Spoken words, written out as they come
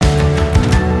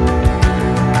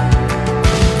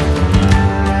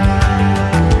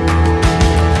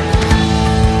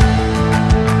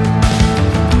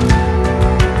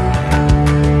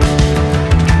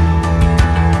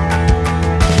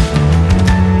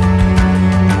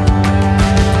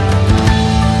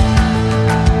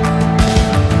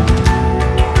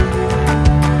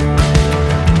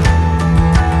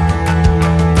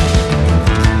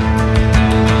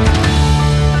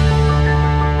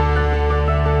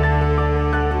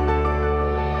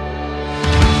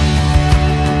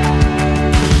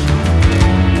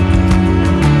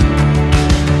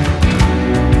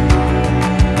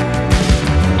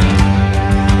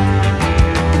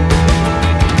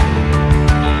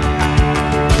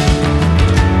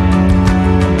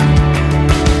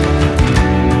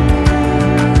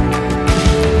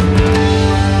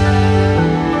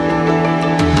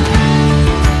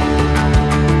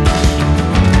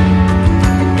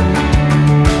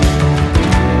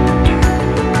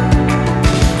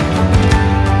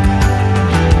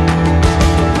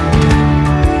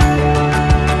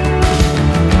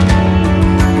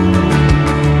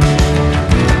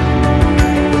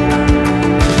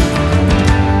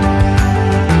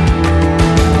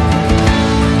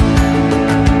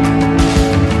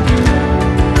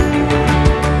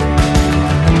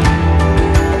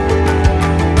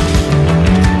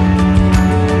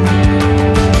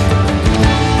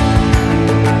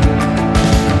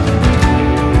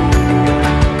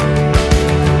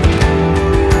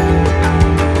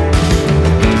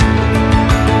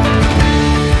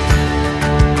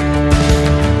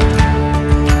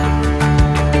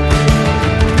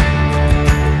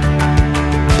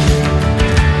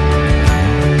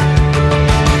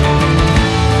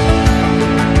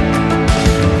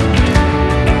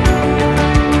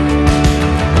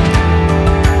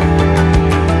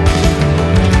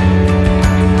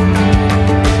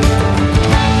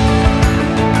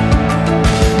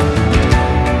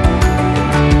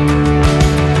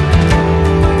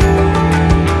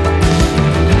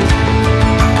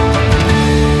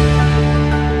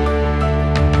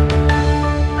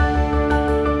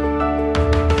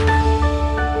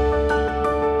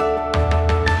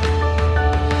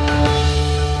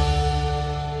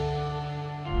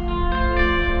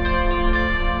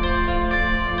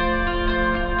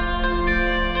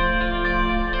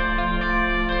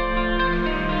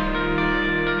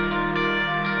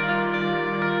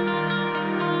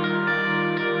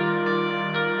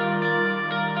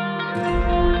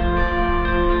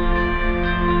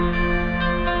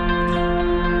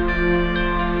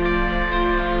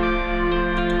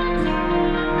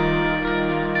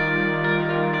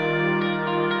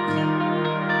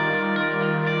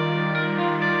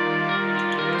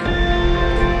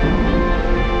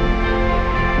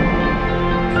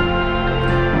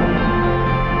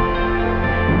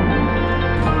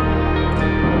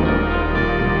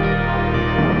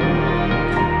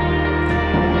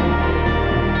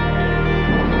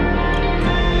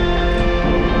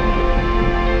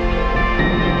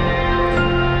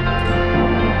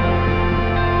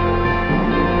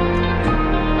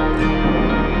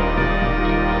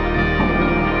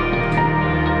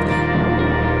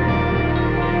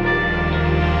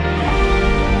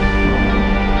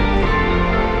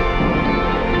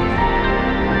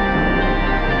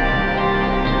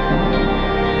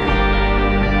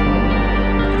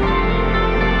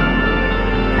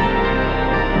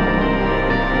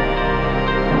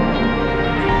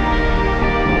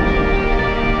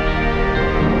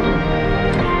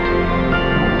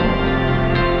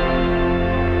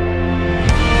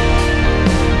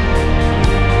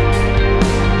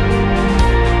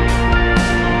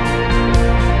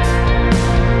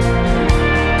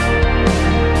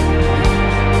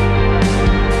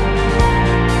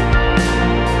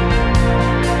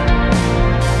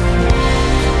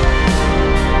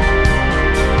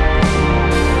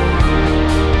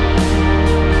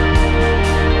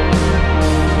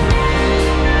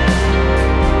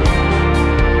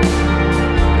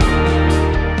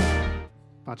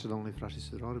pace Domnului, frați și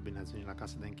surori, bine ați venit la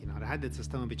Casa de Închinare. Haideți să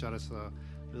stăm în picioare să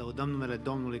lăudăm numele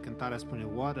Domnului. Cântarea spune,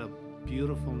 what a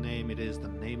beautiful name it is, the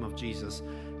name of Jesus.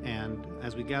 And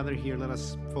as we gather here, let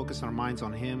us focus our minds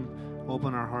on Him,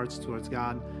 open our hearts towards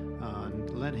God, and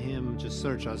let Him just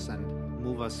search us and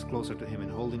move us closer to Him in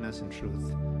holiness and truth.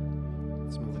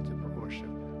 Let's move into worship.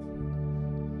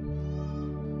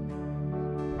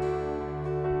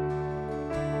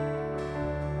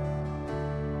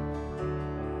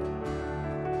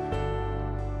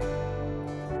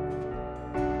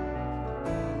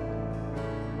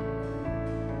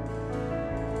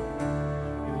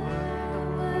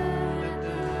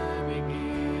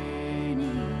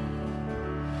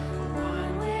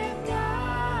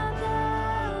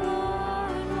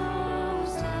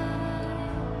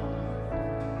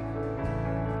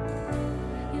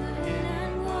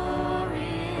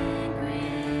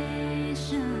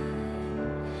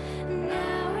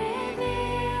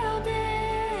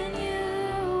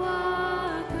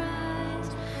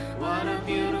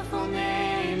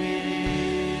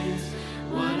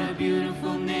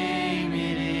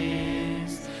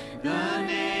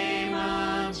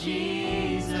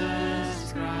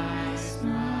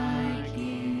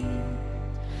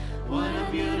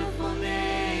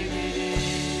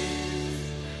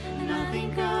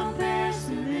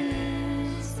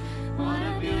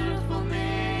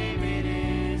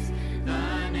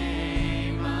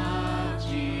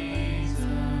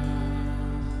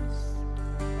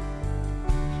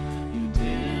 You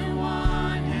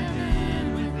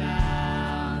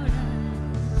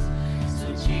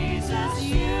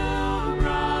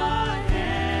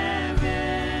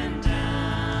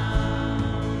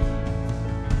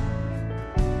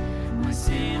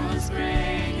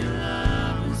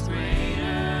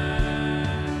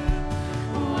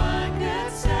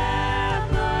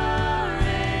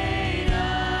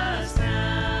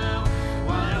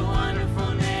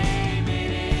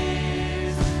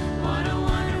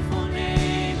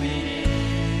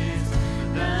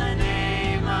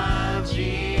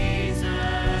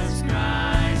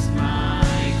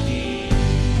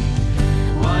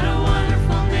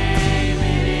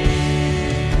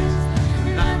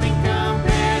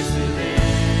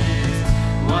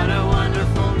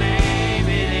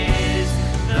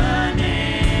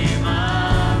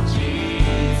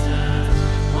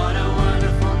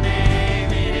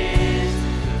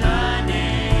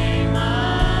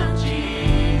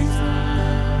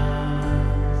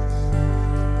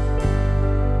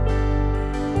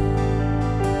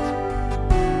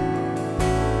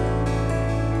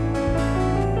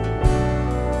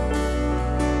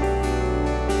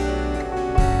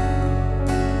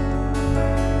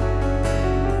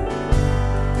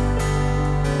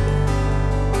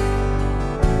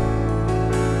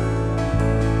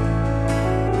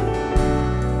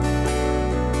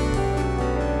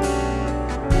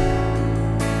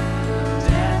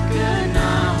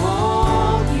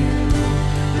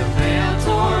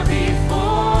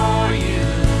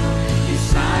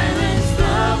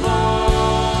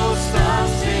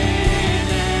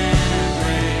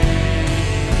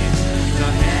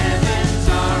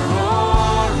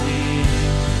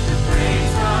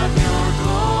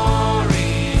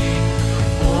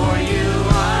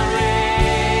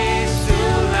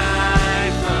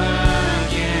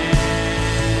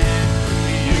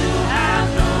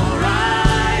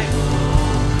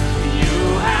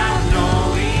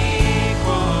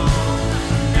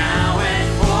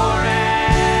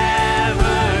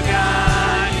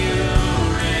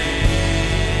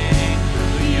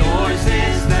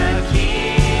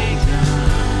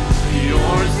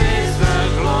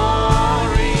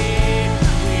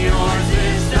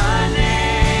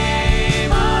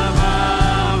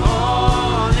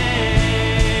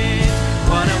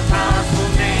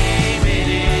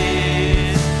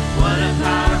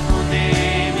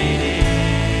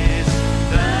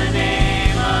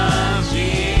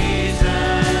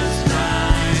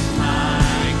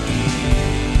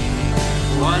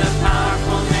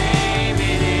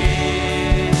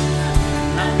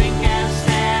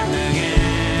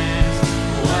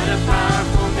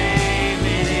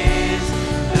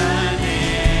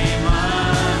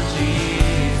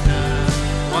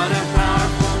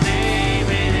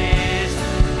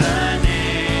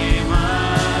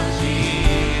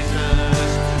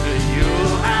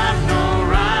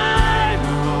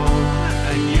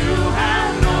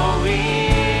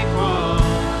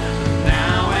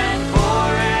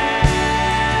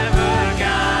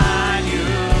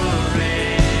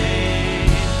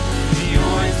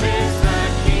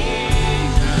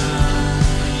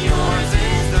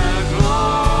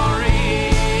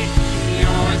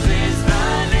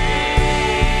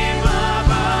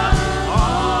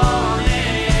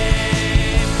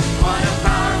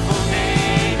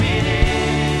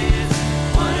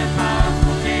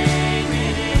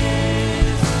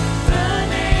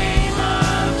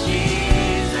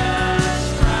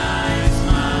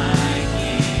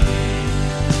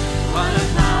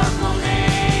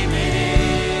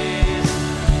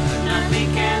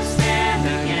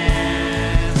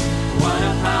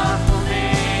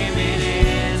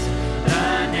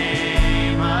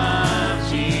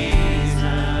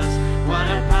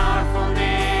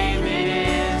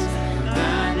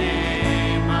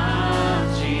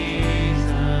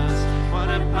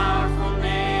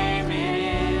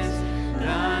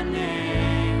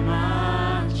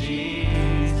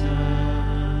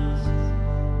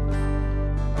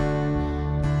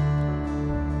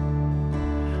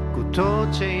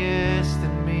tot ce este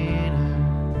în mine,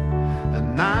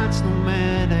 înalți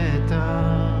numele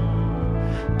Tău.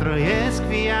 Trăiesc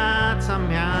viața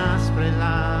mea spre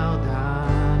lauda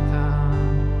Ta.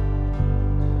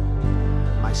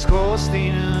 M-ai scos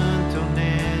din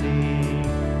întuneric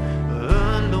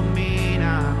în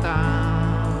lumina Ta.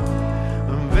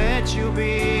 În veci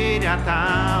iubirea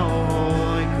Ta o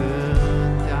voi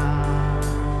cânta.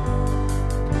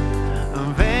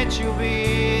 În veci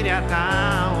iubirea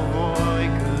Ta o voi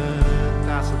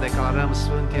cânta. Să declarăm: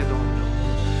 Sfânt e Domnul.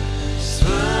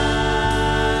 Sfânt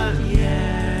e,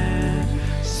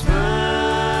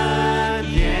 Sfânt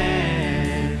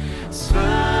e,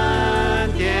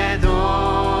 Sfânt e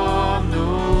Domnul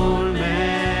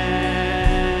meu.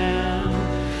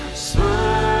 Sfânt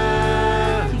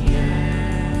e,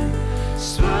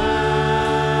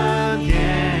 Sfânt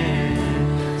e,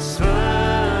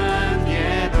 Sfânt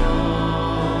e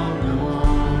Domnul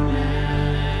meu.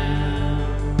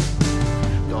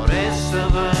 Doresc să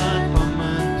văd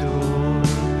pământul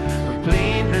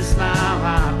plin de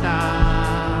slava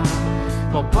Ta,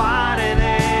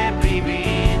 popoarele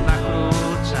privind la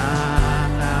crucea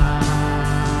Ta.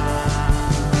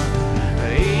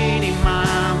 Inima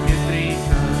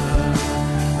împietrită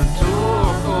Tu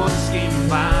o poți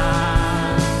schimba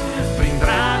prin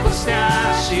dragostea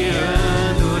și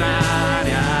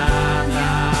îndurarea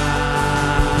Ta.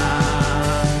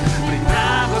 Prin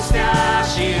dragostea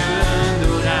și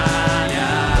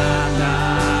îndurarea Ta.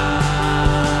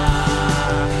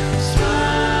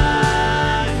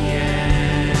 Sfânt e,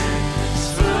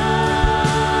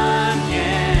 Sfânt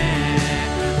e,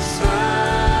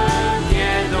 Sfânt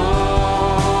e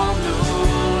Domnul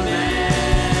meu.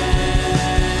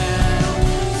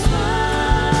 Sfânt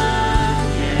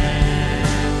e,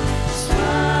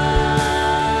 Sfânt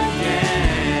e,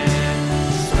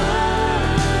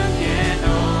 Sfânt e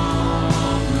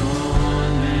Domnul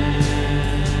meu.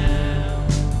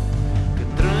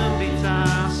 Când trâmbița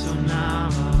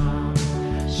sunava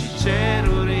și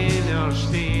cerurile o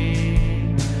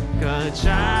știi că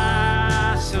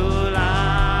ceasul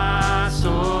a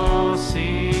sosit,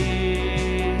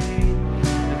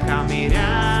 ca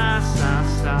mireasa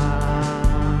sa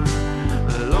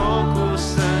în locul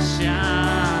să-și ia,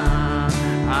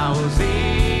 auzi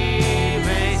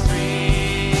vei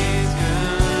sfinți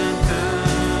cântând.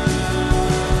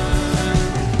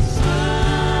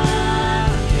 Sfânt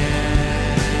e,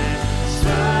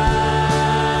 Sfânt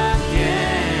e,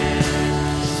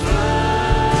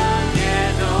 Sfânt e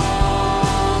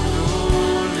Domnul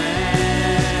meu.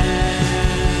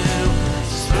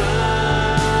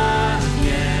 Sfânt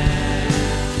e,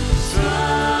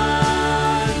 Sfânt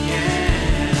e,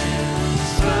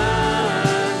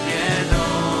 Sfânt e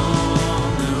Domnul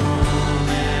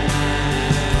meu.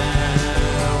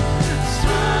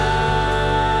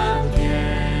 Sfânt e,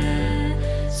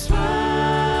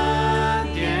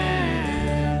 Sfânt e,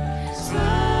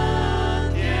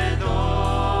 Sfânt e Domnul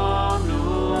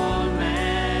meu.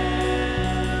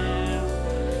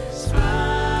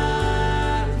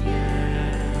 Sfânt e,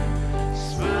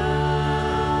 Sfânt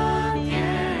e,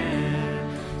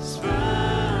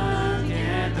 Sfânt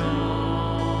e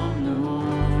Domnul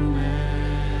meu.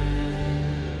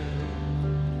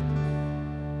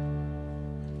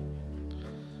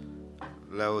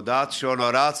 Lăudat și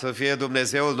onorat să fie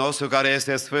Dumnezeul nostru care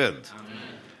este Sfânt.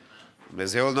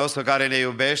 Dumnezeul nostru care ne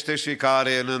iubește și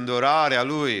care în îndurarea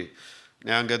Lui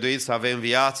ne-a îngăduit să avem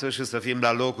viață și să fim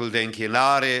la locul de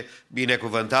închinare,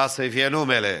 binecuvântat să-i fie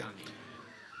numele.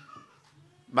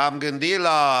 M-am gândit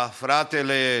la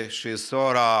fratele și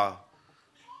sora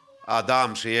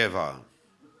Adam și Eva.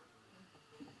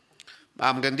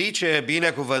 M-am gândit ce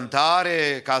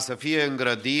binecuvântare ca să fie în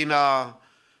grădina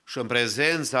și în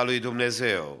prezența lui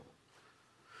Dumnezeu.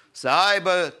 Să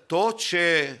aibă tot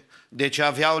de ce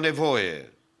aveau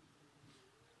nevoie.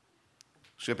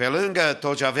 Și pe lângă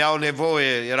tot ce aveau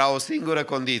nevoie, era o singură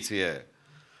condiție: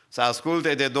 să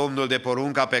asculte de Domnul de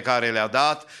porunca pe care le-a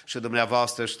dat și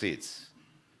dumneavoastră știți.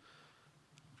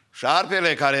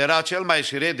 Șarpele, care era cel mai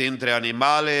șiret dintre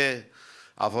animale,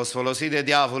 a fost folosit de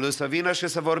diavolul să vină și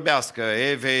să vorbească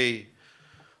Evei,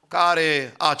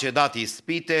 care a cedat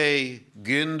ispitei,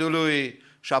 gândului,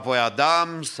 și apoi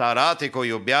Adam să arate că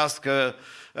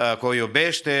o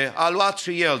iubește, a luat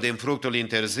și el din fructul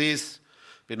interzis,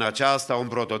 prin aceasta un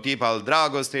prototip al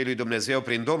dragostei lui Dumnezeu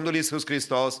prin Domnul Iisus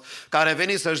Hristos, care a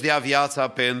venit să-și dea viața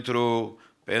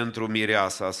pentru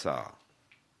mireasa sa.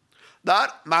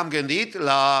 Dar m-am gândit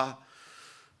la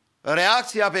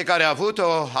reacția pe care a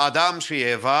avut-o Adam și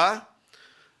Eva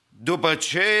după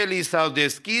ce li s-au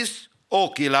deschis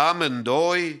ochii la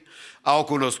amândoi, au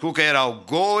cunoscut că erau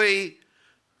goi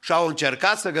și au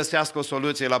încercat să găsească o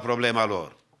soluție la problema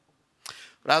lor.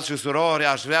 Frați și surori,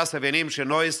 aș vrea să venim și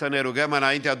noi să ne rugăm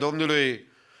înaintea Domnului,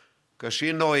 că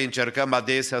și noi încercăm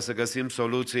adesea să găsim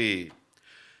soluții.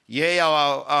 Ei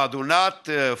au adunat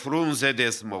frunze de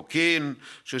smochin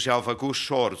și și-au făcut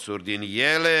șorțuri din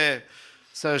ele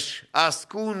să-și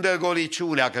ascundă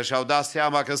goliciunea, că și-au dat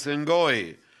seama că sunt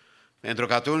goi. Pentru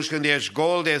că atunci când ești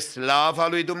gol de slava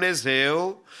lui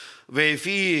Dumnezeu, vei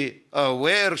fi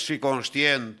aware și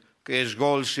conștient că ești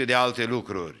gol și de alte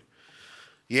lucruri.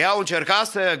 Ei au încercat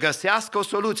să găsească o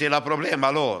soluție la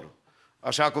problema lor,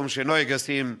 așa cum și noi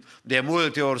găsim de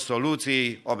multe ori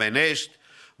soluții omenești.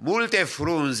 Multe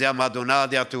frunze am adunat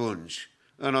de atunci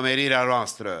în omenirea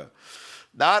noastră.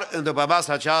 Dar în după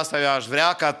masa aceasta eu aș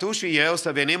vrea ca tu și eu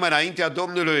să venim înaintea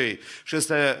Domnului și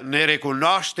să ne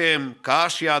recunoaștem ca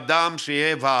și Adam și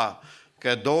Eva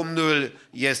că Domnul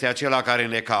este acela care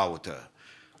ne caută.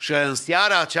 Și în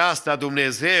seara aceasta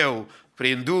Dumnezeu,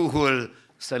 prin Duhul,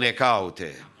 să ne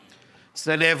caute,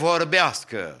 să ne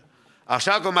vorbească.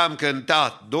 Așa cum am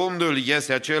cântat, Domnul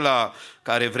este acela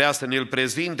care vrea să ne-L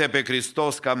prezinte pe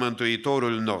Hristos ca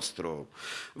Mântuitorul nostru.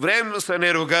 Vrem să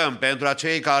ne rugăm pentru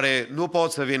acei care nu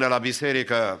pot să vină la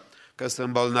biserică, că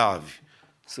sunt bolnavi,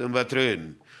 sunt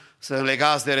bătrâni, sunt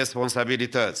legați de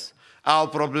responsabilități, au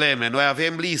probleme. Noi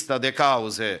avem lista de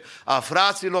cauze a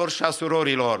fraților și a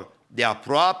surorilor, de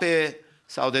aproape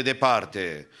sau de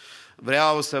departe.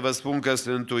 Vreau să vă spun că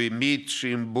sunt uimit și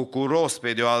bucuros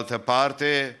pe de o altă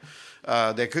parte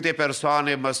de câte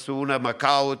persoane mă sună, mă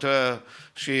caută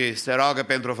și se roagă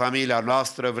pentru familia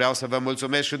noastră. Vreau să vă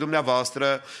mulțumesc și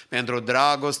dumneavoastră pentru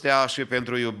dragostea și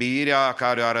pentru iubirea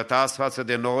care o arătați față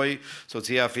de noi,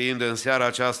 soția fiind în seara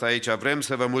aceasta aici. Vrem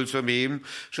să vă mulțumim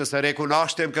și să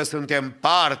recunoaștem că suntem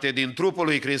parte din trupul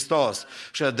lui Hristos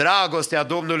și dragostea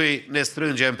Domnului ne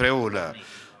strânge împreună.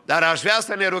 Dar aș vrea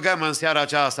să ne rugăm în seara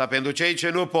aceasta pentru cei ce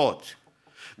nu pot.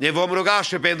 Ne vom ruga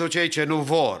și pentru cei ce nu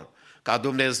vor, ca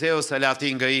Dumnezeu să le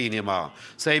atingă inima,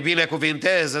 să-i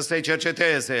binecuvinteze, să-i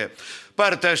cerceteze.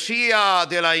 Părtășia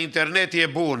de la internet e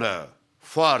bună,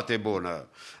 foarte bună.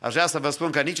 Aș vrea să vă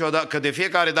spun că de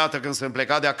fiecare dată când sunt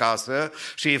plecat de acasă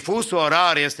și fusul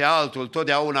orar este altul,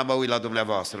 totdeauna mă uit la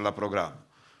dumneavoastră la program.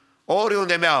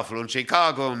 Oriunde mă aflu, în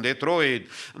Chicago, în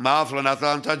Detroit, mă aflu în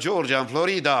Atlanta, Georgia, în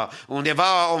Florida,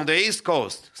 undeva on the East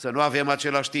Coast, să nu avem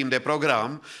același timp de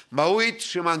program, mă uit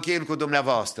și mă închin cu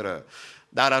dumneavoastră.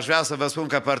 Dar aș vrea să vă spun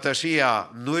că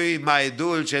părtășia nu-i mai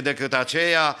dulce decât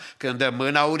aceea când dăm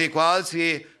mâna unii cu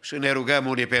alții și ne rugăm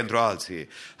unii pentru alții.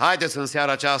 Haideți în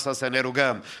seara aceasta să ne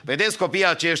rugăm. Vedeți, copiii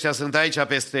aceștia sunt aici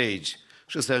pe stage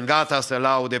și sunt gata să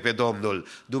laude pe Domnul.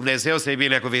 Dumnezeu să-i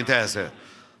binecuvinteze.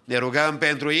 Ne rugăm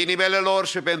pentru inimile lor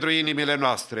și pentru inimile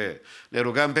noastre. Ne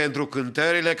rugăm pentru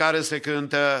cântările care se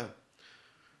cântă.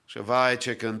 Și vai,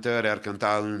 ce cântări ar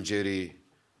cânta îngerii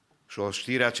și o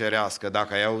știrea cerească,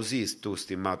 dacă ai auzit tu,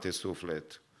 stimate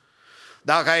suflet.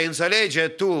 Dacă ai înțelege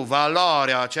tu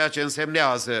valoarea, ceea ce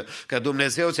însemnează că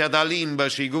Dumnezeu ți-a dat limbă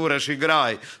și gură și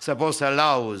grai să poți să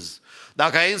lauzi.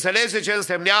 Dacă ai înțelege ce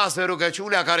însemnează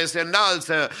rugăciunea care se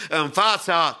înalță în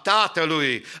fața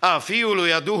Tatălui, a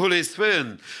Fiului, a Duhului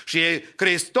Sfânt și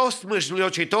Hristos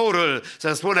Mântuitorul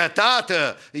să spună: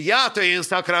 Tată, iată-i în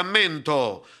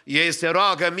sacramento, ei se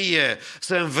roagă mie.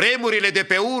 Sunt vremurile de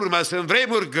pe urmă, sunt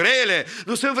vremuri grele,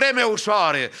 nu sunt vreme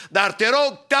ușoare, dar te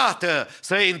rog, Tată,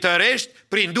 să-i întărești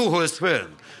prin Duhul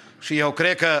Sfânt. Și eu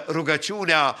cred că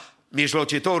rugăciunea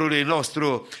mijlocitorului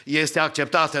nostru este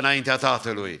acceptată înaintea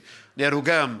Tatălui. Ne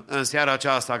rugăm în seara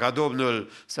aceasta ca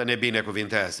Domnul să ne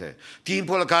binecuvinteze.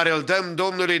 Timpul care îl dăm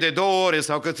Domnului de 2 ore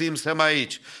sau cât timp stăm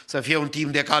aici, să fie un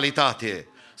timp de calitate.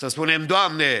 Să spunem: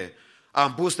 Doamne,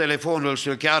 am pus telefonul și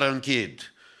îl chiar închid.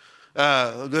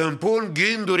 Îmi pun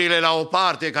gândurile la o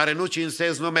parte care nu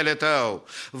cinstesc numele Tău.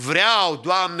 Vreau,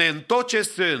 Doamne, în tot ce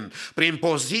sunt, prin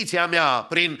poziția mea,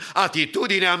 prin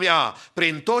atitudinea mea,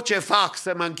 prin tot ce fac,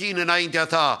 să mă închin înaintea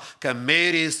Ta, că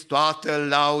meriți toată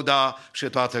lauda și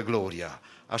toată gloria.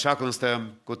 Așa cum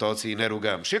stăm cu toții, ne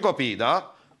rugăm. Și copii,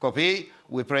 da? Copii,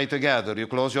 we pray together. You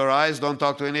close your eyes, don't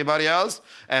talk to anybody else,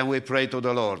 and we pray to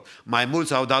the Lord. Mai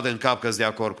mulți au dat în cap că-s de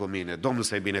acord cu mine. Domnul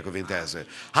să-i binecuvinteze.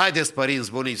 Haideți,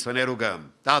 părinți bunici, să ne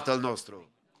rugăm. Tatăl nostru.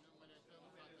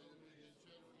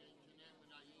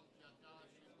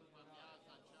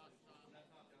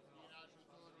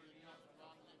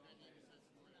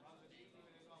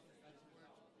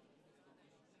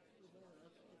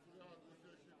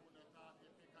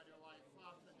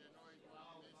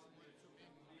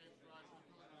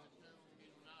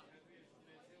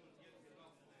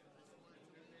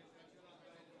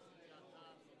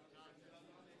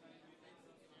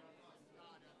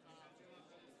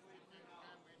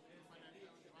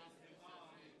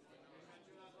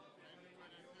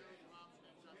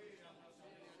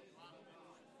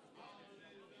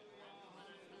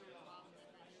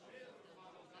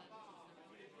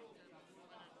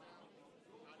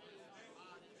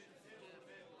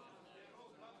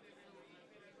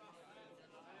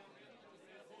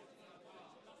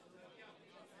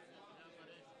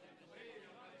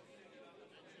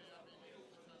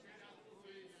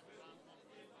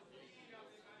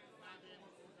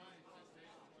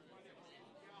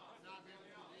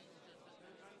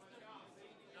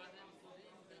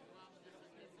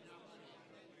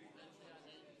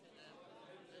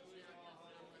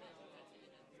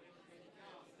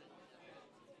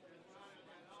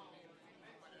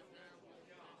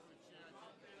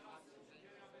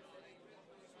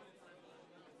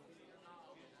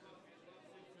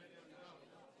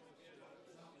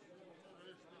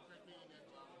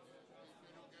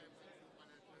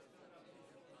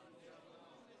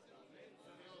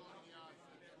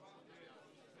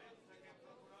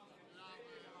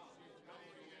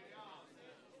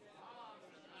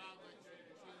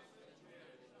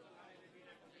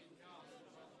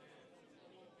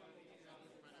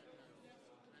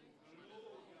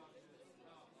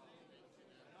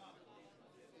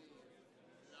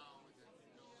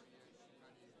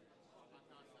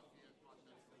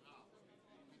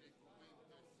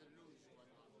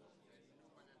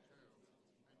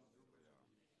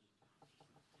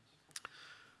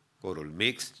 corul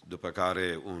mixt, după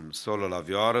care un solo la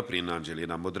vioară prin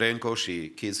Angelina Mudrenco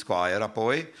și Kids Choir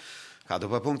apoi, ca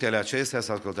după punctele acestea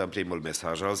să ascultăm primul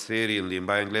mesaj al serii în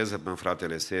limba engleză prin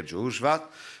fratele Sergiu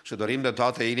Ușvat și dorim de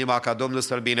toată inima ca Domnul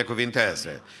să-l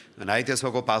binecuvinteze. Înainte să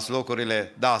ocupați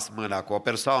locurile, dați mâna cu o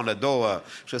persoană, două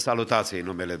și salutați în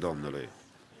numele Domnului.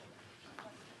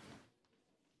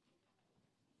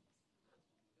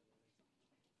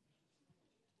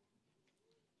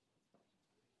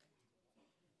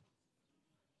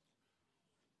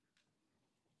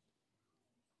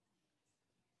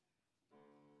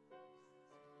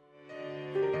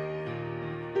 Amen.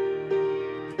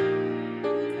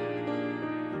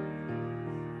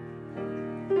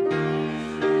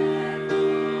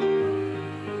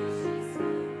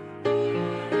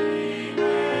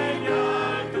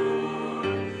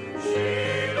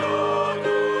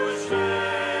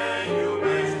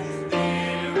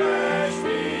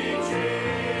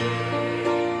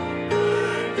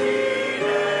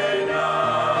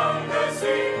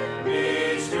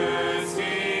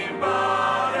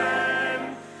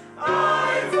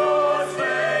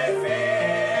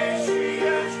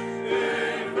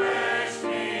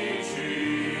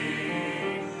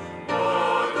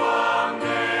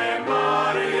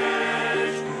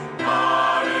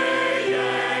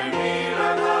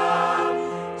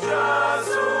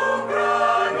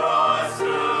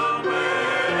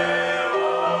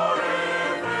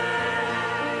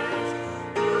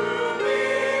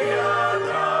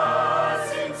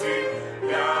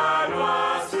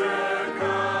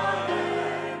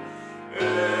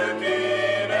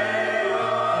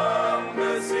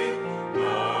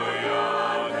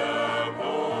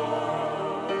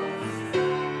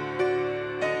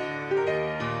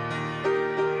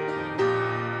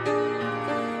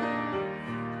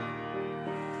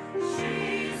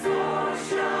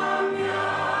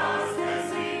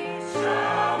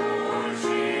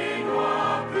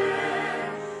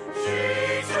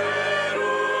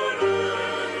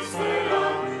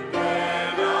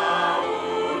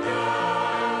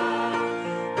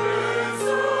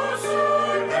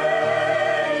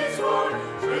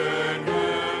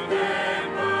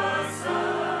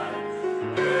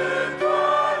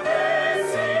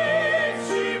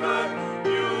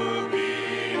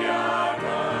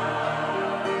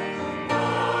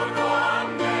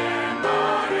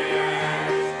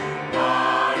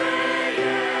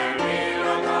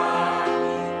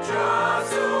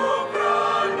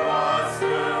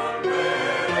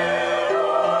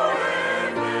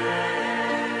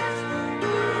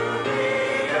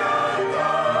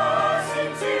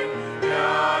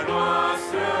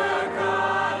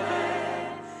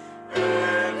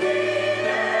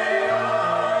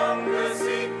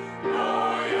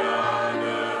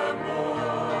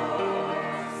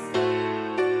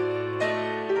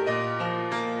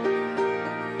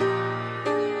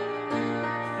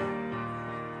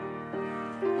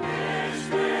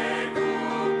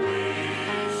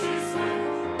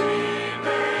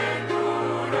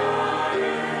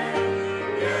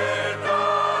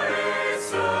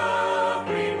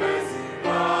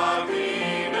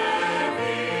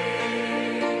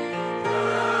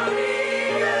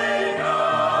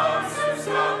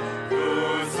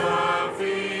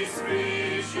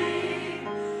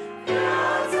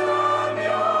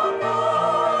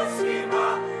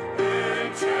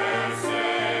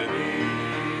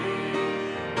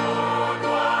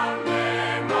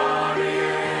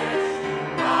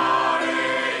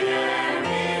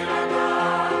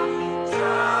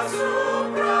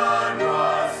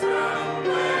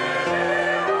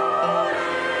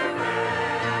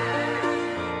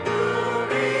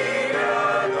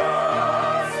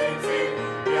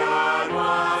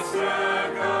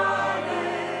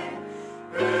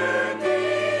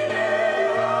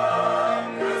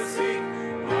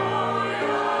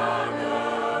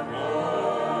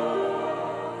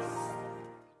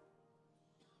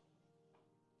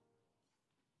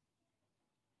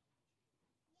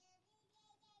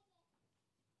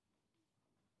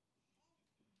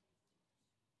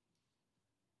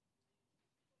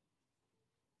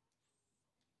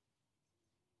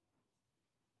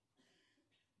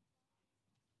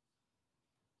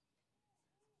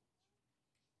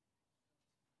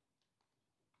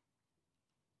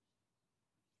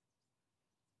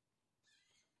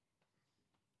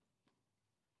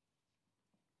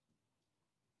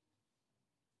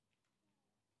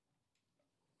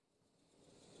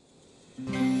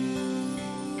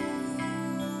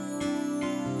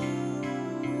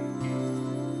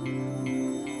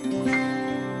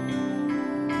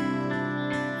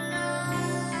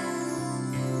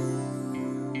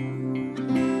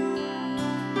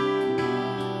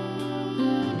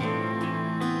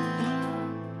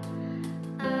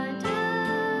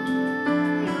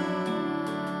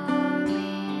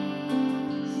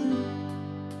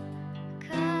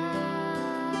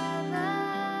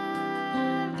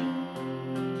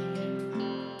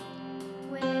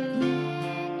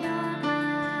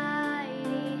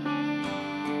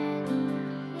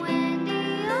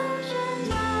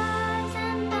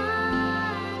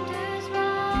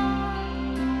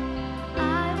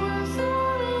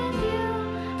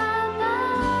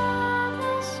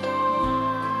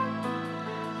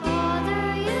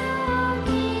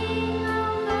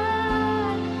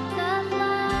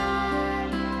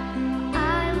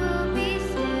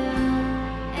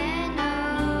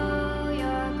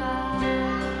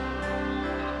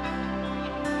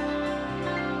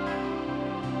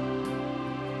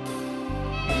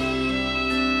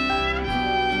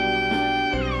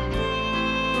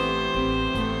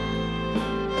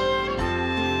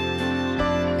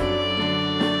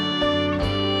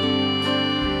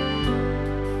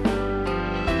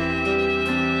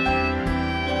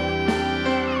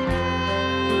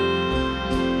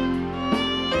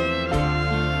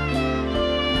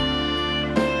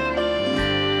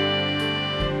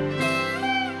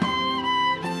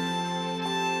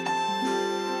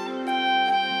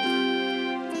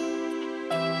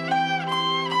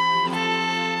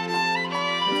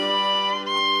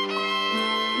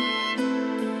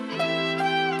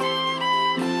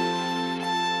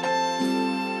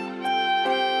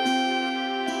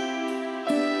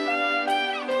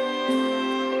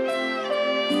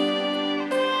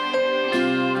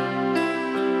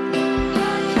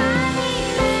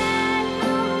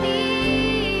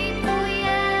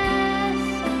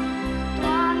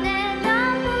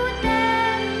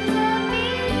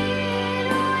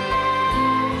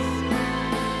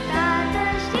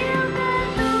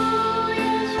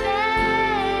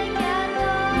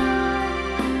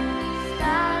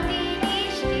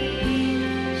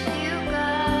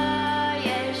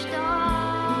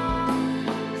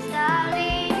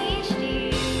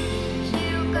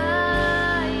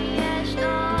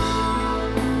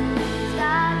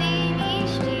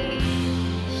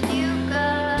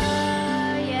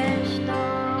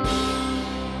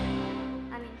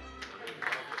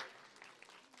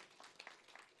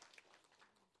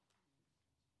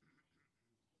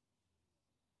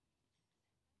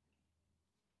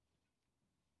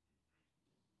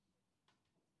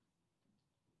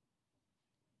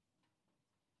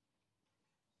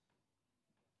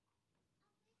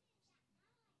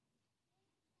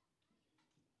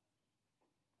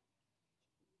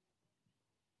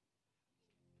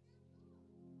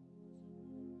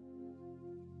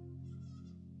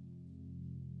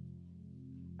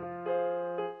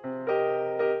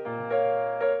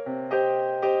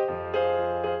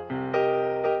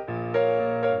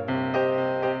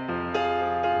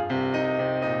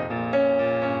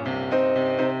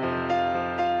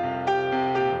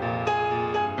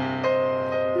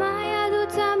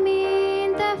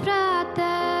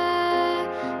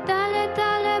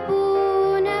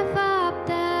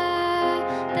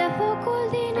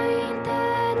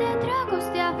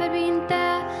 fierbinte,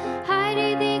 hai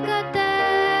ridică-te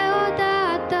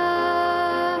odată.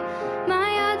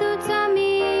 Mai adu-ți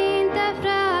aminte,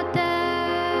 frate,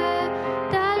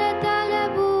 tale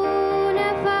bune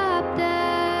fapte,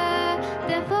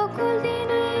 de focul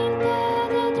dinainte,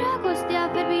 de dragostea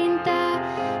fierbinte,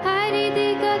 hai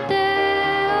ridică-te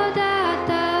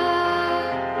odată.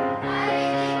 Hai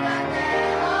ridică-te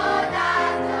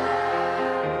odată,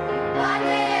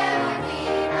 poate e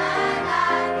ultima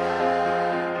dată,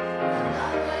 când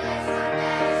Domnul îți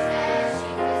vorbește și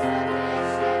te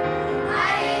sfătuiește.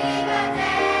 Hai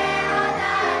ridică-te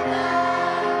odată,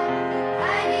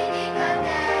 hai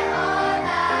ridică-te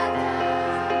odată,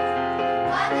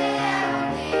 poate e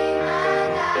ultima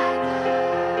dată,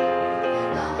 când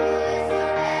Domnul îți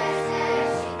vorbește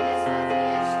și te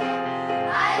sfătuiește.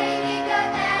 Hai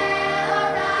ridică-te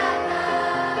odată.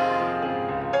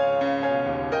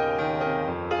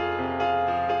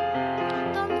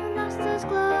 Domnul astăzi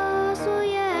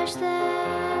glăsuiește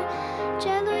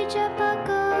celui ce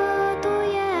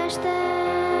păcătuiește.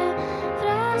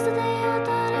 Vrea să te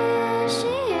iertare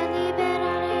și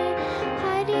eliberare.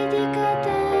 Hai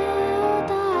ridică-te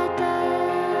odată.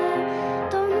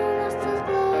 Domnul astăzi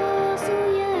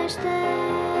glăsuiește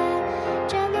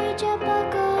celui ce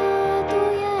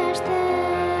păcătuiește.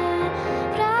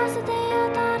 Vrea să te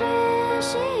iertare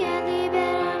și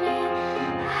eliberare.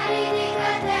 Hai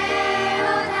ridică-te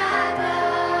odată.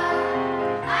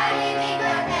 Hai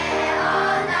ridică-te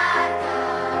odată.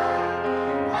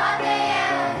 Poate e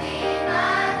ultima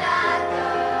dată,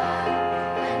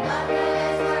 când Domnul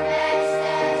îți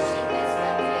vorbește și te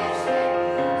sfătuiește.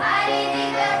 Hai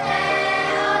ridică-te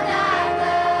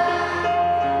odată.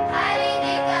 Hai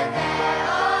ridică-te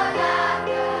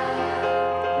odată.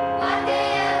 Poate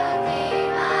e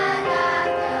ultima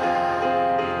dată,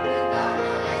 când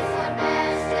Domnul îți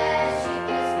vorbește și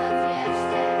te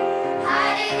sfătuiește. Hai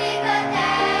ridică-te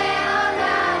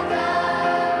odată.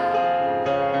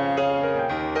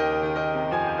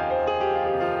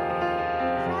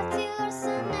 Fraților,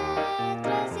 să ne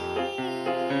trezim,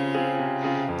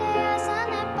 de ea să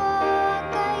ne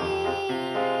pocăim.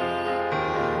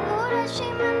 Ură și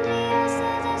mândria să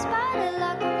despară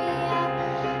lacomia.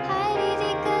 Hai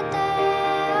ridică-te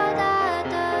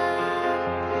odată.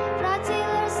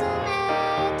 Fraților, să ne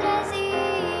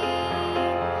trezim,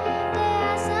 de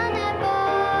ea să ne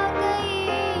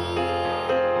pocăim.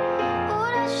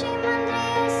 Ură și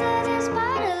mândria să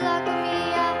despară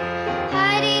lacomia.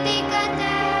 Hai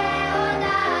ridică-te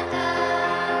odată.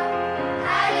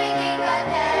 Hai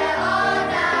ridică-te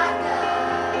odată.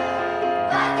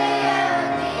 Poate e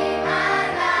ultima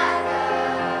dată,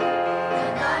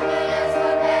 când Domnul îți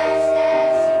vorbește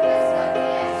și te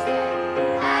sfătuiește.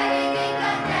 Hai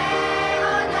ridică-te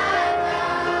odată.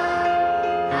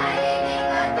 Hai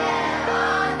ridică-te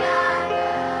odată.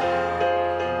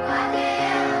 Poate e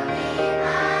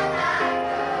ultima dată,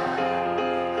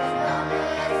 când Domnul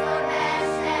îți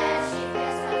vorbește și te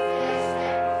sfătuiește.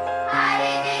 Hai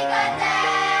ridică-te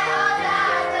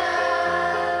odată.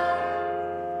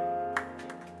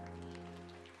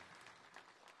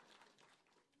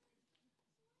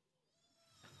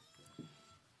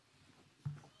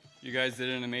 You guys did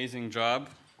an amazing job.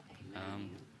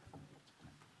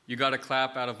 You got a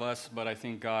clap out of us, but I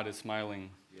think God is smiling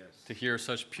to hear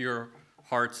such pure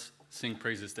hearts sing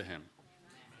praises to Him.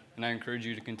 And I encourage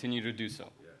you to continue to do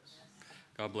so.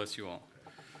 God bless you all.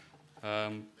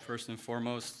 First and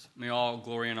foremost, may all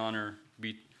glory and honor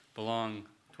belong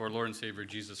to our Lord and Savior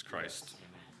Jesus Christ.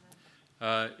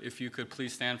 If you could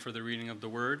please stand for the reading of the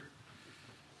Word.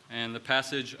 And the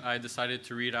passage I decided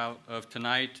to read out of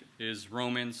tonight is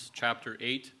Romans chapter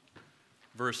 8,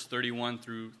 verse 31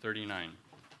 through 39.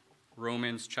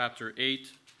 Romans chapter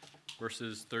 8,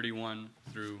 verses 31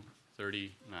 through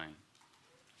 39.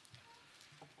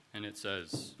 And it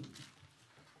says,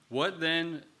 "What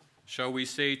then shall we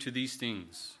say to these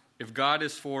things? If God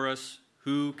is for us,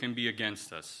 who can be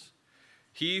against us?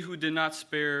 He who did not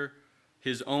spare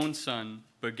his own son,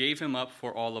 but gave him up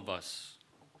for all of us,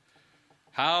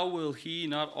 how will he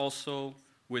not also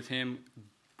with him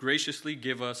graciously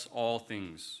give us all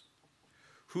things?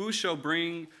 Who shall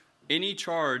bring any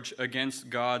charge against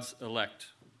God's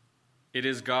elect? It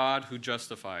is God who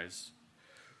justifies.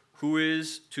 Who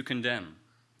is to condemn?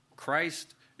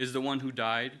 Christ is the one who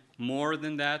died, more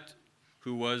than that,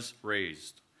 who was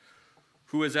raised,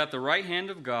 who is at the right hand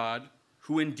of God,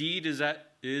 who indeed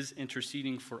is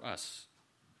interceding for us.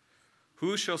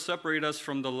 Who shall separate us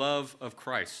from the love of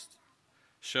Christ?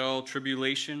 Shall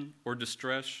tribulation or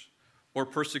distress or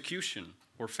persecution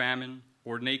or famine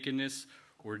or nakedness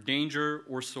or danger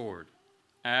or sword?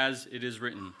 As it is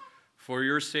written, For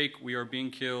your sake, we are being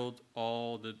killed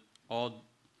all the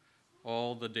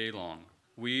day long.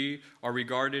 We are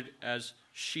regarded as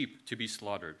sheep to be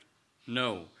slaughtered.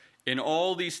 No, in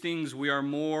all these things we are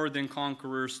more than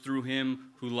conquerors through him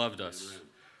who loved us. Amen.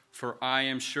 For I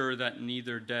am sure that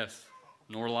neither death,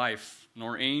 nor life,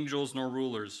 nor angels, nor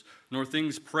rulers, nor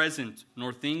things present,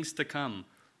 nor things to come,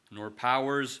 nor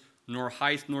powers, nor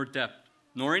height, nor depth,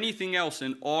 nor anything else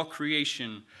in all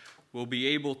creation will be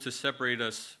able to separate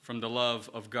us from the love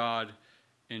of God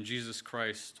in Jesus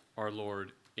Christ our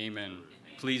Lord. Amen.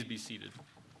 Please be seated.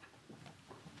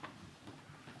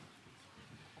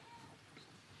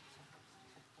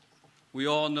 We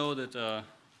all know that the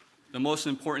most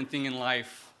important thing in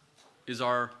life is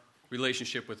our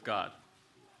relationship with God.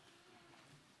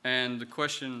 And the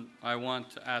question I want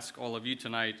to ask all of you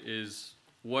tonight is,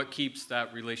 what keeps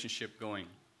that relationship going?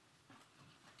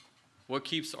 What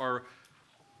keeps our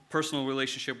personal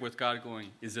relationship with God going?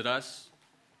 Is it us?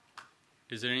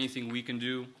 Is there anything we can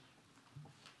do?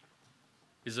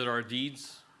 Is it our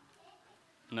deeds?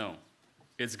 No.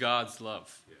 It's God's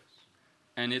love. Yes.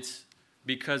 And it's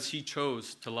because he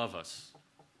chose to love us.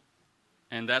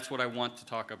 And that's what I want to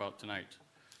talk about tonight.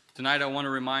 Tonight I want to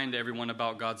remind everyone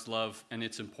about God's love and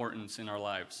its importance in our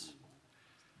lives.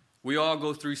 We all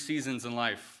go through seasons in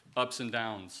life, ups and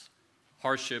downs,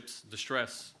 hardships,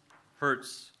 distress,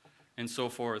 hurts, and so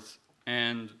forth.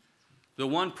 And the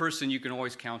one person you can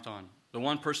always count on, the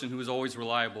one person who is always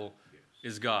reliable,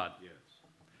 is God. Yes.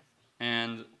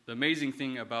 And the amazing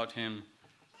thing about him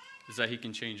is that he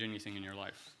can change anything in your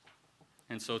life.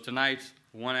 And so tonight,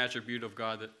 one attribute of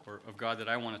God that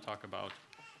I want to talk about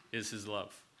is his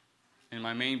love. And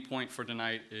my main point for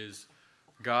tonight is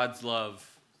God's love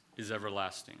is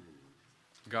everlasting.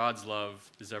 God's love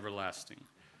is everlasting.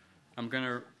 I'm going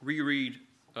to reread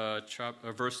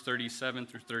verse 37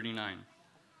 through 39.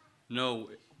 No,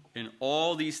 in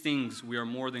all these things we are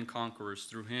more than conquerors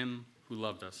through him who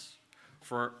loved us.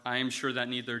 For I am sure that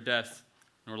neither death,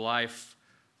 nor life,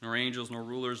 nor angels, nor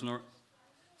rulers, nor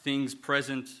things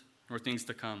present, nor things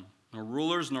to come, nor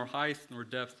rulers, nor height, nor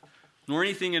depth, nor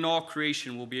anything in all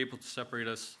creation will be able to separate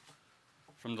us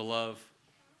from the love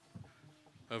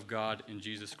of God in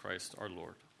Jesus Christ our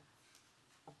Lord.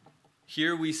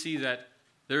 Here we see that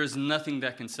there is nothing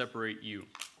that can separate you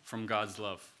from God's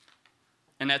love.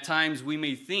 And at times we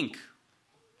may think,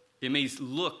 it may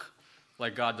look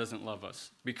like God doesn't love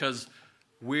us because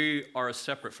we are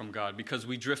separate from God, because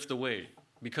we drift away,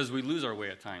 because we lose our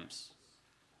way at times.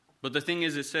 But the thing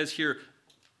is, it says here,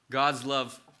 God's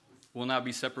love will not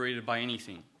be separated by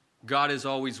anything. God is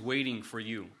always waiting for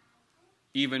you,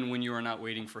 even when you are not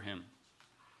waiting for him.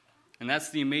 And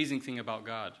that's the amazing thing about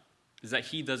God, is that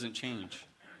he doesn't change.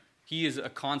 He is a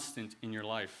constant in your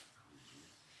life.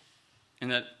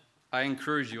 And that I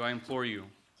encourage you, I implore you,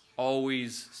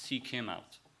 always seek him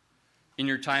out. In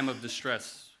your time of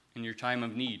distress, in your time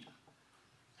of need,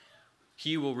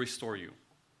 he will restore you.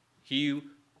 He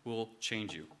will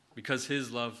change you, because his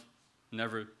love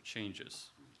never changes.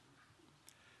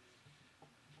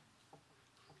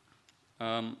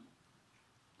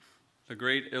 A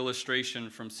great illustration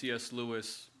from C.S.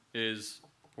 Lewis is,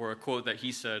 or a quote that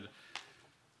he said,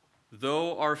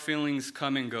 "Though our feelings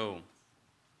come and go,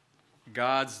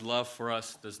 God's love for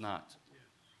us does not."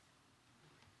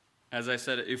 As I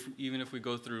said, even if we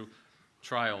go through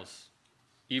trials,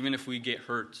 even if we get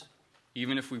hurt,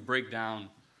 even if we break down,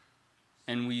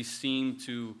 and we seem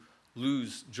to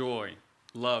lose joy,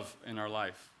 love in our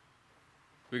life,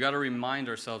 we got to remind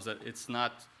ourselves that it's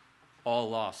not all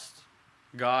lost.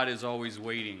 God is always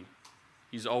waiting.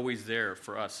 He's always there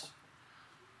for us.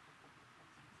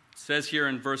 It says here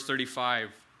in verse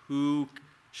 35, "Who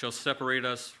shall separate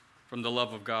us from the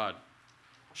love of God?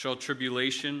 Shall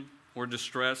tribulation or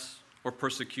distress or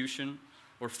persecution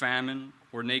or famine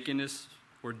or nakedness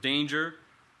or danger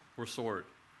or sword?"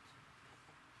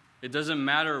 It doesn't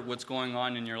matter what's going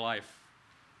on in your life.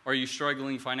 Are you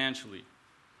struggling financially?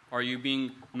 Are you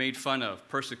being made fun of,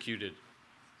 persecuted?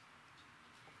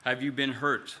 Have you been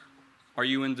hurt? Are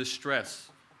you in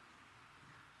distress?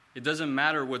 It doesn't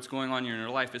matter what's going on in your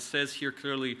life. It says here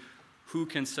clearly, who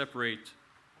can separate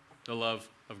the love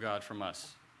of God from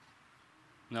us?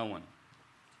 No one.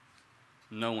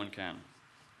 No one can.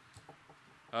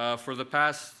 For the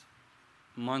past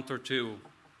month or two,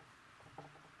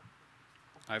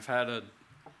 I've had a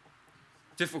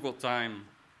difficult time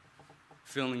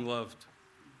feeling loved.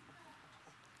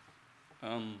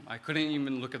 I couldn't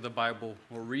even look at the Bible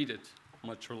or read it,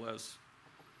 much or less.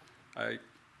 I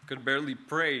could barely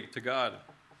pray to God.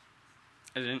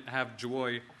 I didn't have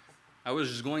joy. I was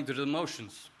just going through the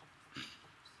motions.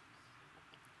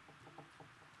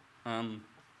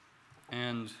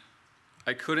 And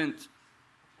I couldn't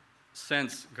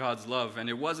sense God's love, and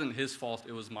it wasn't his fault,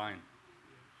 it was mine.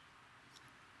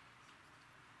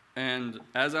 And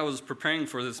as I was preparing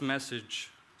for this message,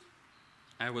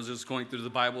 I was just going through the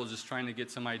Bible, just trying to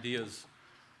get some ideas.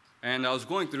 And I was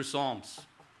going through Psalms.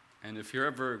 And if you're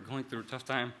ever going through a tough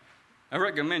time, I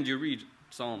recommend you read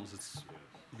Psalms. It's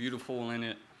beautiful in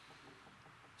it.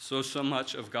 So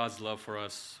much of God's love for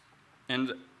us.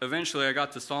 And eventually I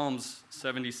got to Psalms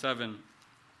 77.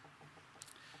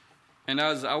 And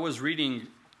as I was reading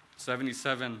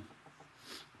 77,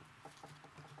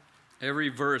 every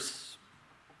verse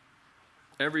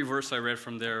I read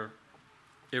from there,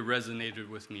 it resonated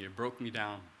with me. It broke me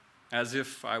down, as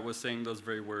if I was saying those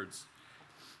very words.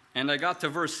 And I got to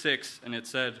verse 6, and it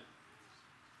said,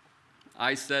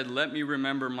 I said, let me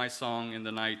remember my song in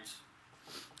the night.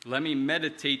 Let me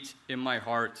meditate in my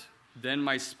heart. Then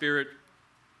my spirit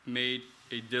made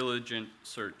a diligent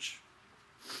search.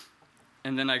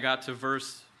 And then I got to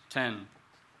verse 10.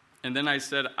 And then I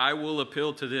said, I will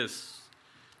appeal to this,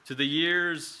 to the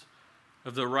years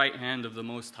of the right hand of the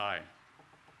Most High.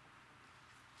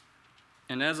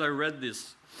 And as I read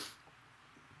this,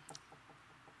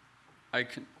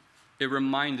 it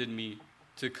reminded me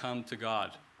to come to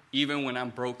God, even when I'm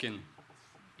broken,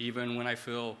 even when I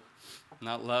feel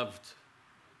not loved.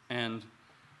 And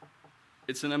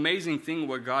it's an amazing thing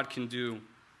what God can do,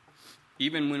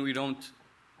 even when we don't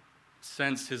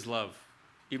sense his love,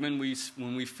 even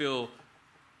when we feel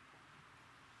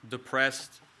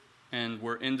depressed and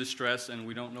we're in distress and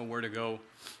we don't know where to go.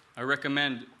 I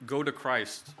recommend go to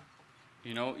Christ.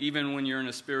 You know, even when you're in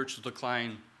a spiritual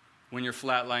decline, when you're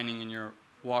flatlining in your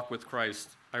walk with Christ,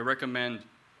 I recommend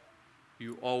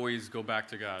you always go back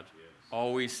to God. Yes.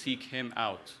 Always seek him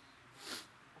out.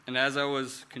 And as I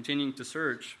was continuing to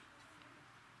search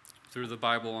through the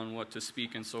Bible on what to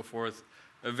speak and so forth,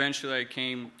 eventually I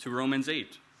came to Romans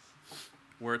 8,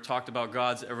 where it talked about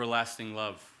God's everlasting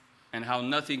love and how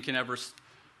nothing can ever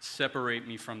separate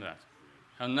me from that.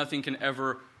 How nothing can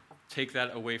ever take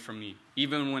that away from me,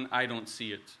 even when I don't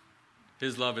see it.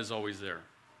 His love is always there.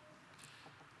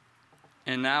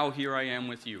 And now here I am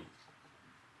with you.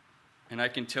 And I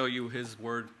can tell you his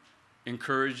word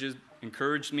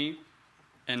encouraged me.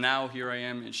 And now here I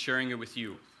am sharing it with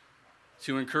you.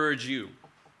 To encourage you.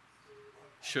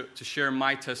 To share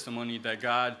my testimony that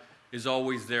God is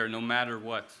always there no matter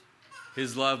what.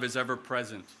 His love is ever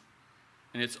present.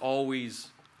 And it's always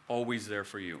there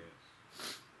for you.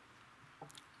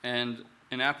 And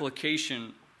an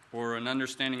application or an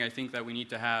understanding I think that we need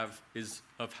to have is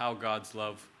of how God's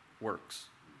love works.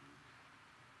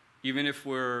 Even if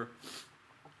we're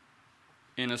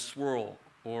in a swirl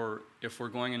or if we're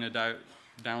going in a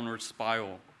downward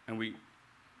spiral and we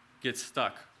get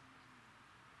stuck,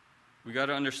 we got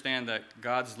to understand that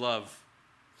God's love,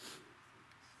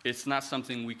 it's not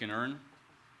something we can earn.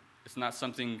 It's not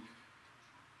something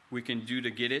we can do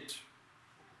to get it.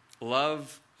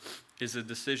 Love is a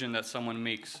decision that someone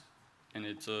makes, and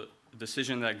it's a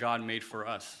decision that God made for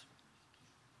us.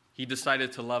 He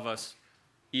decided to love us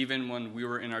even when we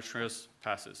were in our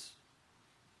trespasses.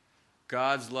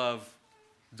 God's love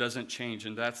doesn't change,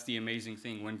 and that's the amazing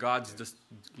thing. When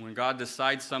God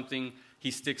decides something, he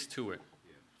sticks to it.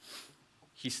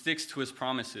 He sticks to his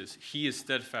promises. He is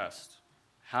steadfast.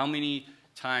 How many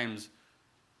times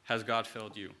has God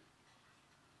failed you?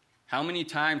 How many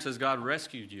times has God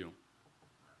rescued you?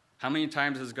 How many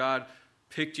times has God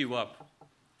picked you up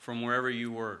from wherever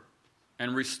you were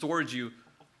and restored you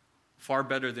far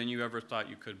better than you ever thought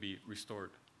you could be restored?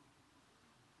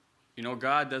 You know,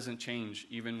 God doesn't change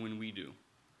even when we do.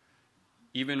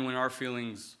 Even when our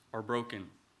feelings are broken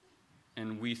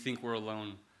and we think we're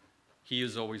alone, he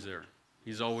is always there.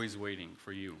 He's always waiting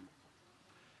for you.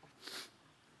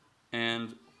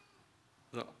 And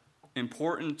the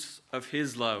importance of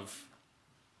his love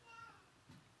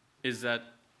is that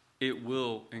it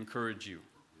will encourage you.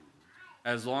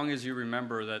 As long as you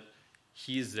remember that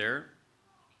he's there,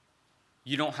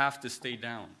 you don't have to stay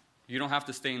down. You don't have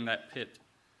to stay in that pit.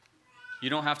 You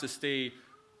don't have to stay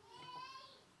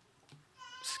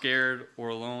scared or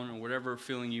alone or whatever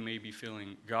feeling you may be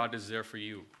feeling. God is there for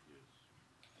you.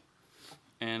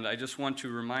 And I just want to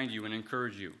remind you and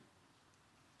encourage you.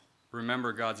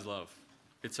 Remember God's love.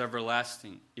 It's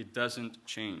everlasting. It doesn't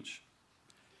change.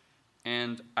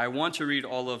 And I want to read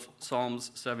all of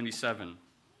Psalms 77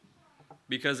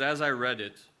 because as I read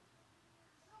it,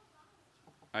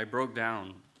 I broke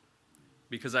down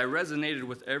because I resonated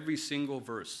with every single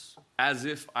verse as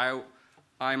if I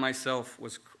myself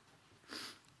was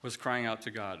crying out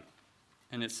to God.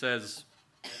 And it says,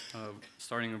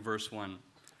 starting in verse 1,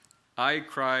 I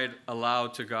cried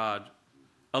aloud to God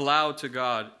aloud to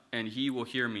God, and he will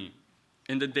hear me.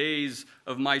 In the days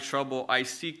of my trouble, I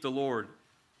seek the Lord.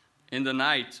 In the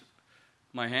night,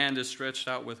 my hand is stretched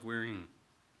out with wearying.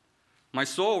 My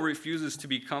soul refuses to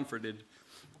be comforted.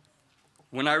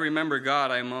 When I remember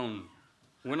God, I moan.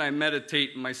 When I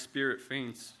meditate, my spirit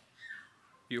faints.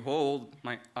 Behold,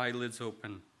 my eyelids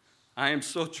open. I am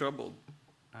so troubled,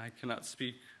 I cannot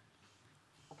speak.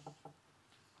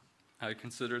 I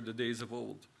consider the days of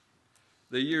old,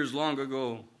 the years long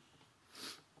ago.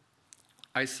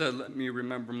 I said, let me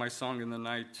remember my song in the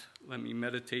night. Let me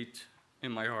meditate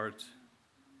in my heart.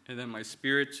 And then my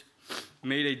spirit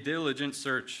made a diligent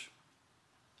search.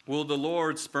 Will the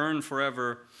Lord spurn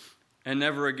forever and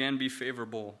never again be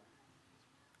favorable?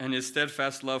 And his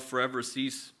steadfast love forever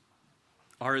cease?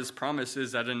 Are his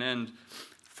promises at an end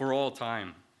for all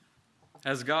time?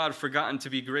 Has God forgotten to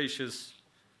be gracious?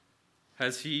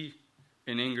 Has he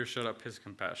in anger shut up his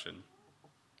compassion?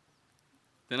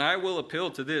 Then I will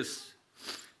appeal to this,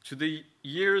 to the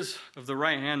years of the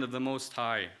right hand of the Most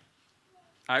High.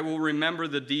 I will remember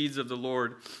the deeds of the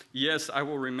Lord. Yes, I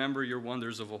will remember your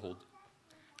wonders of old.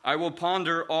 I will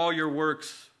ponder all your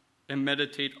works and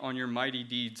meditate on your mighty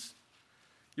deeds.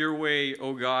 Your way,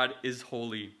 O God, is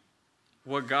holy.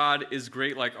 What God is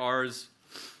great like ours?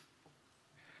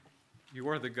 You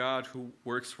are the God who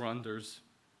works wonders.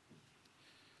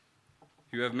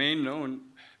 You have made known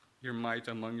your might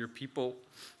among your people.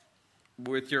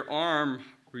 With your arm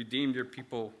redeemed your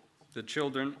people, the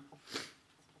children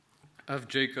of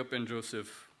Jacob and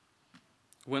Joseph.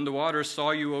 When the waters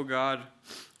saw you, O God,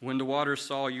 when the waters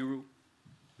saw you,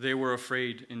 they were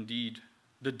afraid indeed.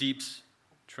 The deeps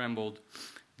trembled.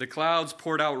 The clouds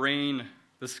poured out rain.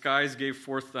 The skies gave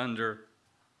forth thunder.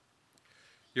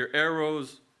 Your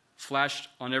arrows flashed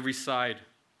on every side.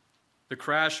 The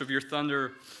crash of your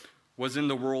thunder was in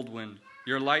the whirlwind.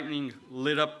 Your lightning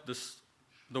lit up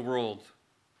the world.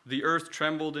 The earth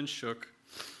trembled and shook.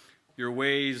 Your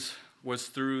ways was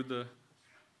through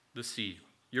the sea.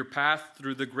 Your path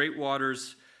through the great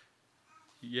waters,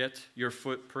 yet your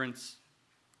footprints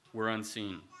were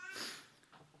unseen.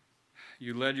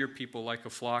 You led your people like a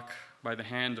flock by the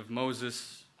hand of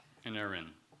Moses and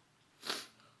Aaron.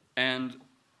 And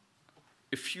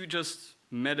if you just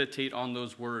meditate on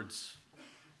those words,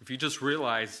 if you just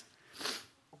realize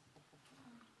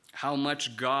how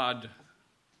much God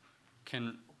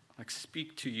can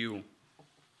speak to you,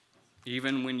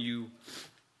 even when you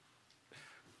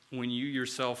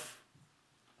yourself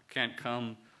can't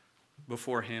come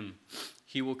before him,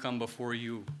 he will come before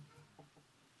you.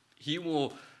 He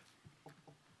will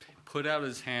put out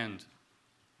his hand.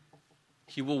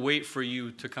 He will wait for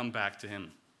you to come back to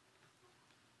him.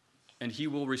 And he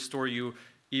will restore you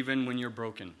even when you're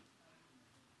broken.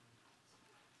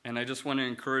 And I just want to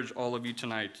encourage all of you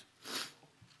tonight.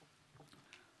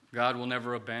 God will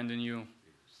never abandon you.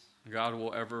 God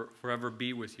will forever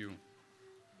be with you.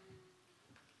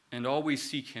 And always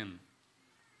seek him.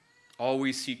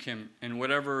 Always seek him. And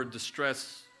whatever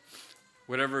distress,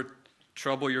 whatever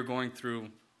trouble you're going through,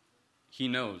 he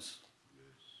knows.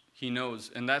 He knows.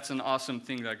 And that's an awesome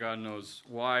thing that God knows.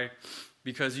 Why?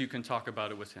 Because you can talk about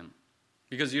it with him.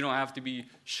 Because you don't have to be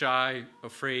shy,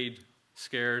 afraid,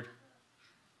 scared.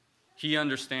 He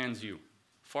understands you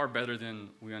far better than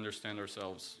we understand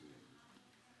ourselves.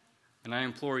 And I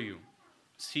implore you,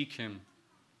 seek him.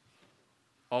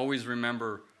 Always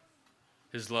remember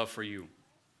his love for you.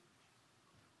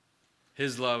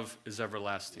 His love is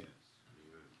everlasting.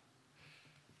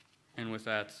 And with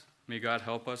that, may God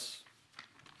help us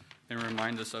and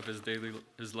remind us of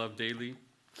his love daily.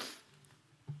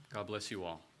 God bless you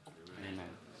all. Amen.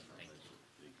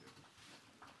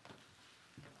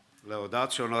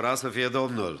 Lăudat și onorat să fie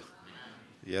Domnul.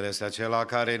 El este acela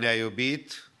care ne-a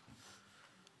iubit.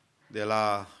 De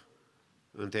la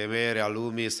întemeierea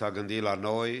lumii s-a gândit la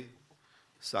noi,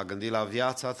 s-a gândit la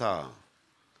viața ta.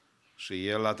 Și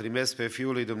El l-a trimis pe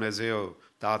Fiul lui Dumnezeu,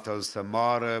 Tatăl, să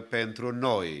moară pentru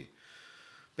noi.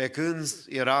 Pe când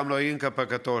eram noi încă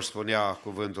păcătoși, spunea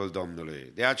cuvântul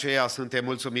Domnului. De aceea suntem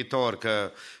mulțumitori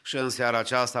că și în seara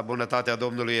aceasta bunătatea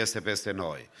Domnului este peste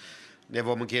noi. Ne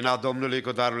vom închina Domnului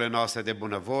cu darurile noastre de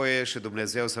bunăvoie și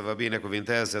Dumnezeu să vă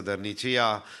binecuvinteze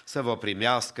dărnicia, să vă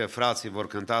primească, frații vor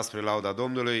cânta spre lauda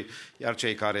Domnului, iar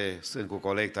cei care sunt cu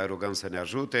colecta îi rugăm să ne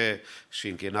ajute și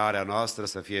închinarea noastră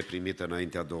să fie primită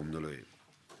înaintea Domnului.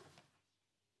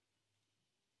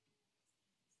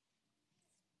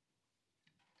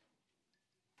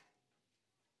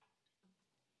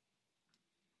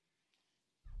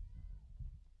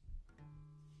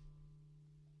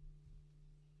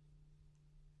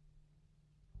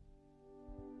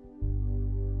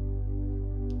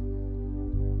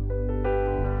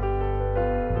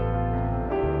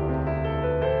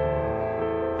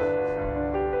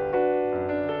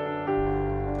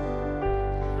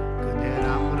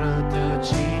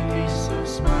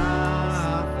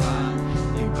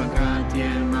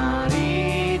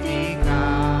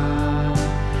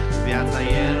 viața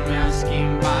El mi-a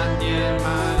schimbat, El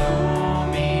m-a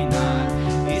luminat.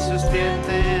 Iisus,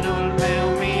 prietenul meu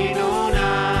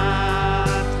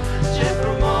minunat. Ce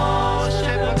frumos,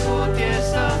 ce plăcut e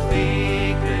să fii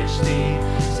creștin,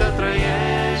 să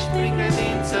trăiești prin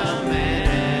credință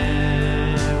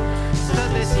mereu, să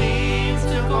te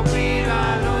simți un copil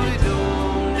al lui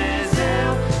Dumnezeu.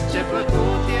 Ce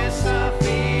plăcut e să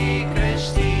fii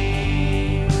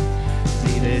creștin.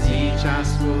 Zi de zi, ceas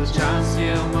cu ceas,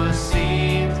 eu mă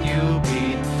simt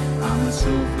iubit. Am în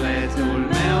sufletul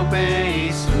meu pe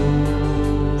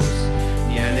Iisus.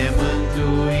 El e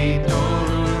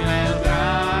mântuitorul meu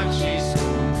drag și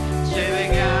scump, ce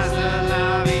veghează la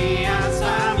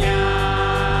viața mea.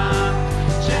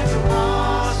 Ce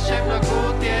frumos, ce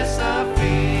plăcut e să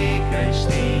fii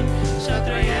creștin, să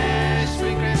trăiești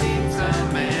prin credință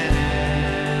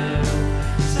mereu,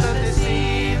 să te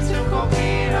simți un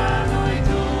copil al lui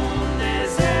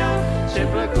Dumnezeu. Ce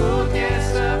plăcut e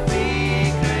să fii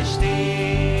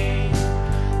creștin.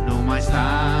 Nu mai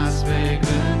stați pe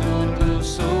gânduri cu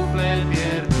suflet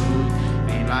pierdut,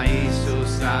 vin la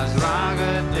Iisus, azi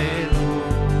roagă-te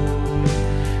Lui.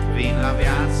 Vin la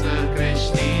viață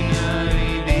creștină,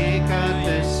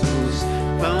 ridică-te sus,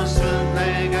 fă un sfânt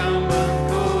legământ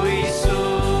cu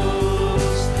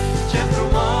Iisus. Ce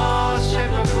frumos, ce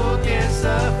plăcut e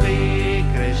să fii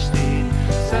creștin,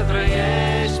 să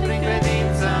trăiești prin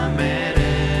credință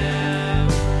mereu,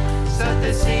 să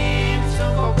te simți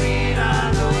un copil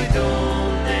al lui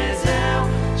Dumnezeu.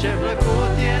 Ce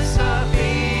plăcut e să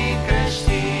fii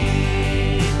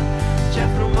creștin. Ce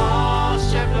frumos,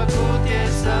 ce plăcut e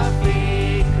să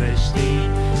fii creștin,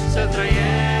 să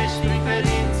trăiești prin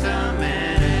credință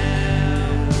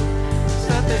mereu,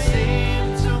 să te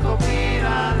simți un copil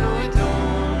al lui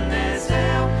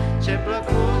Dumnezeu. Ce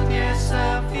plăcut e să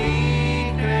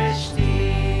fii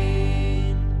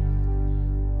creștin.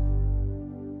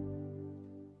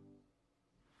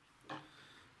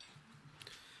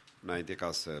 Înainte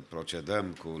ca să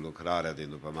procedăm cu lucrarea din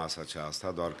după masa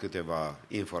aceasta, doar câteva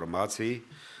informații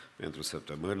pentru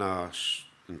săptămâna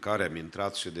în care am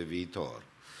intrat și de viitor.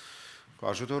 Cu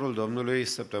ajutorul Domnului,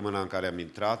 săptămâna în care am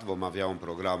intrat, vom avea un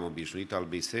program obișnuit al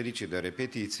bisericii de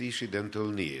repetiții și de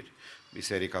întâlniri.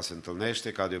 Biserica se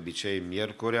întâlnește ca de obicei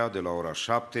miercurea de la ora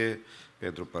 7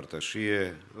 pentru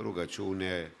părtășie,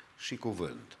 rugăciune și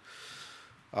cuvânt.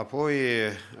 Apoi,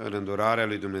 în îndurarea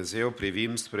lui Dumnezeu,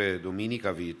 privim spre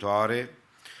duminica viitoare,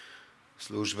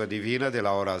 slujbă divină de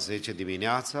la ora 10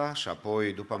 dimineața și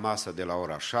apoi după masă de la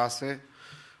ora 6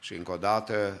 și încă o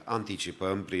dată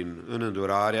anticipăm în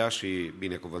îndurarea și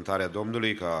binecuvântarea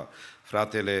Domnului ca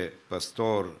fratele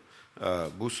păstor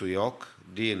Busuioc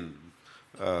din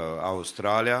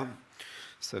Australia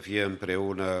să fie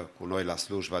împreună cu noi la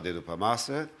slujba de după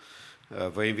masă.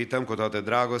 Vă invităm cu toată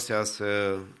dragostea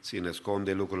să țineți cont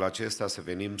de lucrul acesta, să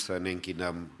venim să ne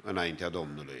închinăm înaintea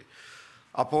Domnului.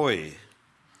 Apoi,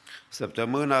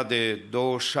 săptămâna de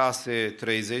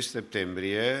 26-30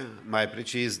 septembrie, mai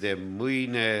precis de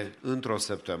mâine într-o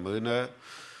săptămână,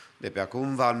 de pe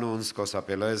acum vă anunț că o să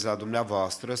apelez la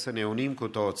dumneavoastră să ne unim cu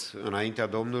toți înaintea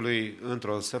Domnului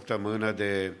într-o săptămână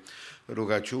de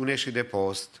rugăciune și de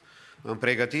post, în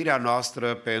pregătirea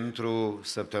noastră pentru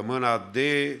săptămâna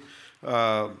de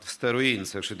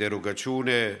stăruință și de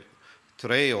rugăciune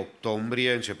 3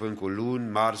 octombrie, începând cu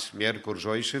luni, marți, miercuri,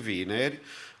 joi și vineri,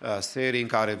 serii în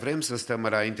care vrem să stăm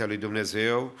înaintea lui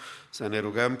Dumnezeu, să ne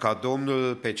rugăm ca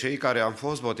Domnul, pe cei care am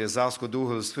fost botezați cu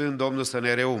Duhul Sfânt, Domnul să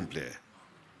ne reumple.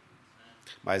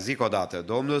 Mai zic o dată,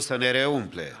 Domnul să ne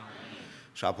reumple. Amin.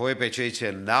 Și apoi pe cei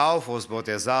ce n-au fost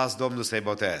botezați, Domnul să-i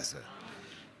boteze.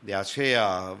 De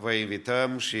aceea vă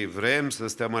invităm și vrem să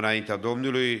stăm înaintea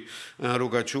Domnului în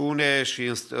rugăciune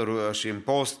și în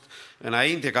post,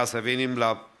 înainte ca să venim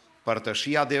la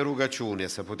părtășia de rugăciune,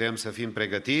 să putem să fim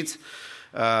pregătiți.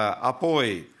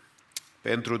 Apoi,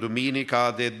 pentru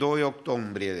duminica de 2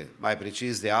 octombrie, mai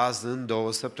precis de azi, în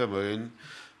 2 săptămâni,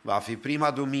 va fi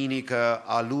prima duminică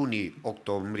a lunii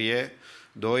octombrie,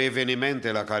 2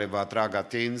 evenimente la care vă atrag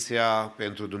atenția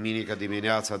pentru duminică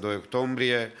dimineața 2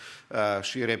 octombrie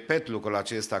și repet lucrul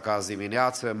acesta ca azi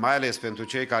dimineață, mai ales pentru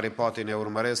cei care poate ne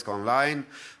urmăresc online,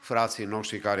 frații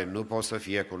noștri care nu pot să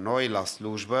fie cu noi la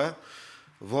slujbă.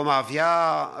 Vom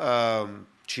avea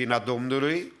cina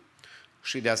Domnului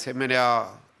și de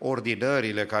asemenea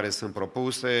ordinările care sunt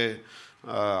propuse,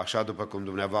 așa după cum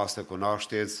dumneavoastră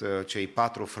cunoașteți, cei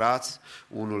 4 frați,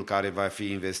 unul care va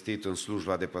fi investit în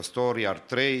slujba de păstor, iar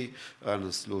 3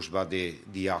 în slujba de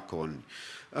diaconi.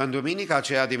 În duminica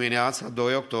aceea dimineața,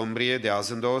 2 octombrie, de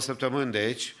azi în 2 săptămâni,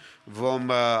 deci,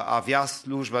 vom avea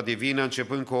slujba divină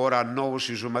începând cu ora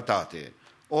 9:30.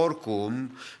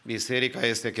 Oricum, biserica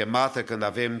este chemată când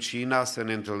avem cina să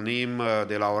ne întâlnim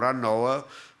de la ora 9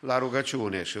 la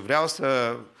rugăciune. Și vreau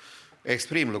să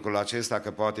exprim lucrul acesta,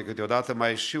 că poate câteodată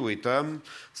mai și uităm,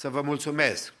 să vă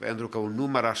mulțumesc pentru că un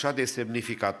număr așa de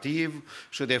semnificativ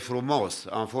și de frumos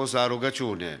am fost la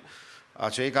rugăciune.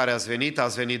 Acei care ați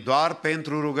venit doar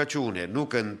pentru rugăciune. Nu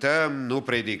cântăm, nu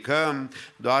predicăm,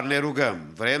 doar ne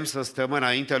rugăm. Vrem să stăm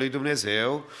înaintea lui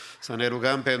Dumnezeu, să ne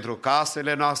rugăm pentru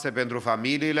casele noastre, pentru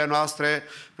familiile noastre,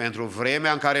 pentru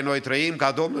vremea în care noi trăim,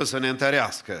 ca Domnul să ne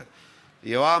întărească.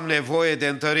 Eu am nevoie de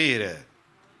întărire.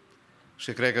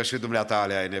 Și cred că și dumneata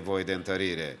ai nevoie de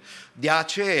întărire. De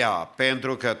aceea,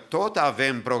 pentru că tot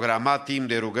avem programat timp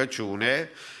de rugăciune,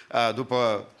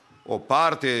 după o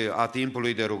parte a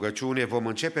timpului de rugăciune, vom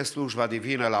începe slujba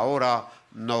divină la ora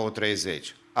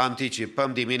 9:30.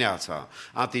 Anticipăm dimineața,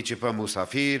 anticipăm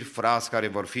musafiri, frați care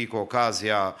vor fi cu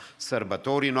ocazia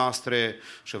sărbătorii noastre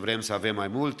și vrem să avem mai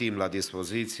mult timp la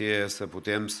dispoziție să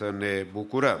putem să ne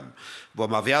bucurăm.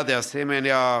 Vom avea de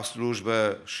asemenea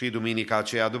slujbă și duminica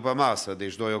aceea după masă,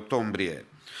 deci 2 octombrie.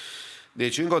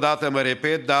 Deci, încă o dată mă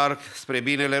repet, dar spre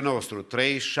binele nostru,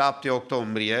 3-7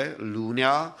 octombrie,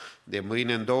 lunea, de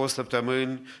mâine în 2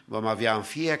 săptămâni, vom avea în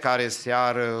fiecare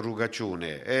seară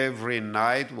rugăciune. Every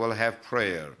night we'll have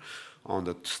prayer.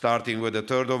 Starting with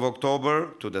the 3rd of October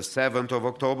to the 7th of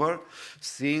October,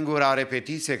 singura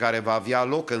repetiție care va avea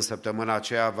loc în săptămâna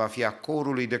aceea va fi a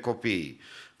corului de copii,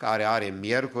 care are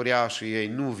miercurea și ei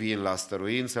nu vin la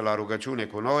stăruință, la rugăciune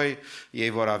cu noi, ei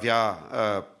vor avea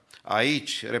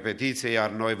aici repetiție, iar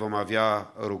noi vom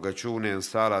avea rugăciune în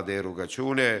sala de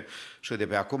rugăciune și de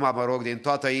pe acum mă rog din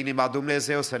toată inima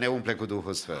Dumnezeu să ne umple cu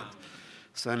Duhul Sfânt,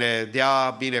 să ne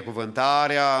dea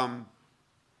binecuvântarea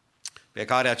pe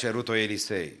care a cerut-o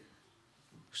Elisei.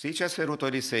 Știi ce a cerut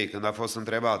Elisei când a fost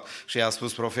întrebat și i-a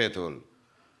spus profetul?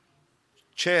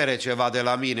 Cere ceva de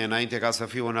la mine înainte ca să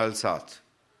fiu înălțat.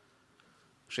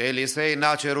 Și Elisei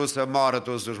n-a cerut să moară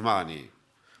toți dușmanii.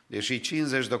 Deși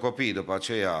 50 de copii după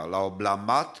aceea l-au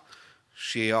blamat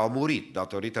și au murit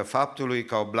datorită faptului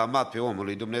că au blamat pe omul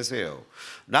lui Dumnezeu.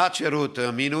 N-a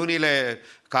cerut minunile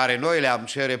care noi le-am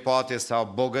cere poate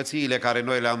sau bogățiile care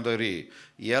noi le-am dori.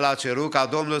 El a cerut ca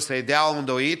Domnul să-i dea o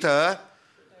îndoită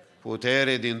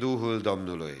putere din Duhul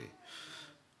Domnului.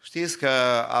 Știți că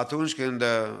atunci când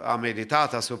am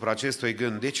meditat asupra acestui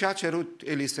gând, de ce a cerut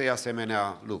Elisei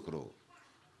asemenea lucru?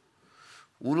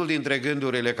 Unul dintre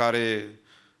gândurile care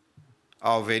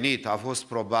au venit a fost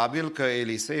probabil că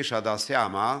Elisei și-a dat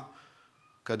seama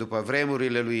că după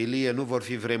vremurile lui Ilie nu vor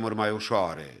fi vremuri mai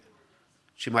ușoare,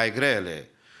 ci mai grele.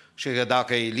 Și că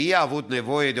dacă Ilie a avut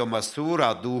nevoie de o măsură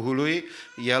a Duhului,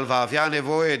 el va avea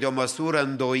nevoie de o măsură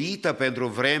îndoită pentru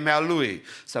vremea lui,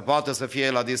 să poată să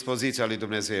fie la dispoziția lui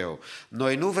Dumnezeu.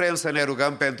 Noi nu vrem să ne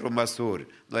rugăm pentru măsuri,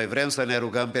 noi vrem să ne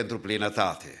rugăm pentru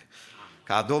plinătate.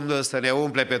 Ca Domnul să ne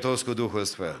umple pe toți cu Duhul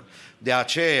Sfânt. De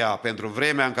aceea, pentru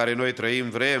vremea în care noi trăim,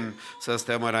 vrem să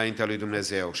stăm înaintea lui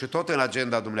Dumnezeu. Și tot în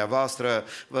agenda dumneavoastră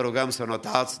vă rugăm să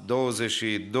notați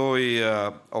 22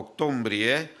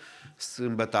 octombrie,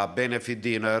 sâmbăta Benefit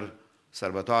Dinner,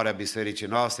 sărbătoarea bisericii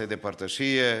noastre de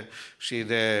părtășie și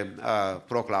de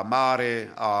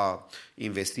proclamare a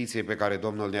investiției pe care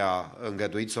Domnul ne-a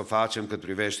îngăduit să o facem cât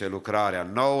privește lucrarea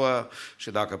nouă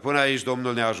și dacă până aici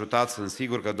Domnul ne-a ajutat, sunt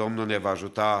sigur că Domnul ne va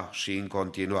ajuta și în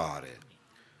continuare.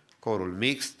 Corul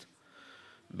mixt,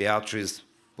 Beatrice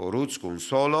Poruț cu un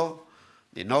solo,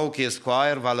 din nou Kiss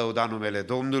Choir va lăuda numele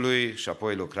Domnului și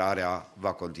apoi lucrarea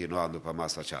va continua după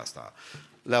masa aceasta.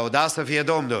 Lăudați să fie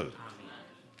Domnul!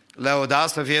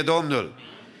 Lăudați să fie Domnul!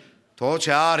 Tot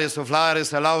ce are suflare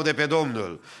să laude pe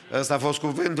Domnul. Ăsta a fost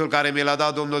cuvântul care mi l-a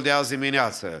dat Domnul de azi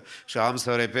dimineață și am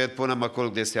să repet până mă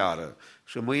culc de seară.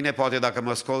 Și mâine poate dacă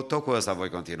mă scot, tot cu ăsta voi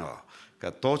continua. Că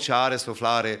tot ce are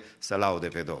suflare să laude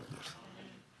pe Domnul.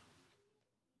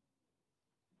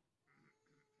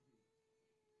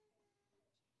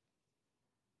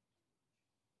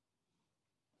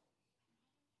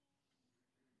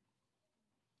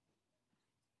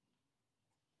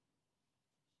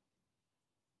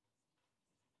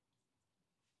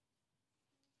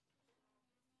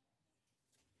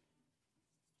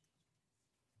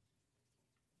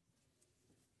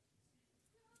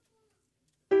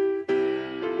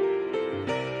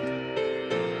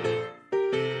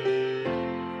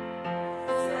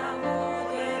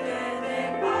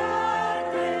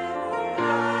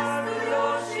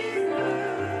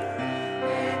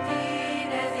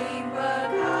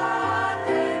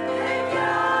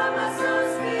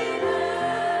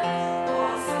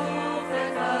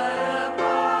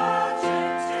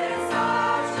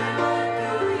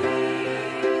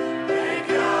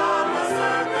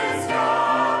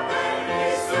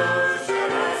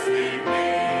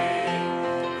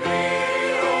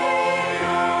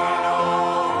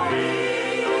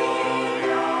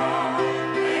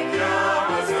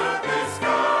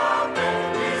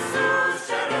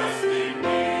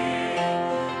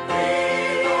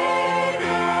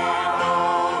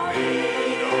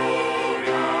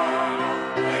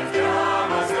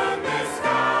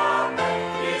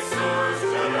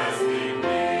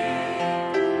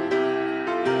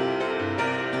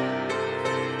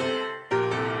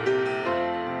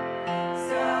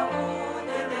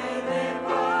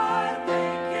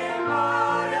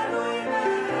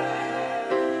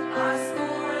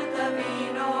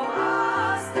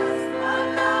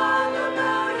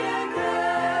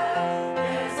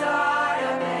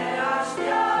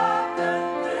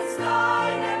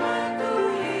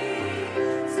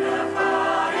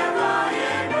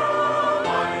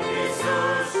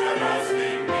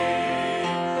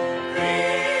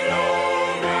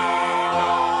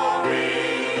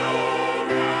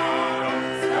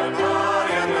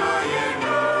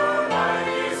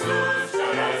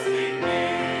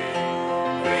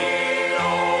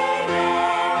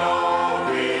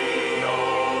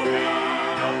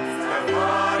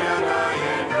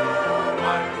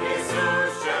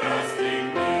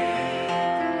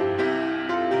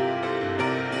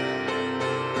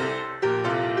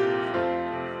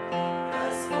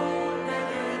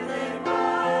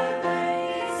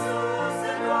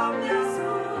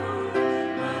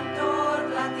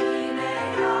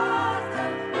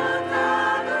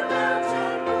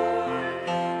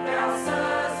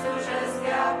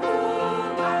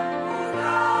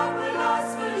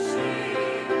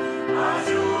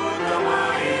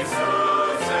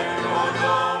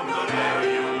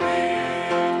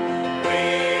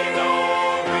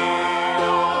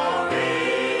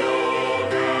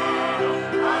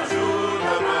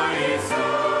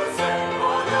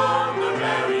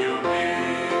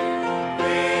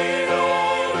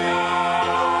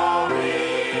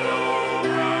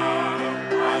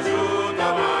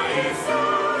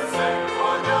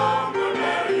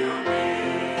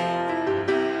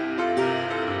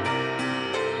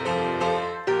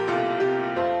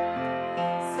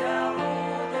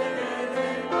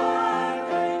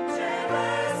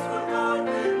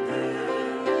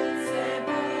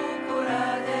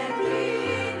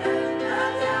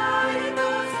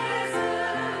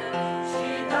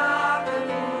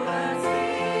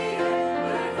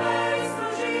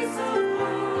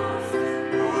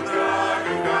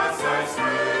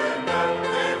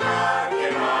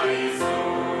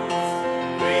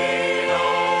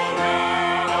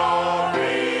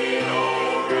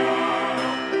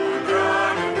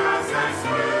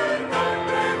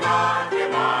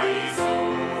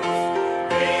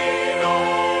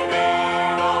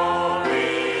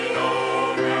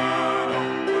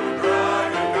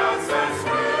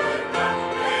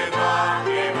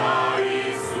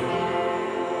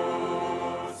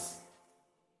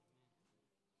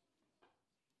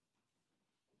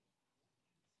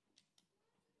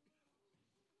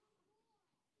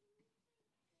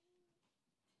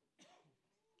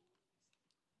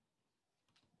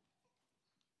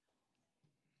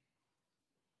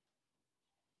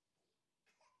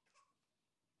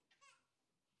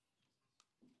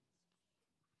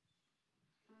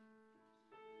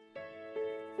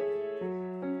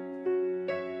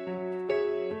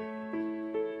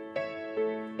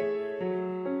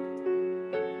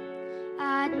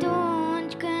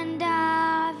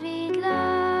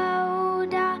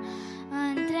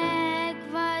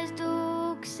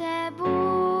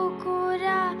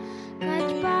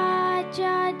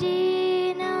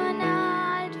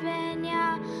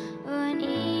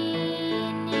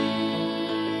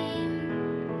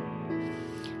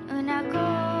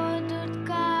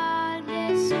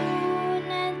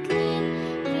 sunet lin,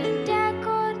 ridea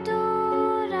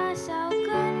cordura sau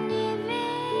când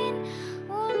divin,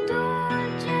 un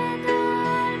dulce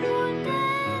dar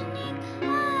puternic,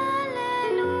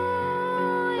 aleluia,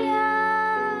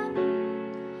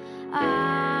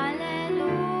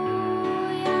 aleluia,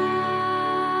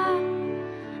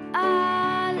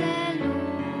 aleluia,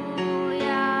 aleluia,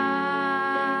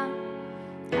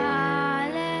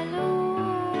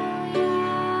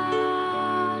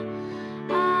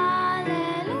 aleluia.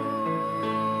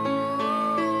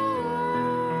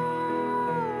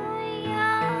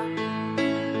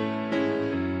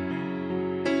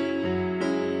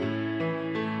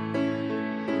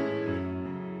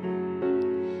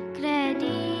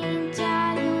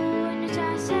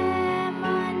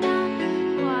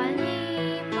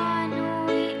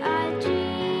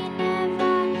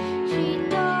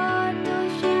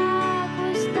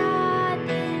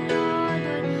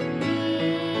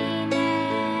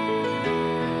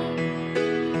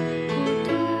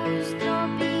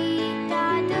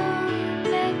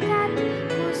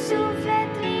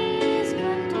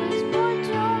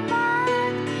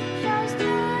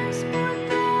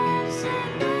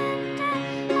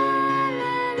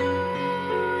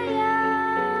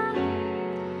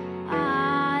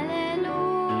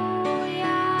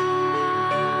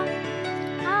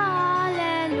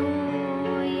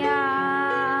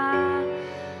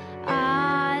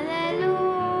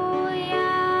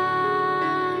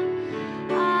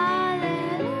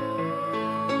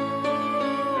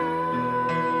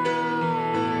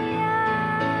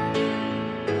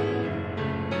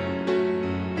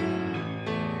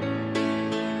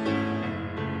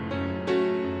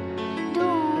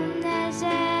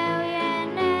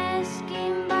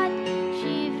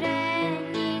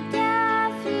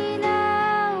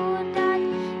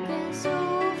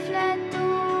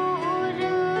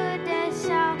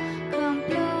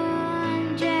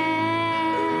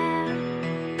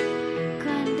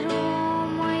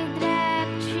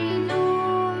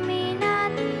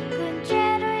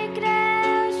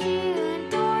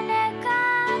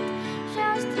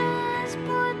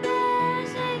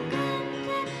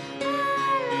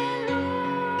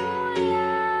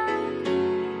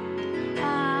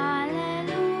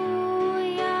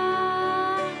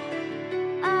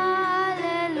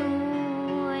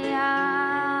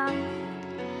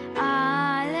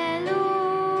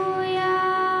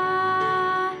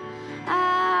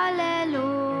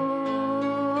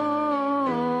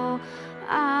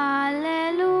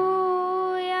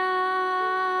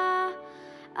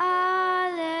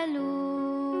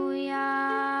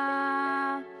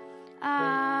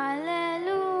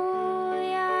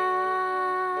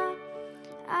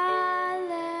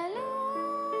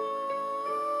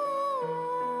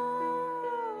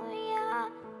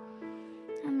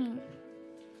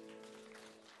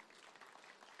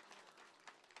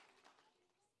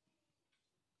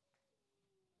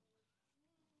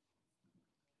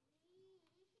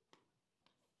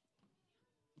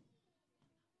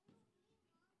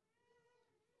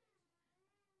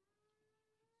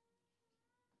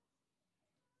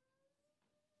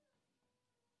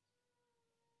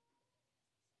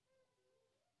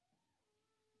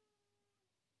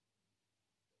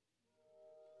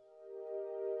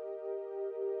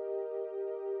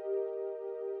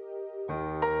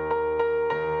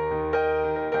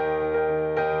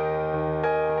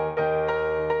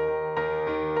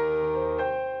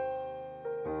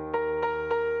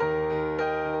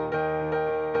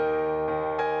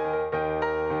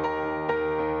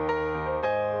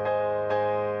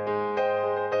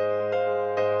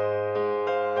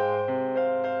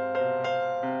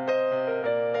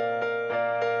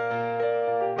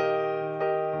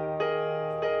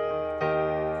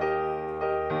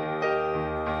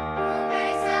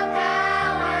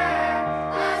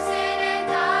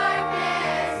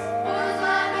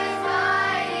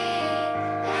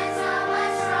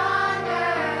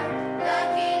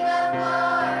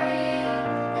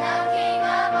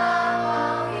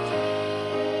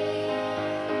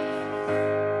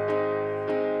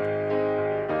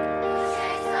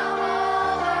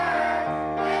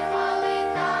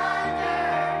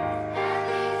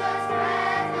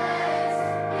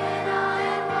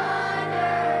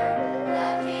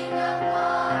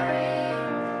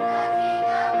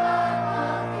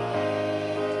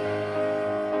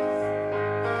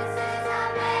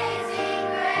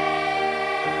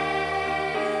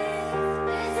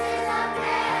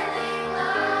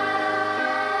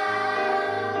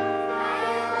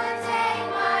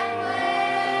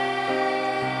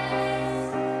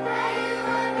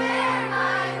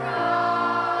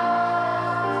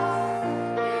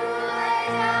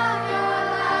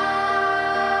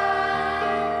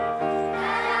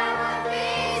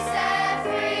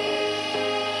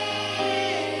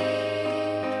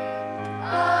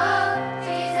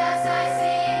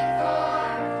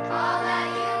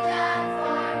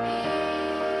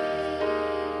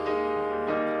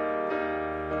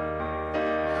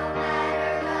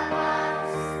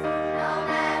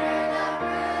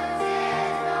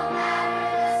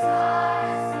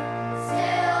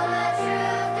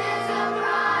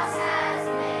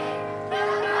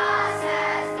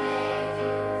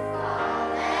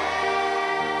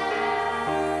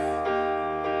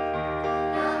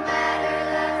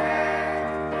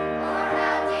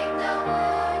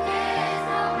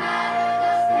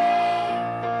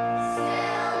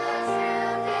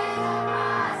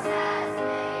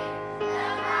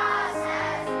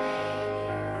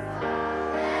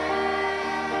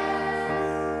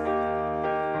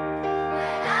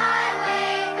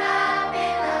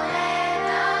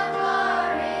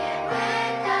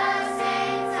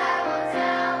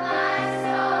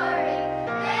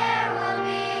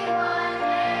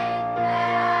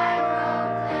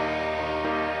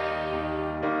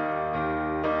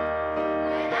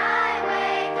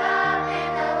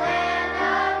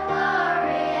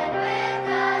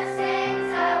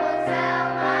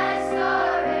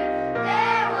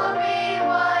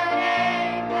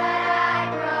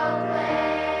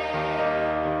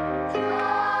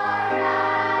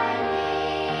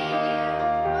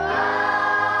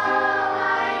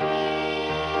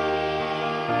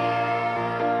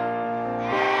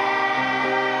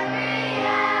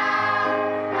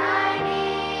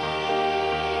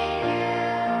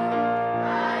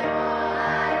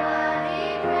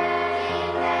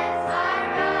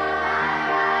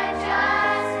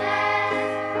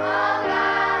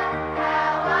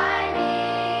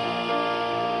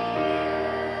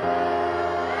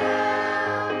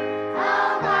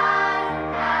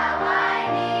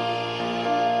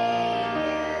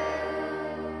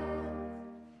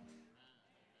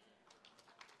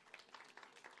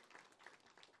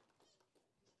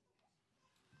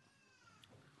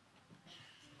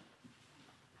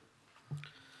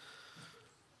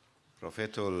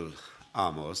 Profetul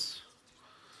Amos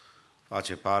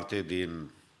face parte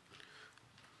din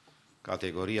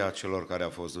categoria celor care au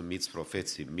fost numiți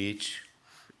profeții mici,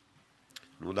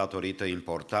 nu datorită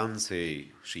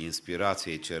importanței și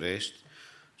inspirației cerești,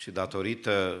 ci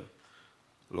datorită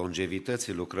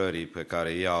longevității lucrării pe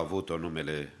care ea a avut-o în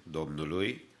numele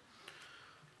Domnului.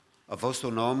 A fost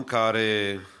un om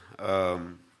care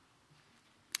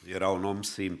era un om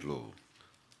simplu,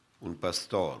 un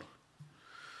păstor,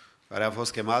 care a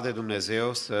fost chemat de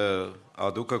Dumnezeu să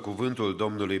aducă cuvântul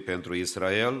Domnului pentru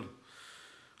Israel,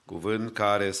 cuvânt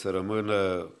care să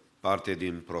rămână parte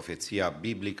din profeția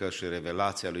biblică și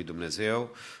revelația lui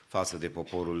Dumnezeu față de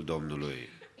poporul Domnului.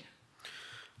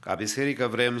 Ca biserică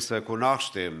vrem să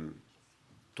cunoaștem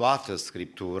toată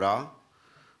Scriptura,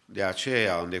 de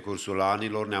aceea, în decursul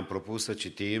anilor, ne-am propus să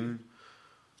citim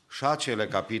și acele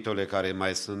capitole care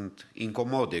mai sunt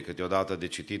incomode câteodată de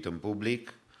citit în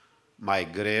public,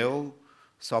 mai greu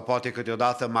sau poate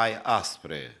câteodată mai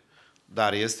aspre,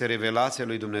 dar este revelația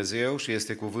lui Dumnezeu și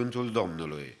este cuvântul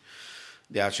Domnului.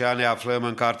 De aceea ne aflăm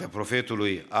în cartea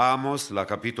profetului Amos, la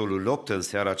capitolul 8 în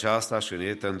seara aceasta și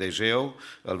Nathan Dejeu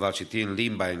îl va citi în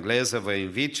limba engleză. Vă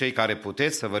invit, cei care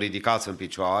puteți, să vă ridicați în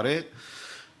picioare,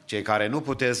 cei care nu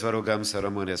puteți, vă rugăm să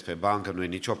rămâneți pe bancă, nu e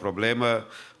nicio problemă.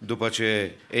 După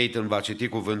ce Nathan va citi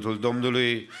cuvântul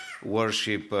Domnului,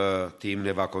 worship team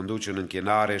ne va conduce în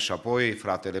închinare și apoi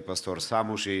fratele păstor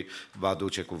Samu și va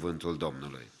duce cuvântul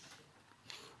Domnului.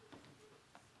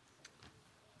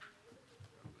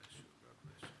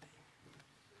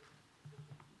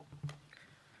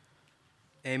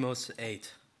 Amos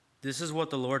 8. This is what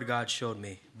the Lord God showed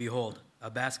me. Behold, a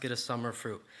basket of summer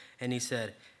fruit. And he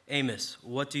said, Amos,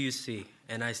 what do you see?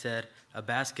 And I said, a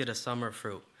basket of summer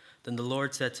fruit. Then the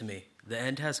Lord said to me, the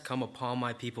end has come upon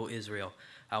my people Israel.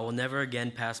 I will never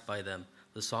again pass by them.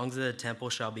 The songs of the temple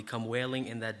shall become wailing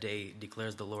in that day,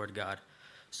 declares the Lord God.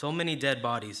 So many dead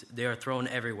bodies, they are thrown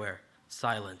everywhere.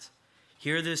 Silence.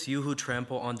 Hear this, you who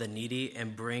trample on the needy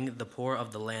and bring the poor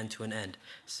of the land to an end,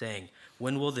 saying,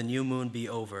 when will the new moon be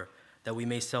over, that we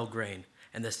may sell grain,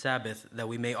 and the Sabbath, that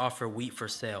we may offer wheat for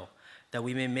sale, that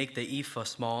we may make the ephah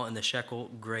small and the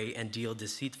shekel great, and deal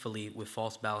deceitfully with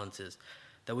false balances,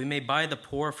 that we may buy the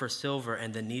poor for silver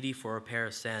and the needy for a pair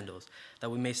of sandals, that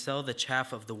we may sell the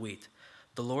chaff of the wheat.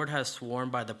 The Lord has sworn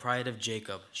by the pride of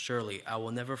Jacob, surely I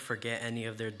will never forget any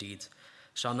of their deeds.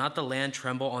 Shall not the land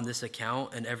tremble on this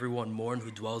account, and everyone mourn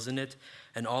who dwells in it,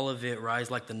 and all of it rise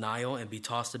like the Nile, and be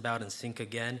tossed about and sink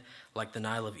again, like the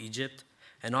Nile of Egypt?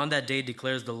 And on that day,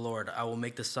 declares the Lord, I will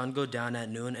make the sun go down at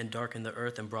noon and darken the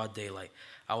earth in broad daylight.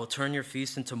 I will turn your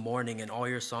feasts into mourning and all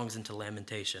your songs into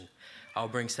lamentation. I will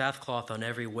bring sackcloth on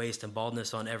every waist and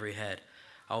baldness on every head.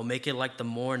 I will make it like the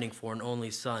morning for an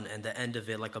only son, and the end of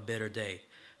it like a bitter day.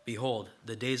 Behold,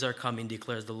 the days are coming,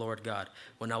 declares the Lord God,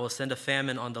 when I will send a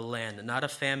famine on the land, not a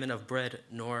famine of bread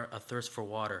nor a thirst for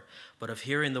water, but of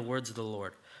hearing the words of the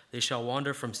Lord. They shall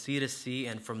wander from sea to sea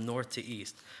and from north to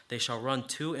east. They shall run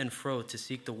to and fro to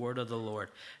seek the word of the Lord,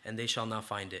 and they shall not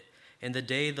find it. In the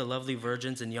day the lovely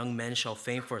virgins and young men shall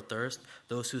faint for thirst,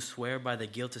 those who swear by the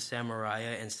guilt of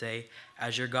Samaria and say,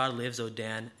 as your God lives, O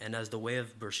Dan, and as the way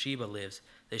of Beersheba lives,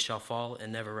 they shall fall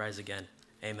and never rise again.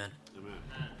 Amen. Amen.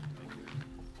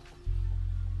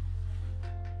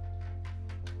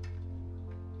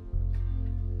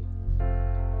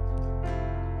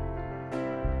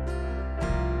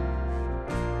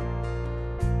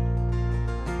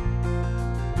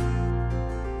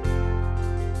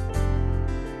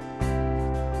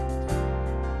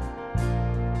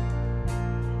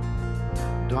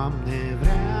 Doamne,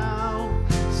 vreau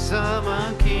să mă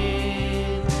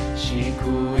închin și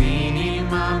cu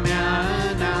inima mea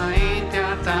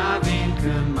înaintea Ta vin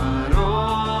când mă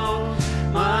rog,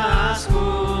 mă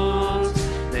ascult.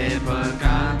 De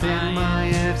păcate mă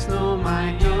ierți,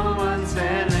 numai Tu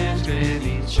înțelegi,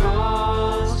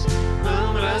 credincios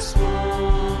îmi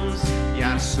răspunzi,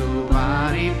 iar sub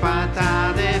aripa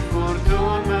Ta de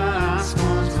furtuni mă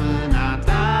ascunzi. Mâna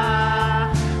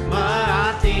Ta mă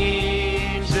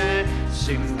atinge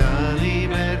și-mi dă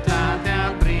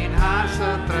libertatea prin har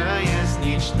să trăiesc.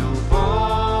 Nici nu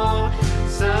pot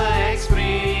să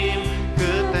exprim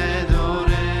cât Te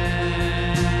doresc.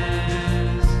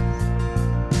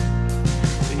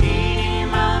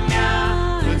 Inima mea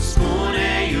îți spune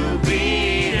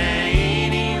iubire,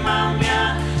 inima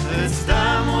mea îți dă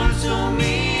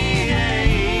mulțumire,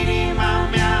 inima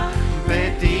mea pe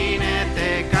Tine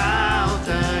te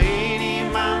caută,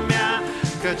 inima mea,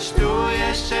 căci Tu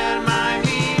ești cel mai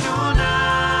minunat.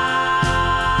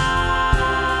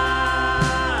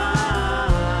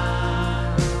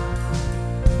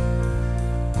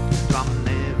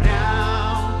 Doamne,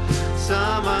 vreau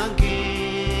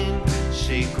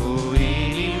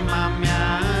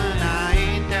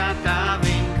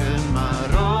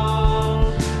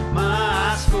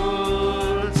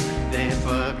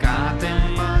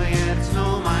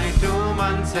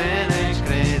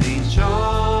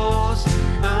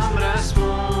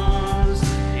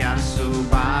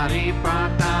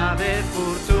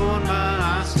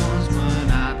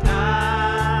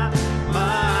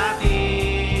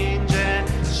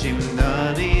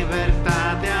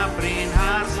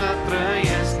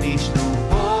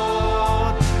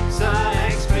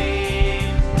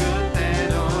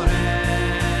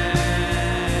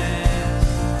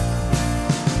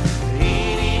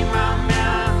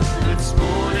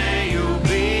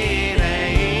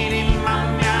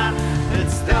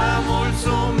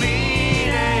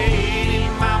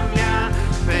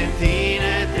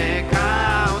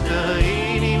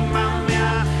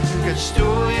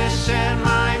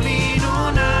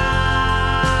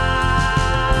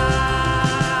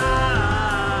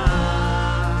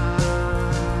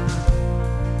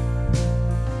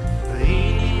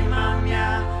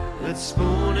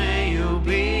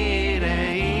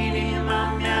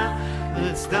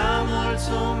îți dă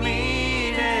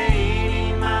mulțumire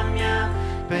inima mea,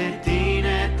 pe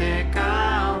tine te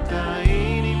caută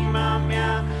inima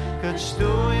mea, căci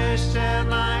tu ești cel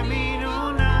mai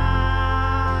minunat.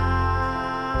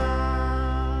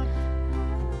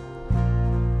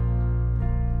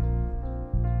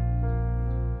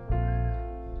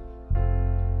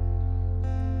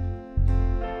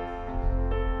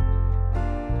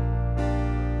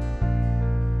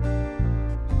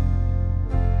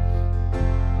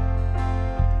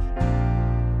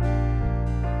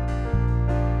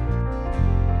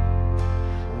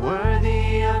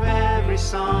 Worthy of every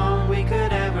song we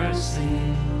could ever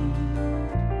sing,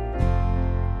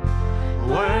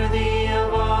 worthy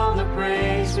of all the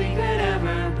praise we could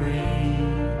ever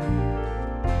bring,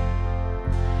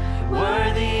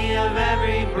 worthy of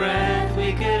every breath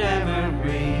we could ever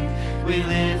breathe. We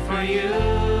live for you,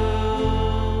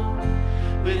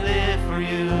 we live for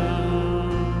you.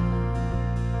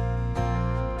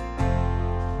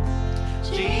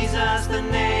 Jesus, the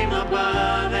name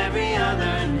above every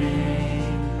other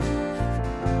name.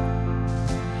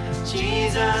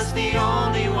 Jesus, the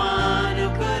only one who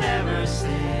could ever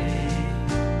save.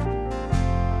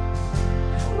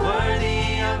 Worthy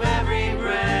of every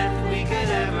breath we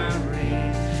could ever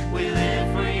breathe. We live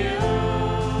for you.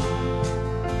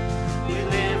 We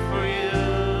live for you.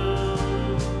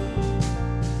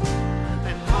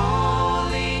 And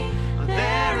holy,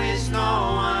 there is no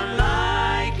one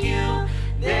like you.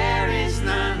 There is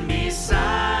none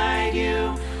beside you.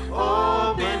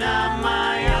 Open up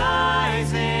my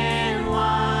eyes in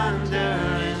wonder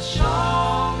and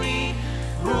show me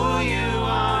who you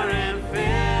are and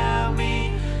fill me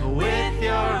with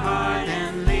your heart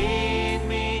and lead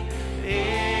me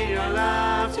in your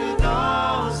love to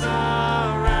those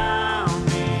around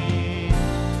me.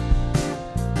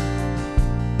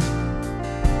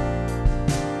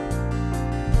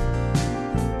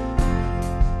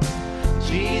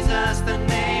 Jesus, the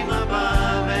name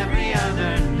above every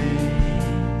other name.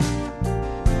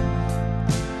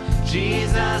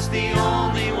 Jesus, the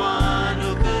only one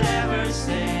who could ever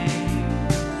save.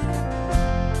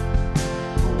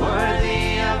 Worthy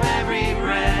of every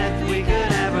breath we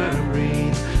could ever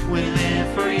breathe. We live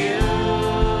for you.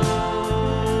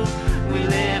 We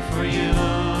live for you.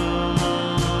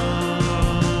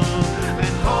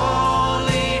 And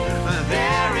holy,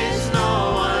 there is no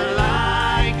one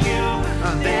like you.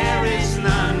 There is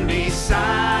none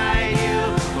beside you.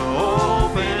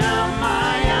 Open up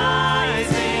my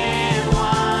eyes in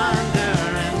wonder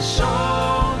and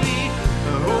show me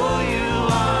who you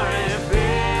are and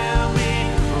fill me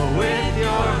with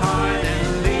your heart and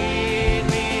lead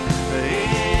me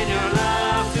in your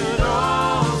love to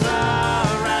those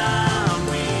around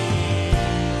me.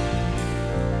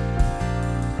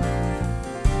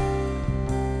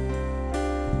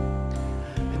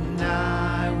 And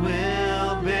I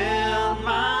will build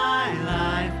my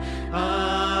life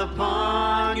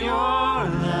upon your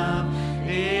love.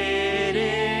 It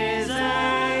is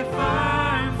a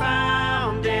firm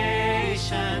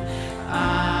foundation.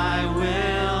 I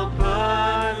will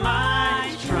put my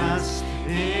trust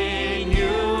in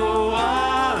you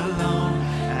alone,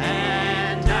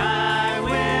 and I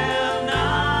will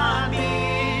not be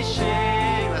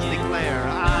shaken. Let's declare,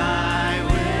 I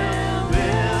will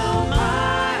build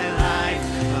my life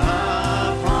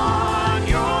upon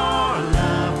your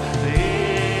love.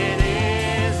 It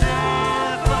is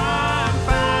a firm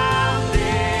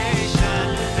foundation,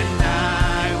 and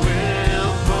I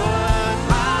will put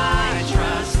my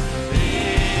trust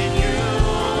in you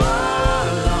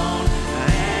alone,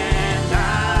 and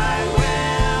I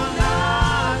will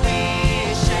not be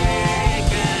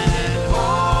shaken. And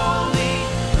holy,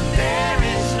 there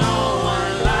is no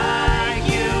one like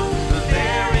you.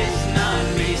 There is none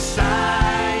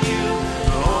beside you.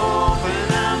 Open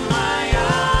up my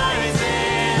eyes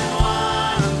in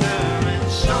wonder and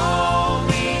show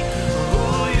me who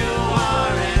you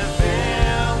are and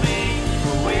fill me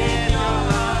with your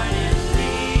heart and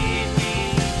lead me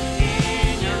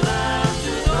in your love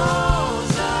to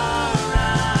those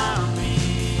around me.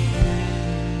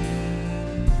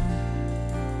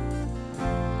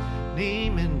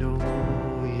 Nimeni nu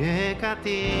e ca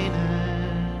tine,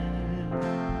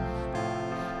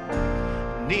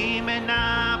 nimeni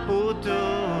n-a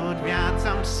putut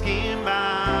viața-mi schimba.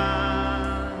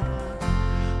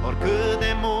 Oricât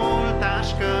de mult aș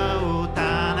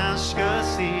căuta, n-aș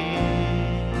găsi.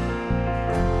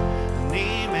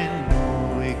 Nimeni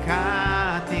nu-i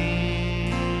ca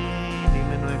tine,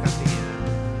 nimeni nu e ca tine,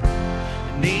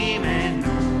 nimeni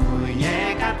nu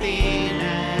e ca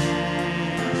tine.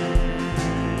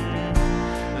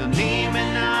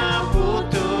 Nimeni n-a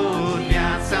putut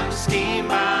viața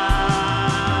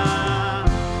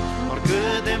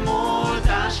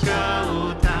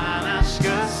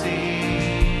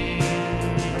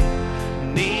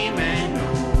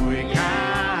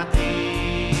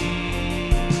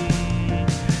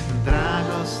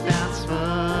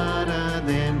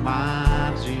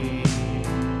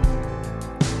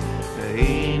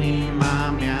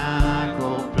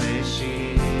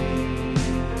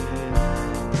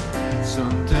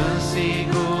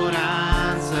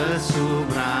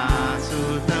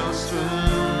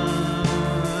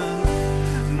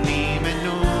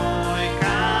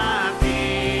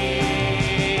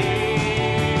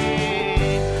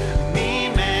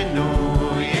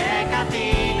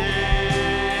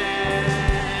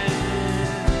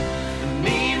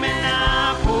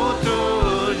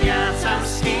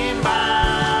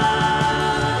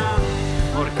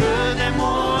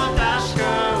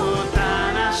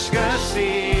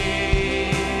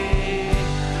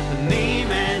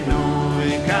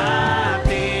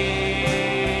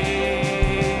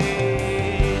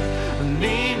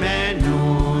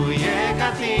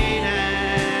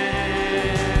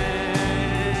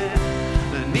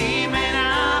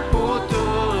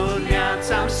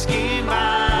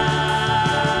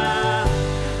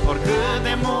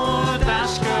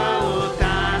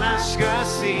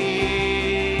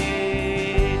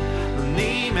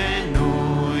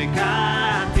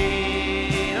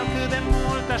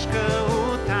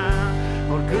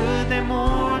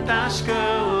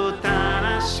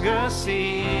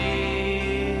găsit,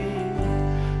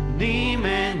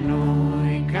 nimeni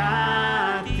nu-i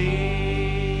ca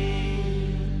tine.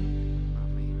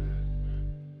 Amin.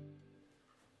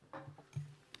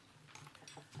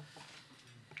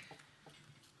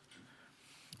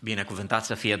 Binecuvântat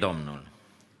să fie Domnul!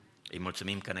 Îi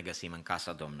mulțumim că ne găsim în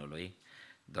casa Domnului.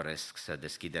 Doresc să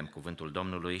deschidem cuvântul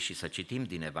Domnului și să citim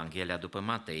din Evanghelia după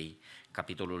Matei,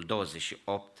 capitolul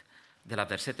 28, de la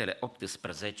versetele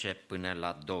 18 până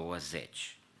la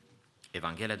 20.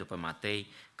 Evanghelia după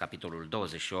Matei, capitolul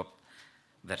 28,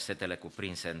 versetele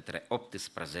cuprinse între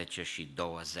 18 și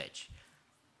 20.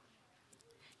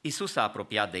 Iisus s-a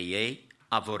apropiat de ei,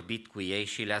 a vorbit cu ei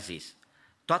și le-a zis: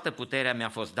 toată puterea mi-a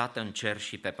fost dată în cer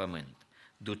și pe pământ.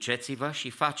 Duceți-vă și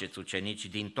faceți ucenici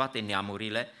din toate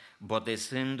neamurile,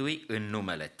 botezându-i în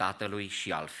numele Tatălui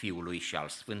și al Fiului și al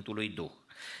Sfântului Duh.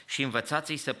 Și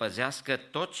învățați-i să păzească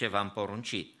tot ce v-am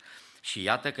poruncit. Și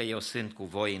iată că eu sunt cu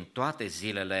voi în toate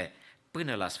zilele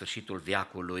până la sfârșitul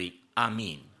veacului.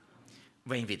 Amin.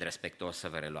 Vă invit respectuos să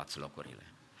vă reluați locurile.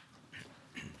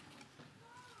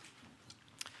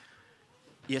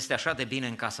 Este așa de bine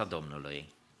în casa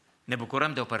Domnului. Ne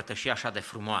bucurăm de o părtășie așa de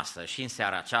frumoasă și în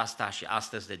seara aceasta și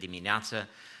astăzi de dimineață,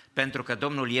 pentru că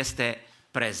Domnul este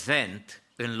prezent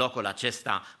în locul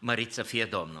acesta, mărit să fie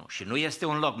Domnul. Și nu este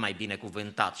un loc mai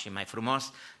binecuvântat și mai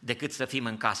frumos decât să fim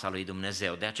în casa lui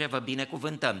Dumnezeu. De aceea vă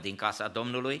binecuvântăm din casa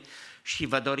Domnului și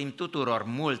vă dorim tuturor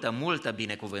multă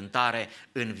binecuvântare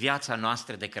în viața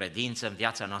noastră de credință, în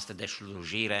viața noastră de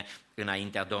slujire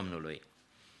înaintea Domnului.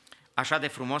 Așa de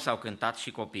frumos au cântat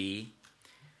și copiii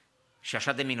și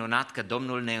așa de minunat că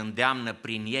Domnul ne îndeamnă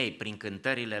prin ei, prin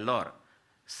cântările lor,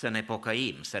 să ne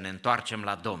pocăim, să ne întoarcem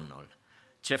la Domnul.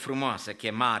 Ce frumoasă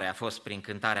chemare a fost prin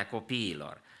cântarea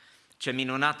copiilor, ce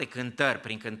minunate cântări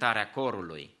prin cântarea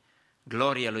corului,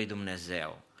 glorie lui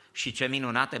Dumnezeu, și ce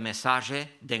minunate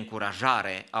mesaje de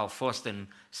încurajare au fost în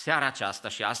seara aceasta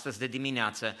și astăzi de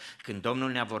dimineață, când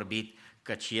Domnul ne-a vorbit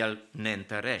căci El ne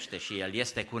întărește și El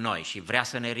este cu noi și vrea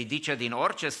să ne ridice din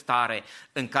orice stare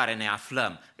în care ne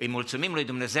aflăm. Îi mulțumim lui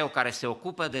Dumnezeu care se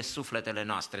ocupă de sufletele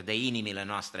noastre, de inimile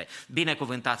noastre.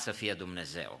 Binecuvântat să fie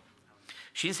Dumnezeu!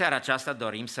 Și în seara aceasta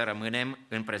dorim să rămânem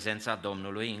în prezența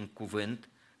Domnului, în cuvânt,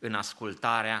 în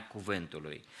ascultarea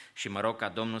cuvântului. Și mă rog ca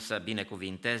Domnul să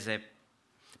binecuvinteze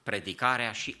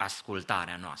predicarea și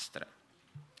ascultarea noastră.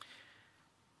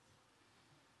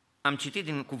 Am citit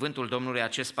din cuvântul Domnului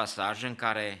acest pasaj în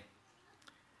care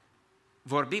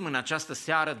vorbim în această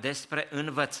seară despre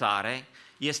învățare.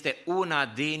 Este una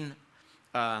din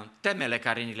temele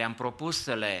care ni le-am propus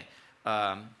să le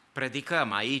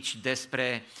predicăm aici,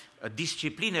 despre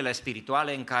disciplinele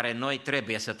spirituale în care noi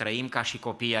trebuie să trăim ca și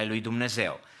copiii ai lui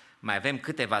Dumnezeu. Mai avem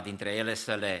câteva dintre ele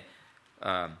să le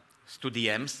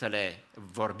studiem, să le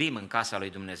vorbim în casa lui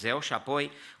Dumnezeu și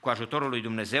apoi, cu ajutorul lui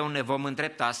Dumnezeu, ne vom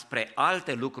îndrepta spre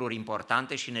alte lucruri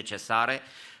importante și necesare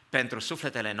pentru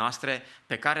sufletele noastre,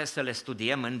 pe care să le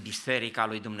studiem în Biserica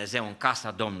lui Dumnezeu, în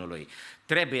casa Domnului.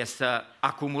 Trebuie să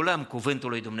acumulăm cuvântul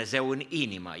lui Dumnezeu în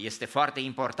inimă. Este foarte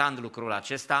important lucrul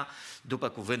acesta, după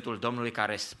cuvântul Domnului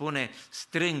care spune: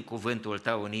 strâng cuvântul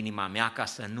tău în inima mea ca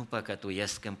să nu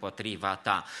păcătuiesc împotriva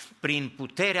ta. Prin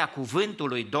puterea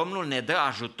cuvântului Domnul ne dă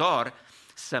ajutor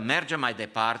să mergem mai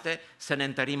departe, să ne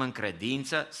întărim în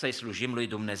credință, să-i slujim lui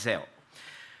Dumnezeu.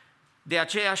 De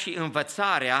aceea și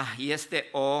învățarea este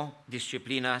o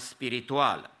disciplină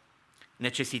spirituală.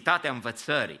 Necesitatea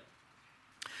învățării.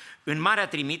 În Marea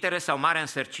Trimitere sau Marea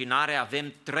Însărcinare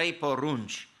avem 3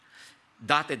 porunci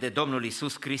date de Domnul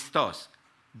Iisus Hristos.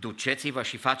 Duceți-vă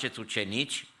și faceți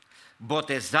ucenici,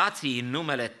 botezați-i în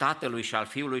numele Tatălui și al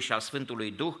Fiului și al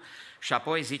Sfântului Duh și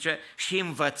apoi zice: și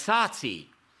învățați-i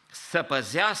să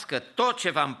păzească tot ce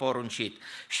v-am poruncit.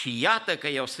 Și iată că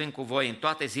eu sunt cu voi în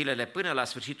toate zilele până la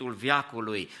sfârșitul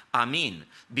veacului. Amin.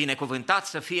 Binecuvântat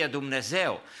să fie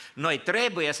Dumnezeu. Noi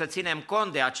trebuie să ținem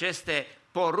cont de aceste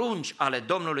porunci ale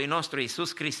Domnului nostru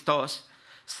Iisus Hristos,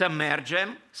 să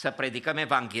mergem, să predicăm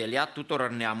Evanghelia tuturor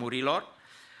neamurilor,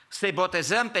 să-i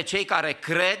botezăm pe cei care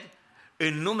cred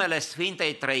în numele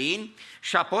Sfintei Trăini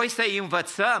și apoi să-i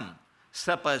învățăm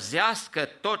să păzească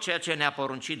tot ceea ce ne-a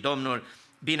poruncit Domnul.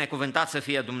 Binecuvântat să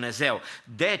fie Dumnezeu.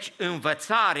 Deci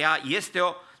învățarea este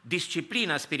o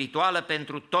disciplină spirituală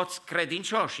pentru toți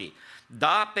credincioșii.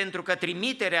 Da, pentru că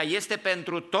trimiterea este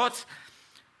pentru toți,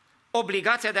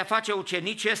 obligația de a face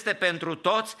ucenici este pentru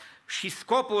toți și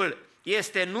scopul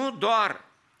este nu doar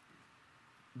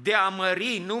de a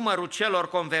mări numărul celor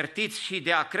convertiți și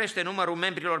de a crește numărul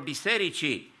membrilor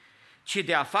bisericii, ci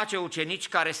de a face ucenici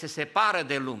care se separă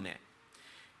de lume,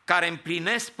 care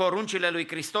împlinesc poruncile lui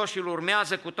Hristos și îl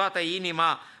urmează cu toată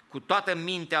inima cu toată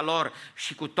mintea lor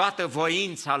și cu toată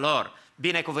voința lor.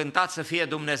 Binecuvântat să fie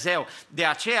Dumnezeu. De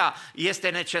aceea este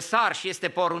necesar și este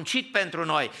poruncit pentru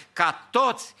noi ca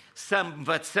toți să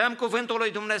învățăm cuvântul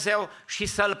lui Dumnezeu și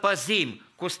să-l păzim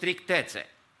cu strictețe.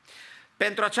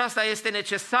 Pentru aceasta este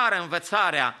necesară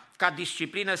învățarea ca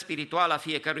disciplină spirituală a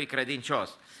fiecărui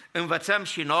credincios. Învățăm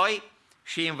și noi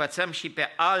și învățăm și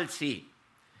pe alții.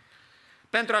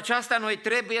 Pentru aceasta noi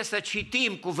trebuie să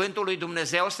citim cuvântul lui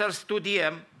Dumnezeu, să-l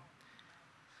studiem,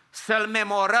 să-l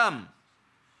memorăm,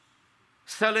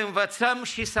 să-l învățăm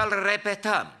și să-l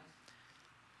repetăm.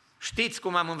 Știți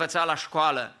cum am învățat la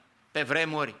școală pe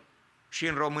vremuri și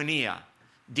în România?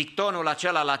 Dictonul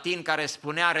acela latin care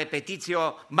spunea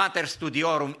repetitio mater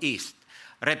studiorum est.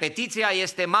 Repetiția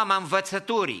este mama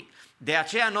învățăturii. De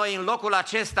aceea noi în locul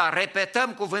acesta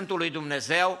repetăm cuvântul lui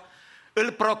Dumnezeu,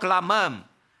 îl proclamăm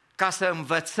ca să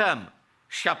învățăm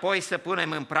și apoi să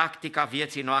punem în practica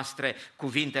vieții noastre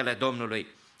cuvintele Domnului.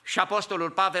 Și Apostolul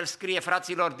Pavel scrie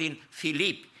fraților din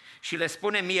Filipi și le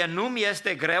spune: mie nu-mi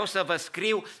este greu să vă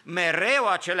scriu mereu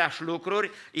aceleași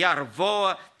lucruri, iar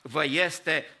vouă vă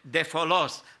este de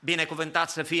folos. Binecuvântat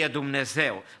să fie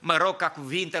Dumnezeu! Mă rog ca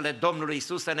cuvintele Domnului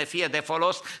Iisus să ne fie de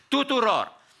folos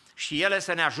tuturor și ele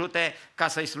să ne ajute ca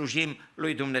să-i slujim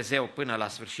lui Dumnezeu până la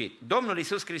sfârșit. Domnul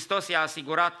Iisus Hristos i-a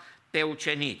asigurat pe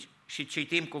ucenici și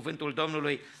citim cuvântul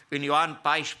Domnului în Ioan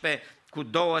 14 cu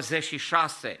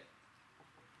 26.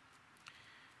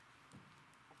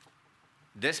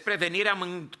 Despre venirea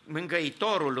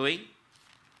Mângâitorului,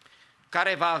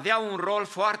 care va avea un rol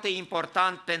foarte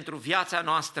important pentru viața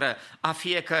noastră a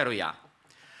fiecăruia.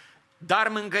 Dar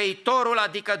Mângâitorul,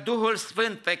 adică Duhul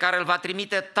Sfânt pe care îl va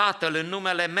trimite Tatăl în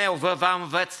numele meu, vă va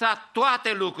învăța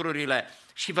toate lucrurile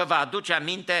și vă va aduce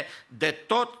aminte de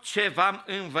tot ce v-am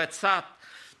învățat.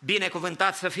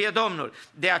 Binecuvântat să fie Domnul!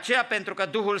 De aceea, pentru ca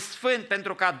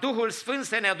Duhul Sfânt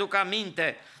să ne aducă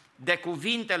aminte de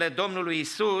cuvintele Domnului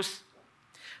Iisus,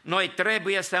 noi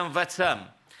trebuie să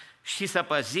învățăm și să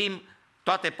păzim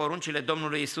toate poruncile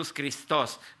Domnului Iisus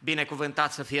Hristos.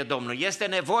 Binecuvântat să fie Domnul! Este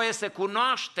nevoie să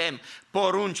cunoaștem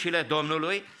poruncile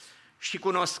Domnului și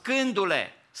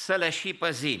cunoscându-le să le și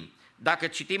păzim. Dacă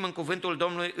citim în cuvântul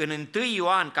Domnului în 1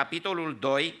 Ioan, capitolul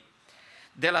 2,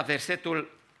 de la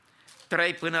versetul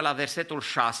 3 până la versetul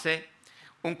 6,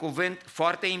 un cuvânt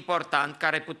foarte important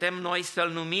care putem noi să-l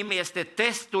numim este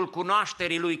testul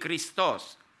cunoașterii lui Hristos.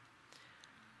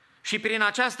 Și prin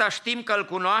aceasta știm că îl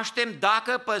cunoaștem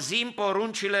dacă păzim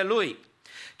poruncile lui.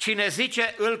 Cine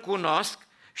zice îl cunosc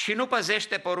și nu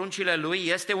păzește poruncile lui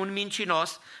este un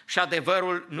mincinos și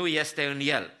adevărul nu este în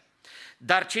el.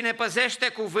 Dar cine păzește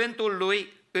cuvântul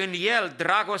lui, în el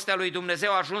dragostea lui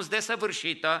Dumnezeu a ajuns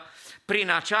desăvârșită, prin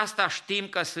aceasta știm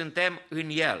că suntem în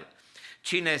el.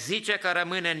 Cine zice că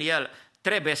rămâne în el,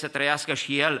 trebuie să trăiască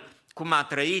și el cum a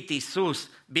trăit Iisus.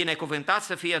 Binecuvântat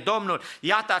să fie Domnul!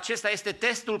 Iată, acesta este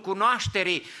testul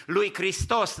cunoașterii lui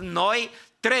Hristos. Noi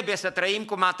trebuie să trăim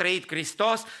cum a trăit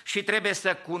Hristos și trebuie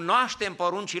să cunoaștem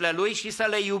poruncile lui și să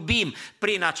le iubim.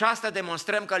 Prin aceasta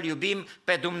demonstrăm că îl iubim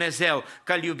pe Dumnezeu,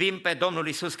 că îl iubim pe Domnul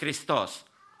Iisus Hristos.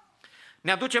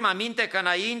 Ne aducem aminte că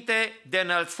înainte de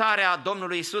înălțarea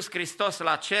Domnului Iisus Hristos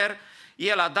la cer,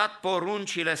 El a dat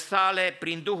poruncile sale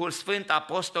prin Duhul Sfânt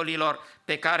apostolilor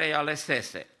pe care îi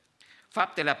alesese.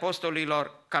 Faptele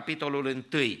Apostolilor, capitolul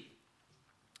 1.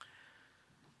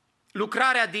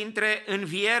 Lucrarea dintre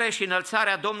înviere și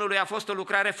înălțarea Domnului a fost o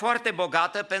lucrare foarte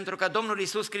bogată, pentru că Domnul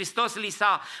Iisus Hristos li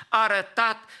s-a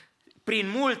arătat prin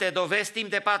multe dovezi timp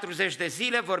de 40 de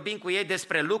zile, vorbind cu ei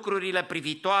despre lucrurile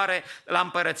privitoare la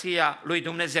împărăția lui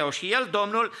Dumnezeu. Și El,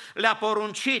 Domnul, le-a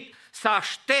poruncit să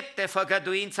aștepte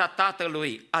făgăduința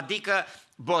Tatălui, adică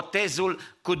botezul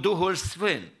cu Duhul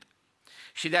Sfânt.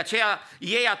 Și de aceea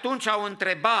ei atunci au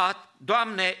întrebat: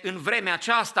 Doamne, în vremea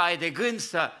aceasta ai de gând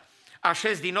să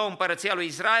așezi din nou împărăția lui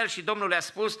Israel? Și Domnul le-a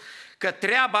spus că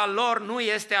treaba lor nu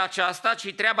este aceasta,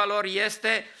 ci treaba lor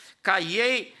este ca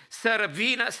ei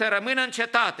să rămână în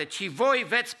cetate, ci voi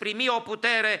veți primi o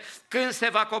putere când se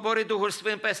va coborî Duhul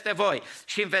Sfânt peste voi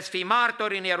și veți fi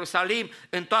martori în Ierusalim,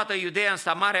 în toată Iudeea, în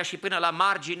Samaria și până la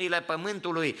marginile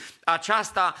pământului.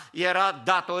 Aceasta era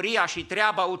datoria și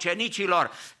treaba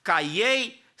ucenicilor, ca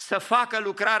ei să facă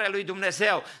lucrarea lui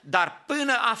Dumnezeu, dar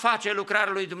până a face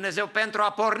lucrarea lui Dumnezeu, pentru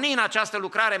a porni în această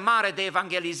lucrare mare de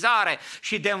evangelizare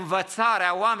și de învățare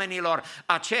a oamenilor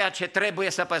a ceea ce trebuie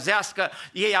să păzească,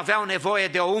 ei aveau nevoie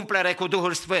de o umplere cu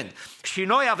Duhul Sfânt. Și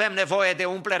noi avem nevoie de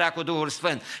umplerea cu Duhul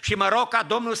Sfânt. Și mă rog ca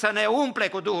Domnul să ne umple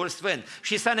cu Duhul Sfânt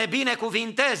și să ne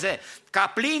binecuvinteze ca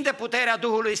plini de puterea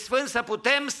Duhului Sfânt să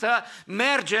putem să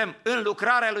mergem în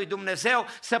lucrarea lui Dumnezeu,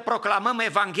 să proclamăm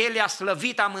Evanghelia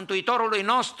slăvită a Mântuitorului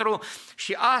nostru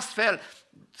și astfel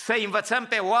să învățăm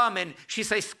pe oameni și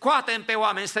să-i scoatem pe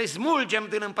oameni, să-i smulgem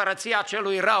din împărăția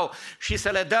celui rău și să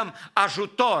le dăm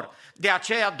ajutor. De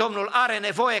aceea Domnul are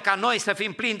nevoie ca noi să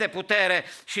fim plini de putere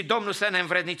și Domnul să ne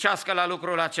învrednicească la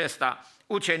lucrul acesta.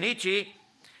 Ucenicii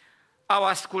au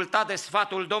ascultat de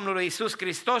sfatul Domnului Iisus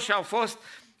Hristos și au fost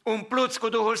umpluți cu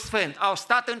Duhul Sfânt, au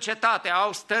stat în cetate,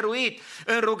 au stăruit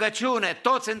în rugăciune,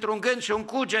 toți într-un gând și un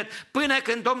cuget, până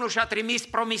când Domnul și-a trimis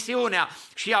promisiunea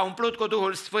și i-a umplut cu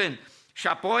Duhul Sfânt. Și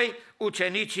apoi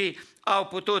ucenicii au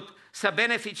putut să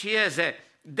beneficieze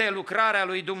de lucrarea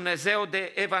lui Dumnezeu,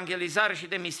 de evangelizare și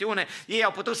de misiune. Ei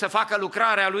au putut să facă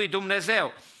lucrarea lui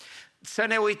Dumnezeu. Să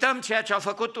ne uităm ceea ce au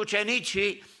făcut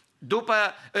ucenicii după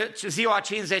ziua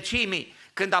Cincizecimii,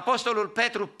 când apostolul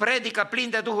Petru predică plin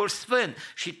de Duhul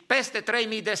Sfânt și peste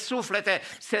 3000 de suflete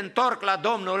se întorc la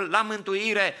Domnul, la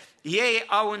mântuire, ei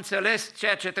au înțeles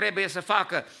ceea ce trebuie să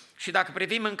facă. Și dacă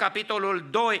privim în capitolul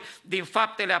 2 din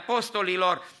Faptele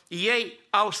Apostolilor, ei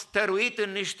au stăruit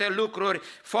în niște lucruri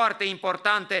foarte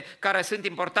importante, care sunt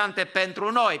importante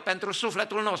pentru noi, pentru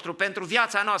sufletul nostru, pentru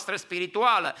viața noastră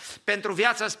spirituală, pentru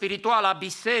viața spirituală a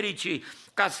bisericii,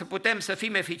 ca să putem să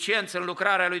fim eficienți în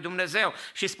lucrarea lui Dumnezeu.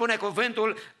 Și spune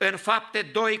cuvântul în Fapte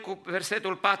 2 cu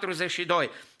versetul 42.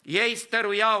 Ei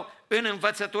stăruiau în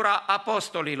învățătura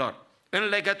apostolilor, în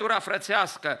legătura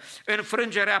frățească, în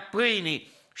frângerea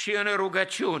pâinii și în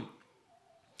rugăciuni.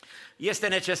 Este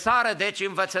necesară, deci,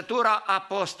 învățătura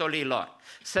apostolilor.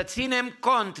 Să ținem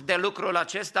cont de lucrul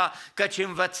acesta, căci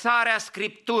învățarea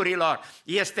Scripturilor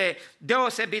este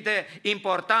deosebit de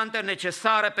importantă,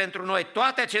 necesară pentru noi.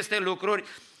 Toate aceste lucruri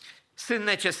sunt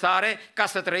necesare ca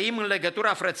să trăim în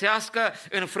legătura frățească,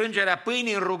 în frângerea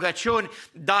pâinii, în rugăciuni,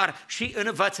 dar și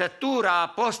învățătura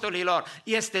apostolilor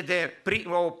este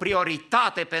o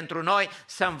prioritate pentru noi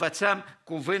să învățăm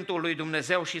cuvântul lui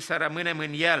Dumnezeu și să rămânem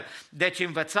în el. Deci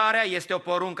învățarea este o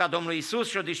poruncă a Domnului Iisus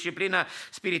și o disciplină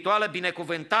spirituală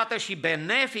binecuvântată și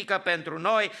benefică pentru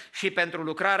noi și pentru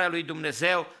lucrarea lui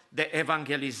Dumnezeu de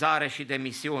evangelizare și de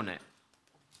misiune.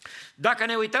 Dacă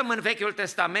ne uităm în Vechiul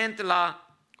Testament la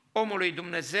omul lui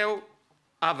Dumnezeu,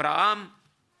 Avraam,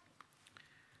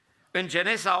 în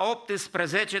Genesa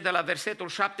 18, de la versetul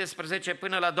 17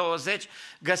 până la 20,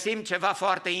 găsim ceva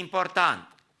foarte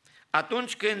important.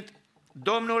 Atunci când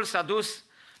Domnul s-a dus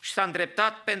și s-a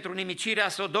îndreptat pentru nimicirea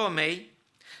Sodomei,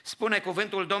 spune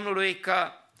cuvântul Domnului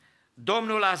că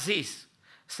Domnul a zis: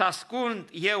 să ascund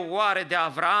eu oare de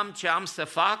Avraam ce am să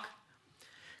fac?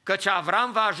 Căci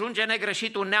Avram va ajunge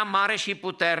negreșit un neam mare și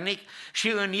puternic și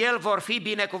în el vor fi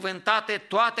binecuvântate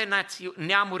toate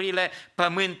neamurile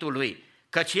pământului.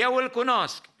 Căci eu îl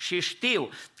cunosc și știu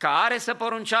că are să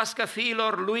poruncească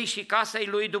fiilor lui și casei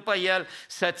lui după el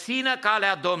să țină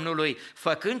calea Domnului,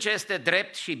 făcând ce este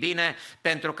drept și bine,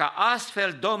 pentru ca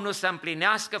astfel Domnul să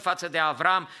împlinească față de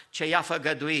Avram ce i-a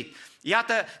făgăduit.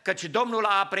 Iată căci Domnul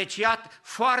a apreciat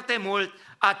foarte mult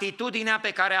atitudinea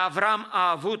pe care Avram a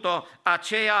avut-o,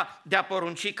 aceea de a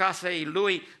porunci casei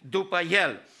lui după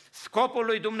el. Scopul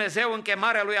lui Dumnezeu în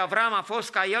chemarea lui Avram a fost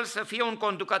ca el să fie un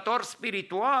conducător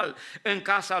spiritual în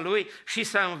casa lui și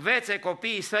să învețe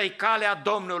copiii săi calea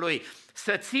Domnului,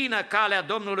 să țină calea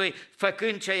Domnului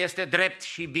făcând ce este drept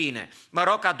și bine. Mă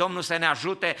rog ca Domnul să ne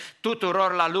ajute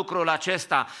tuturor la lucrul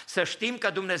acesta, să știm că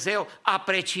Dumnezeu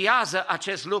apreciază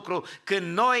acest lucru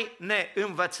când noi ne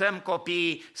învățăm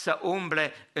copiii să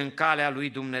umble în calea lui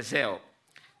Dumnezeu.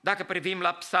 Dacă privim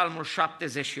la Psalmul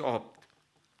 78,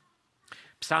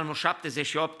 Psalmul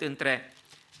 78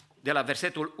 de la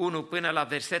versetul 1 până la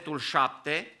versetul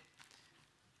 7,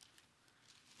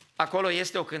 acolo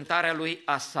este o cântare a lui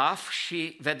Asaf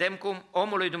și vedem cum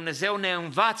omul lui Dumnezeu ne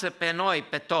învață pe noi,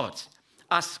 pe toți.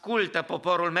 Ascultă,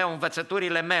 poporul meu,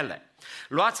 învățăturile mele.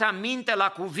 Luați aminte la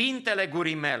cuvintele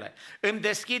gurii mele. Îmi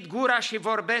deschid gura și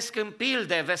vorbesc în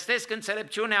pilde, vestesc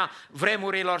înțelepciunea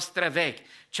vremurilor străvechi.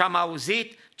 Ce-am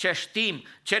auzit, ce știm,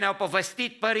 ce ne-au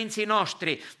povestit părinții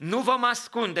noștri, nu vom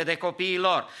ascunde de copiii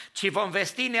lor, ci vom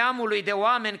vesti neamului de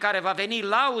oameni care va veni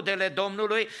laudele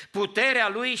Domnului, puterea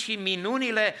Lui și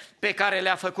minunile pe care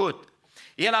le-a făcut.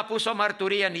 El a pus o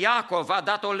mărturie în Iacov, a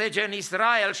dat o lege în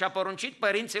Israel și a poruncit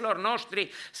părinților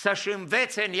noștri să-și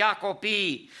învețe în ea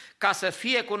copiii, ca să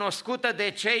fie cunoscută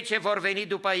de cei ce vor veni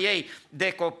după ei,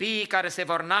 de copiii care se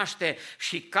vor naște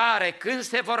și care, când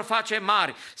se vor face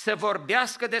mari, să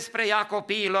vorbească despre ea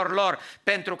copiilor lor,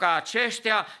 pentru ca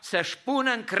aceștia să-și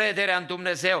pună încrederea în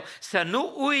Dumnezeu, să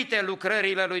nu uite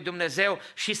lucrările lui Dumnezeu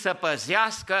și să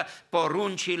păzească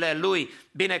poruncile Lui.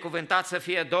 Binecuvântat să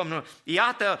fie Domnul!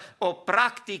 Iată o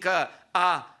practică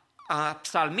a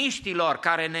psalmiștilor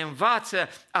care ne învață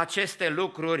aceste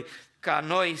lucruri ca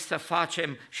noi să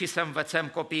facem și să învățăm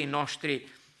copiii noștri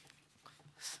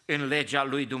în legea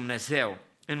lui Dumnezeu.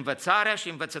 Învățarea și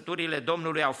învățăturile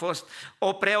Domnului au fost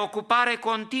o preocupare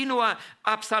continuă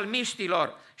a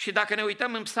psalmiștilor. Și dacă ne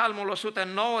uităm în Psalmul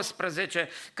 119,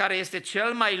 care este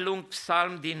cel mai lung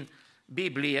psalm din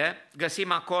Biblie,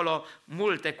 găsim acolo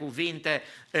multe cuvinte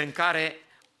în care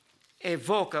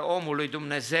evocă omul lui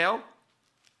Dumnezeu.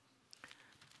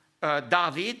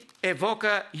 David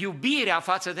evocă iubirea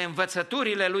față de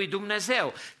învățăturile lui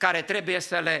Dumnezeu, care trebuie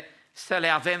să le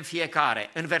avem fiecare.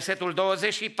 În versetul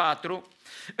 24,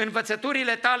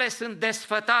 învățăturile tale sunt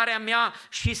desfătarea mea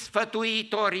și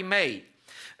sfătuitorii mei.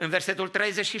 În versetul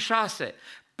 36,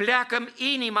 pleacă-mi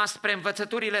inima spre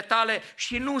învățăturile tale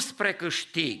și nu spre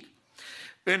câștig.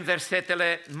 În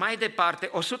versetele mai departe,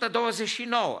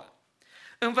 129,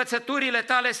 învățăturile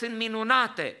tale sunt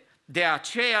minunate, de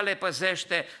aceea le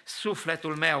păzește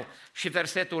sufletul meu. Și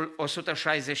versetul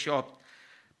 168,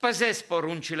 păzesc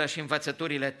poruncile și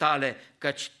învățăturile tale,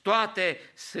 căci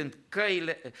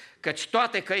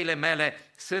toate căile mele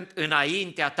sunt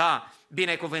înaintea ta.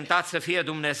 Binecuvântat să fie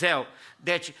Dumnezeu!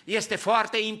 Deci este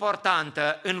foarte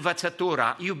importantă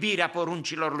învățătura, iubirea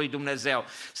poruncilor lui Dumnezeu,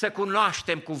 să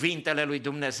cunoaștem cuvintele lui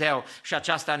Dumnezeu și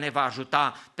aceasta ne va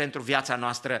ajuta pentru viața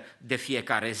noastră de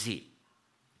fiecare zi.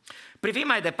 Privim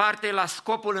mai departe la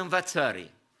scopul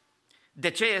învățării. De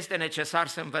ce este necesar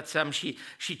să învățăm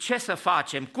și ce să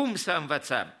facem, cum să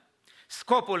învățăm?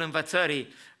 Scopul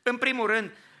învățării, în primul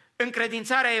rând,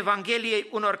 încredințarea Evangheliei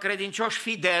unor credincioși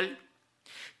fideli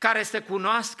care să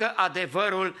cunoască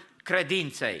adevărul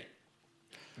credinței.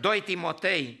 2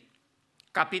 Timotei,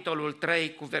 capitolul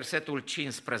 3, cu versetul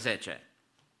 15.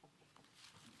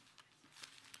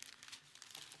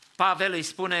 Pavel îi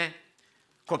spune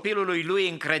copilului lui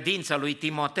în credință, lui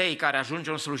Timotei, care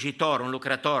ajunge un slujitor, un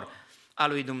lucrător al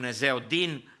lui Dumnezeu: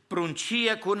 din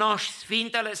pruncie cunoști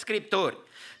Sfintele Scripturi,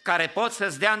 care pot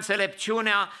să-ți dea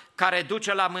înțelepciunea care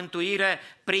duce la mântuire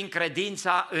prin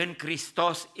credința în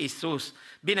Hristos Iisus.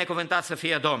 Binecuvântat să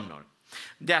fie Domnul!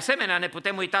 De asemenea, ne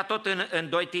putem uita tot în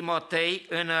 2 Timotei,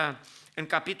 în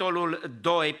capitolul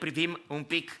 2, privim un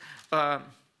pic,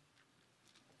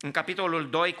 în capitolul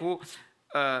 2 cu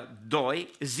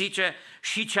 2, zice: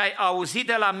 și ce ai auzit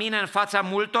de la mine în fața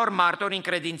multor martori,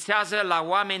 încredințează la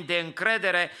oameni de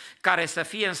încredere care să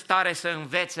fie în stare să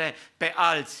învețe pe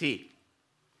alții.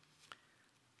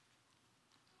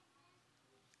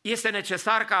 Este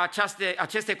necesar ca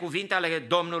aceste cuvinte ale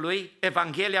Domnului,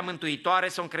 Evanghelia mântuitoare,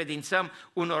 să o încredințăm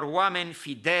unor oameni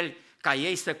fideli, ca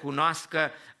ei să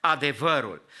cunoască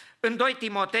adevărul. În 2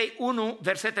 Timotei 1,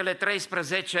 versetele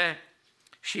 13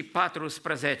 și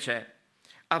 14,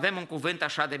 avem un cuvânt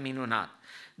așa de minunat: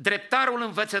 dreptarul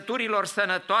învățăturilor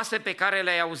sănătoase pe care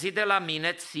le-ai auzit de la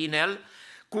mine, ține-l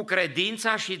cu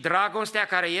credința și dragostea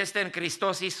care este în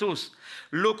Hristos Iisus.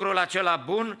 Lucrul acela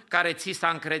bun care ți s-a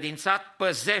încredințat,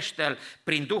 păzește-l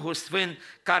prin Duhul Sfânt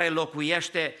care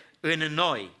locuiește în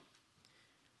noi.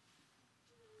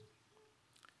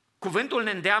 Cuvântul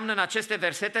ne îndeamnă în aceste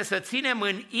versete să ținem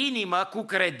în inimă cu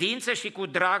credință și cu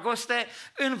dragoste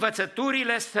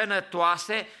învățăturile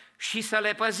sănătoase și să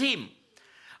le păzim.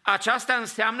 Aceasta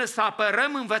înseamnă să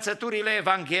apărăm învățăturile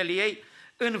Evangheliei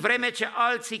în vreme ce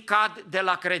alții cad de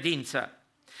la credință.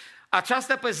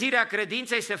 Această păzire a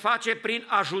credinței se face prin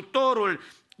ajutorul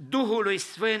Duhului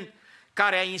Sfânt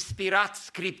care a inspirat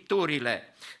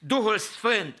Scripturile. Duhul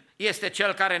Sfânt este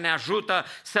Cel care ne ajută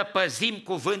să păzim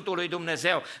cuvântul lui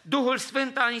Dumnezeu. Duhul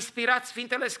Sfânt a inspirat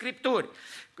Sfintele Scripturi.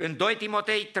 În 2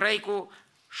 Timotei 3 cu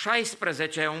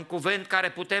 16, un cuvânt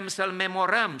care putem să-l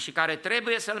memorăm și care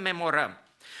trebuie să-l memorăm.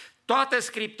 Toată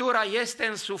Scriptura este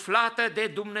însuflată de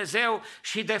Dumnezeu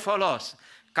și de folos,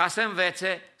 ca să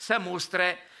învețe, să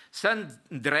mustre, să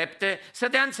îndrepte, să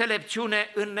dea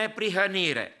înțelepciune în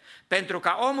neprihănire, pentru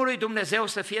ca omul lui Dumnezeu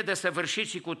să fie desăvârșit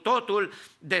și cu totul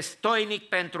destoinic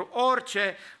pentru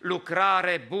orice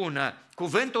lucrare bună.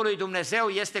 Cuvântul lui Dumnezeu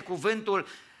este cuvântul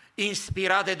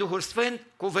inspirat de Duhul Sfânt,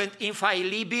 cuvânt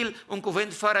infailibil, un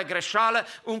cuvânt fără greșeală,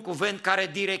 un cuvânt care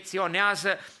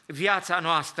direcționează viața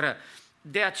noastră.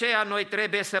 De aceea noi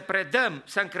trebuie să predăm,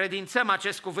 să încredințăm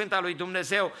acest cuvânt al lui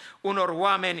Dumnezeu unor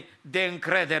oameni de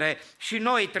încredere și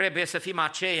noi trebuie să fim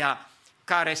aceia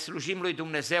care slujim lui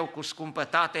Dumnezeu cu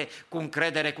scumpătate, cu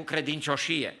încredere, cu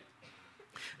credincioșie.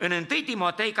 În 1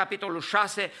 Timotei, capitolul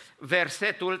 6,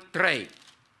 versetul 3,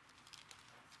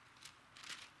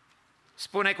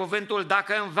 spune cuvântul: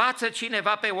 dacă învață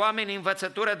cineva pe oameni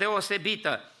învățătură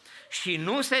deosebită și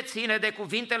nu se ține de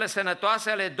cuvintele sănătoase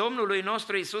ale Domnului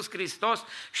nostru Iisus Hristos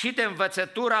și de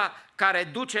învățătura care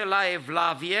duce la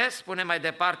evlavie, spune mai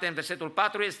departe în versetul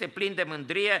 4, este plin de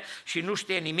mândrie și nu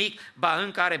știe nimic, ba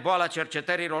încă are boala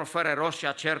cercetărilor fără rost și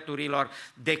a certurilor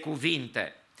de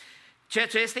cuvinte. Ceea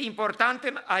ce este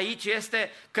important aici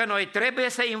este că noi trebuie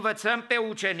să învățăm pe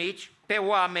ucenici, pe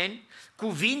oameni,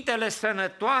 cuvintele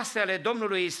sănătoase ale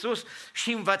Domnului Iisus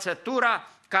și învățătura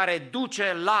care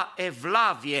duce la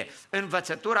evlavie,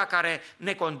 învățătura care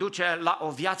ne conduce la o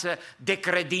viață de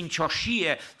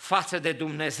credincioșie față de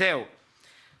Dumnezeu.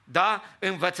 Da?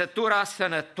 Învățătura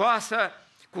sănătoasă,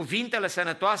 cuvintele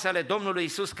sănătoase ale Domnului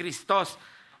Iisus Hristos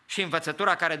și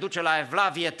învățătura care duce la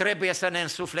evlavie trebuie să ne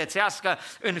însuflețească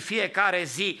în fiecare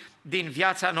zi din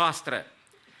viața noastră.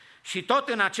 Și tot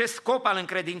în acest scop al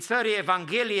încredințării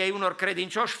Evangheliei unor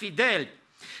credincioși fideli,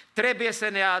 trebuie să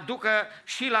ne aducă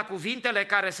și la cuvintele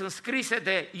care sunt scrise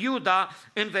de Iuda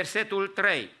în versetul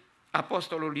 3.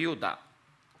 Apostolul Iuda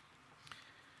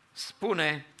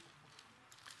spune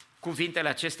cuvintele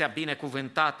acestea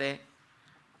binecuvântate: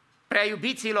 Prea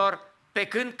iubiților, pe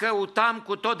când căutam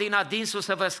cu tot din adinsul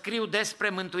să vă scriu despre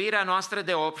mântuirea noastră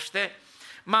de obște,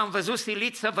 m-am văzut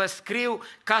silit să vă scriu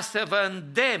ca să vă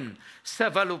îndemn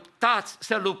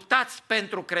să luptați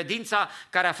pentru credința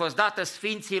care a fost dată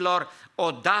sfinților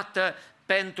odată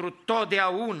pentru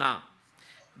totdeauna.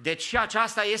 Deci și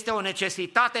aceasta este o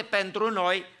necesitate pentru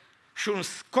noi și un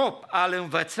scop al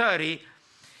învățării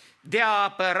de a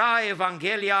apăra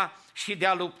Evanghelia și de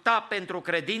a lupta pentru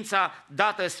credința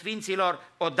dată sfinților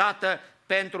odată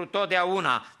pentru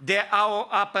totdeauna, de a o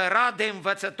apăra de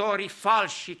învățătorii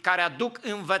falși care aduc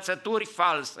învățături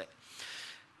false.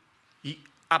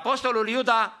 Apostolul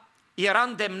Iuda era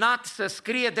îndemnat să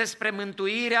scrie despre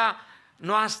mântuirea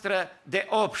noastră de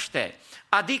obște,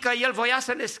 adică el voia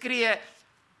să le scrie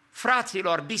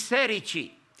fraților,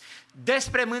 bisericii,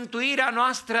 despre mântuirea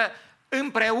noastră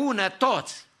împreună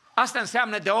toți. Asta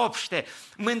înseamnă de obște,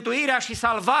 mântuirea și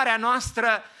salvarea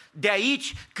noastră de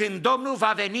aici când Domnul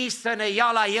va veni să ne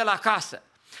ia la El acasă.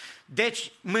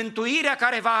 Deci mântuirea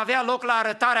care va avea loc la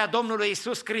arătarea Domnului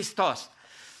Iisus Hristos.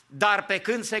 Dar pe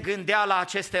când se gândea la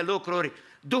aceste lucruri,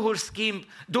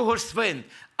 Duhul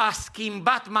Sfânt a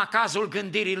schimbat macazul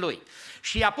gândirii lui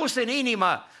și i-a pus în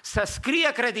inimă să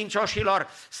scrie credincioșilor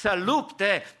să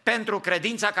lupte pentru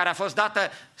credința care a fost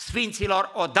dată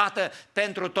sfinților odată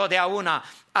pentru totdeauna,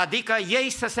 adică ei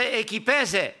să se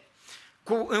echipeze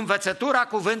cu învățătura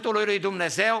cuvântului lui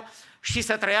Dumnezeu și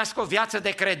să trăiască o viață de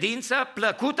credință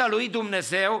plăcută lui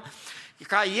Dumnezeu,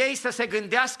 ca ei să se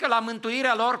gândească la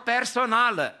mântuirea lor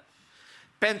personală.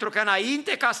 Pentru că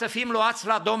înainte ca să fim luați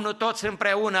la Domnul toți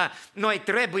împreună, noi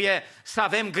trebuie să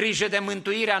avem grijă de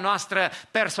mântuirea noastră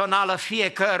personală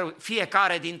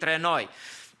fiecare dintre noi.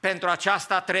 Pentru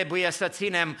aceasta trebuie să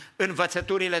ținem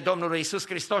învățăturile Domnului Iisus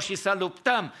Hristos și să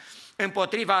luptăm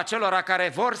împotriva acelora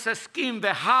care vor să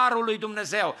schimbe harul lui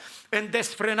Dumnezeu în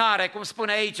desfrânare, cum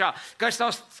spune aici, că s-au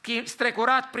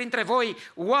strecurat printre voi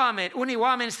unii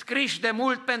oameni scriși de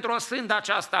mult pentru o sândă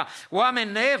aceasta,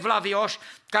 oameni neevlavioși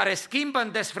care schimbă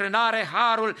în desfrânare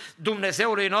harul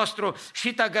Dumnezeului nostru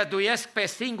și tăgăduiesc pe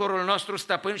singurul nostru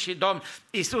stăpân și Domn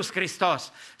Iisus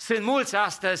Hristos. Sunt mulți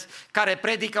astăzi care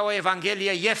predică o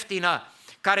evanghelie ieftină,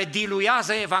 care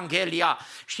diluează Evanghelia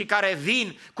și care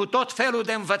vin cu tot felul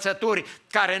de învățături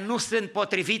care nu sunt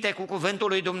potrivite cu cuvântul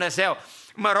lui Dumnezeu.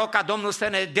 Mă rog ca Domnul să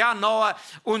ne dea nouă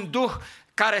un duh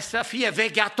care să fie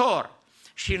vegheator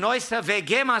și noi să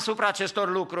veghem asupra acestor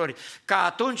lucruri, ca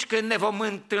atunci când ne vom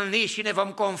întâlni și ne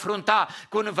vom confrunta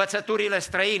cu învățăturile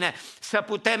străine, să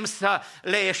putem să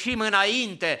le ieșim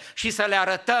înainte și să le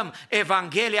arătăm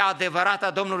Evanghelia adevărată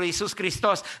a Domnului Iisus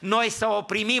Hristos. Noi să o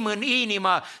primim în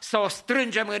inimă, să o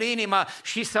strângem în inimă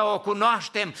și să o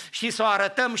cunoaștem și să o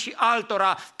arătăm și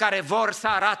altora care vor să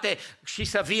arate și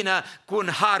să vină cu un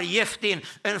har ieftin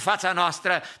în fața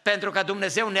noastră, pentru că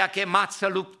Dumnezeu ne-a chemat să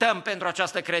luptăm pentru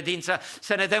această credință,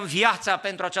 să ne dăm viața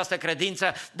pentru această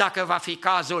credință, dacă va fi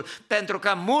cazul, pentru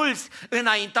că mulți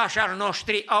înaintași al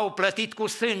noștri au plătit cu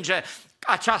sânge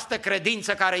această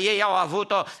credință care ei au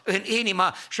avut-o în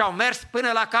inimă și au mers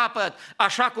până la capăt,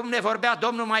 așa cum ne vorbea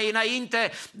Domnul mai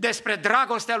înainte despre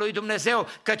dragostea lui Dumnezeu,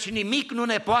 căci nimic nu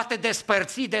ne poate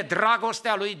despărți de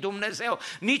dragostea lui Dumnezeu,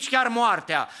 nici chiar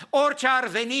moartea. Orice ar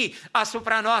veni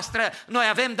asupra noastră, noi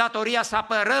avem datoria să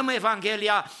apărăm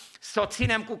Evanghelia, să o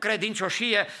ținem cu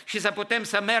credincioșie și să putem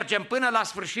să mergem până la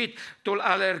sfârșitul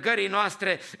alergării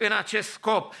noastre în acest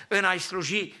scop,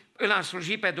 în a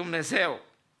sluji pe Dumnezeu.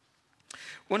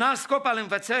 Un alt scop al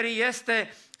învățării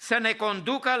este să ne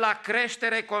conducă la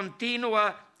creștere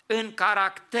continuă în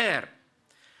caracter.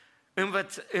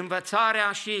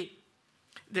 Învățarea și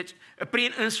Deci,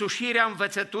 prin însușirea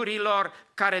învățăturilor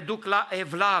care duc la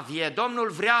evlavie. Domnul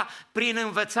vrea, prin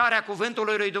învățarea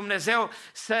cuvântului lui Dumnezeu,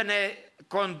 să ne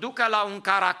conducă la un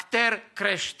caracter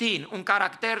creștin, un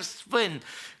caracter sfânt,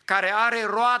 care are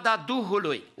roada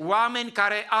Duhului, oameni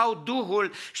care au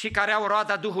Duhul și care au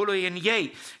roada Duhului în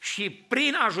ei. Și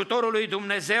prin ajutorul lui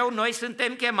Dumnezeu noi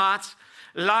suntem chemați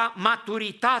la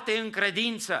maturitate în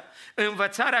credință.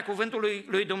 Învățarea cuvântului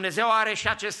lui Dumnezeu are și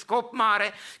acest scop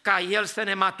mare, ca El să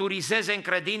ne maturizeze în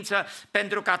credință,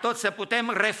 pentru ca toți să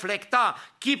putem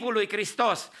reflecta chipul lui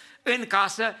Hristos în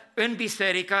casă, în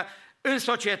biserică, în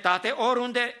societate,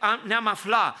 oriunde ne-am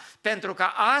afla, pentru ca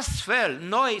astfel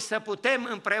noi să putem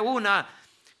împreună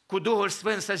cu Duhul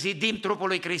Sfânt să zidim trupul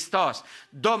lui Hristos.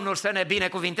 Domnul să ne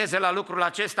binecuvinteze la lucrul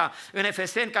acesta. În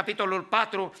Efeseni, capitolul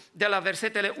 4, de la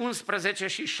versetele 11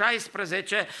 și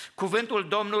 16, cuvântul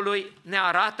Domnului ne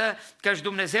arată că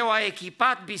Dumnezeu a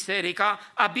echipat biserica,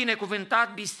 a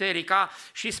binecuvântat biserica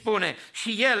și spune: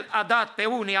 și El a dat pe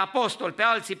unii apostoli, pe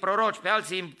alții proroci, pe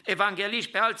alții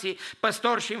evangeliști, pe alții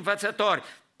păstori și învățători,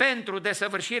 pentru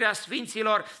desăvârșirea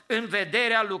sfinților în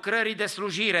vederea lucrării de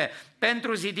slujire,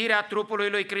 pentru zidirea trupului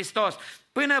lui Hristos,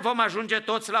 până vom ajunge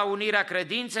toți la unirea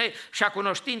credinței și a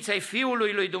cunoștinței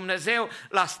Fiului lui Dumnezeu,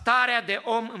 la starea de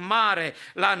om mare,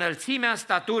 la înălțimea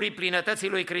staturii plinătății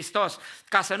lui Hristos,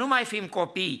 ca să nu mai fim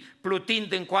copii,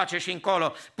 plutind încoace și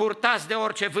încolo, purtați de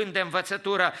orice vânt de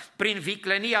învățătură, prin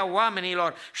viclenia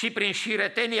oamenilor și prin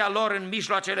șiretenia lor în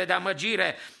mijloacele de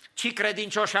amăgire, ci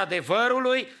credincioși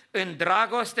adevărului, în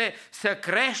dragoste, să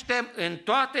creștem în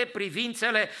toate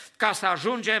privințele ca să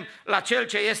ajungem la Cel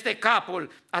ce este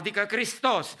capul, adică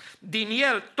Hristos. Din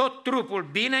El tot trupul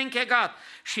bine închegat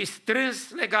și strâns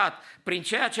legat, prin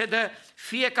ceea ce dă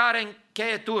fiecare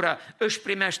încheietură, își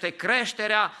primește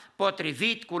creșterea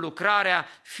potrivit cu lucrarea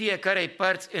fiecărei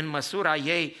părți în măsura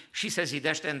ei și se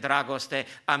zidește în dragoste.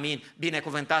 Amin.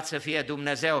 Binecuvântat să fie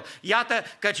Dumnezeu. Iată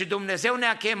căci Dumnezeu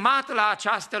ne-a chemat la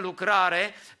această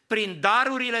lucrare prin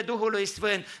darurile Duhului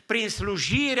Sfânt, prin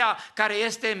slujirea care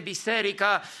este în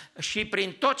biserică și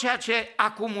prin tot ceea ce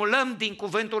acumulăm din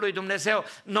cuvântul lui Dumnezeu,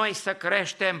 noi să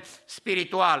creștem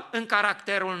spiritual în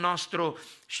caracterul nostru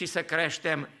și să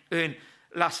creștem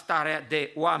la starea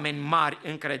de oameni mari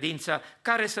în credință,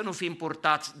 care să nu fim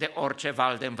purtați de orice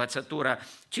val de învățătură,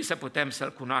 ci să putem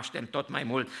să-L cunoaștem tot mai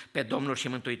mult pe Domnul și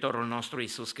Mântuitorul nostru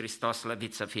Iisus Hristos,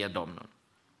 slăvit să fie Domnul.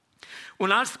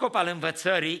 Un alt scop al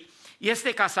învățării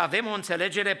este ca să avem o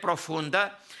înțelegere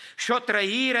profundă și o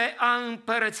trăire a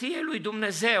împărăției lui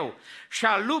Dumnezeu și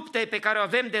a luptei pe care o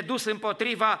avem de dus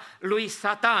împotriva lui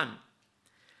Satan.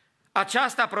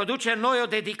 Aceasta produce în noi o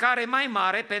dedicare mai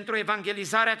mare pentru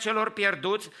evangelizarea celor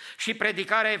pierduți și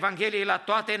predicarea Evangheliei la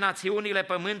toate națiunile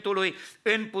pământului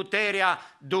în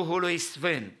puterea Duhului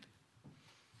Sfânt.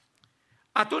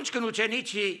 Atunci când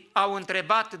ucenicii au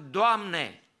întrebat: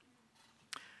 Doamne,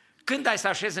 când ai să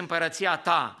așezi împărăția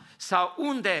Ta? Sau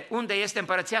unde este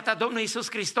împărăția Ta? Domnul Iisus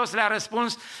Hristos le-a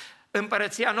răspuns: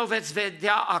 împărăția nu o veți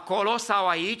vedea acolo sau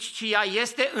aici, ci ea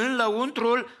este în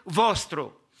lăuntrul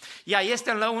vostru. Ea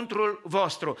este în lăuntrul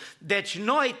vostru. Deci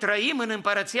noi trăim în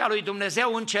împărăția lui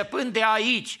Dumnezeu începând de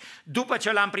aici, după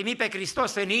ce L-am primit pe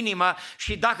Hristos în inimă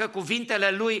și dacă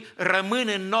cuvintele Lui rămân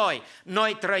în noi.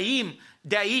 Noi trăim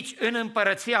de aici în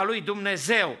împărăția lui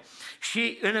Dumnezeu.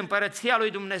 Și în împărăția lui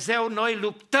Dumnezeu noi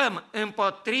luptăm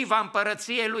împotriva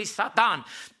împărăției lui Satan,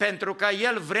 pentru că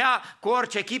el vrea cu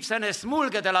orice chip să ne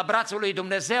smulgă de la brațul lui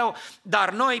Dumnezeu, dar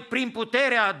noi prin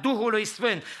puterea Duhului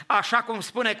Sfânt, așa cum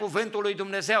spune cuvântul lui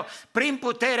Dumnezeu, prin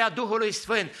puterea Duhului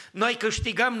Sfânt, noi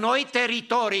câștigăm noi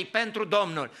teritorii pentru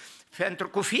Domnul. Pentru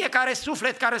cu fiecare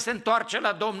suflet care se întoarce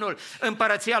la Domnul,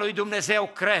 împărăția lui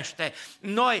Dumnezeu crește.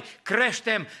 Noi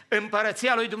creștem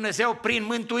împărăția lui Dumnezeu prin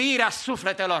mântuirea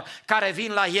sufletelor care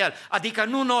vin la El. Adică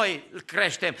nu noi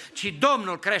creștem, ci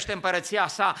Domnul crește împărăția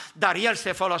sa, dar El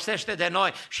se folosește de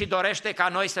noi și dorește ca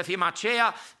noi să fim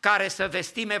aceia care să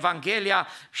vestim Evanghelia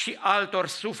și altor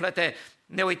suflete.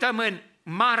 Ne uităm în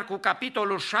Marcu,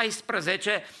 capitolul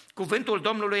 16, cuvântul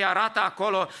Domnului arată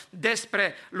acolo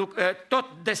tot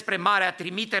despre marea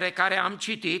trimitere care am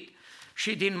citit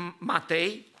și din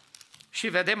Matei și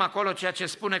vedem acolo ceea ce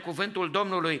spune cuvântul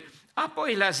Domnului.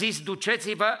 Apoi le-a zis: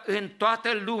 duceți-vă în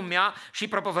toată lumea și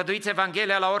propovăduiți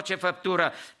Evanghelia la orice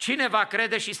făptură. Cine va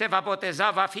crede și se va boteza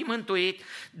va fi mântuit,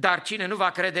 dar cine nu va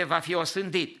crede va fi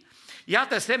osândit.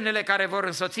 Iată semnele care vor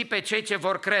însoți pe cei ce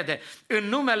vor crede. În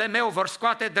numele meu vor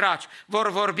scoate draci,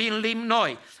 vor vorbi în limbi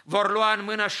noi, vor lua în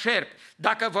mână șerpi.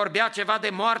 Dacă vorbea ceva de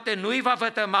moarte, nu-i va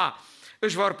vătăma.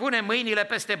 Își vor pune mâinile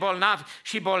peste bolnavi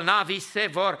și bolnavii se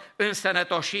vor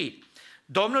însănătoși.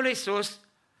 Domnul Iisus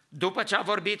După ce a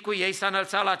vorbit cu ei, s-a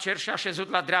înălțat la cer și a șezut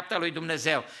la dreapta lui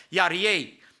Dumnezeu. Iar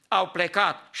ei au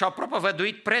plecat și au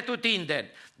propovăduit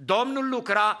pretutindeni. Domnul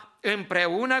lucra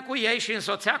împreună cu ei și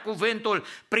însoțea cuvântul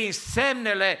prin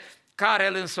semnele care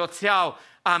îl însoțeau.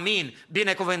 Amin.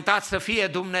 Binecuvântat să fie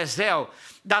Dumnezeu.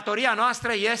 Datoria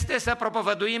noastră este să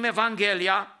propovăduim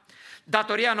Evanghelia.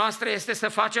 Datoria noastră este să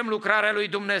facem lucrarea lui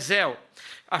Dumnezeu.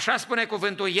 Așa spune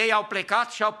cuvântul, ei au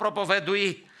plecat și au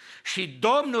propovăduit. Și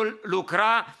Domnul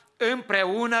lucra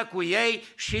împreună cu ei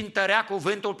și întărea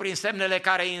cuvântul prin semnele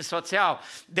care îi însoțeau.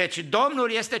 Deci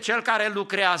Domnul este Cel care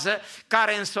lucrează,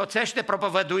 care însoțește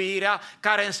propovăduirea,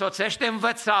 care însoțește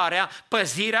învățarea,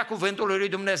 păzirea cuvântului lui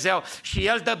Dumnezeu și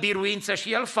El dă biruință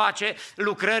și El face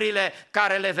lucrările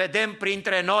care le vedem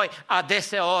printre noi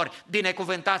adeseori.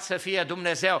 Binecuvântat să fie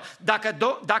Dumnezeu.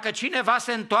 Dacă cineva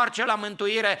se întoarce la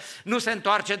mântuire, nu se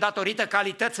întoarce datorită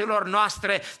calităților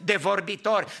noastre de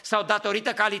vorbitori sau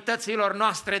datorită calităților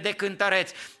noastre de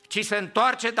cântăreți, ci se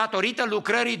întoarce datorită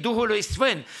lucrării Duhului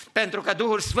Sfânt, pentru că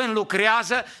Duhul Sfânt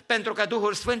lucrează, pentru că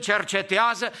Duhul Sfânt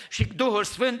cercetează și Duhul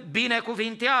Sfânt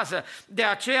binecuvintează. De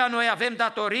aceea noi avem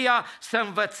datoria să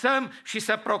învățăm și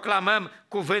să proclamăm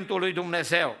cuvântul lui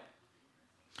Dumnezeu.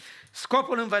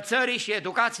 Scopul învățării și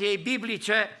educației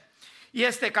biblice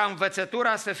este ca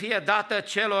învățătura să fie dată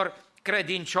celor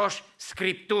credincioși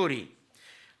Scripturii,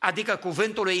 adică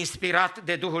cuvântului inspirat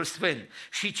de Duhul Sfânt,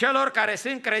 și celor care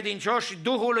sunt credincioși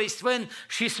Duhului Sfânt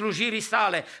și slujirii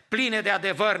sale, pline de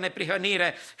adevăr,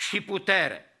 neprihănire și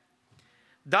putere.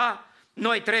 Da,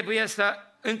 noi trebuie să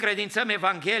încredințăm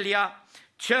Evanghelia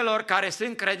celor care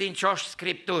sunt credincioși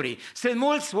Scripturii. Sunt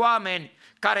mulți oameni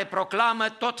care proclamă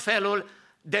tot felul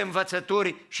de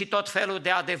învățături și tot felul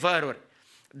de adevăruri,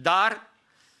 dar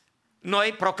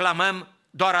noi proclamăm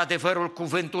doar adevărul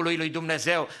cuvântului lui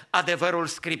Dumnezeu, adevărul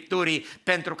Scripturii,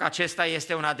 pentru că acesta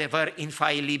este un adevăr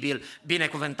infailibil.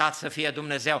 Binecuvântat să fie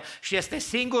Dumnezeu și este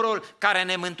singurul care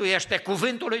ne mântuiește.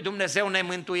 Cuvântul lui Dumnezeu ne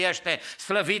mântuiește,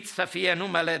 slăvit să fie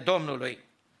numele Domnului.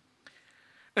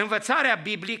 Învățarea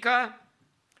biblică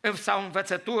sau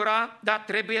învățătura,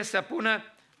 trebuie să pună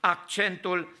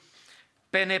accentul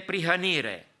pe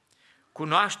neprihănire,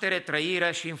 cunoaștere,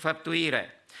 trăire și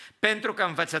înfăptuire. Pentru că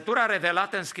învățătura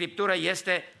revelată în Scriptură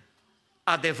este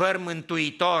adevăr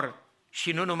mântuitor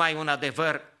și nu numai un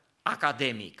adevăr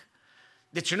academic.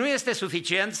 Deci nu este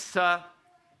suficient să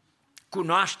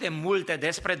cunoaștem multe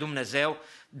despre Dumnezeu,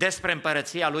 despre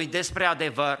împărăția Lui, despre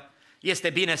adevăr. Este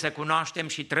bine să cunoaștem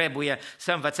și trebuie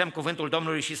să învățăm cuvântul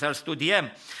Domnului și să-l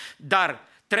studiem, dar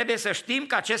trebuie să știm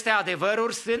că aceste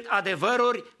adevăruri sunt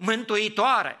adevăruri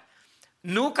mântuitoare,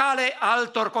 nu ca ale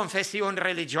altor confesiuni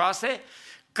religioase,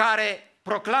 care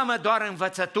proclamă doar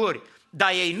învățături,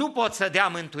 dar ei nu pot să dea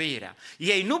mântuirea.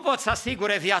 Ei nu pot să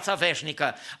asigure viața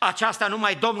veșnică. Aceasta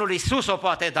numai Domnul Iisus o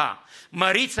poate da.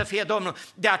 Mărit să fie Domnul.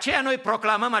 De aceea noi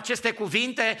proclamăm aceste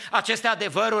cuvinte, aceste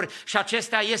adevăruri și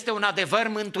acesta este un adevăr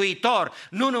mântuitor,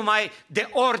 nu numai de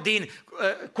ordin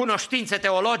cunoștințe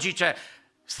teologice.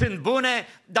 Sunt bune,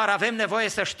 dar avem nevoie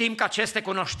să știm că aceste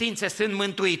cunoștințe sunt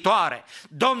mântuitoare.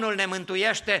 Domnul ne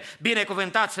mântuiește,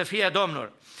 binecuvântat să fie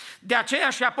Domnul. De aceea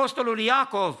și apostolul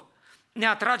Iacov ne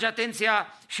atrage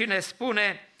atenția și ne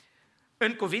spune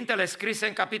în cuvintele scrise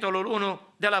în capitolul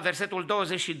 1, de la versetul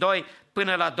 22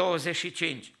 până la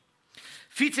 25.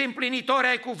 Fiți împlinitori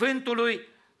ai cuvântului,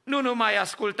 nu numai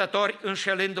ascultători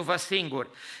înșelându-vă singuri,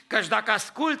 căci dacă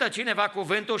ascultă cineva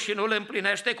cuvântul și nu îl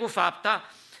împlinește cu fapta,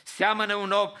 seamănă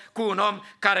cu un om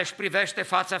care își privește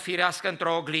fața firească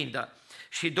într-o oglindă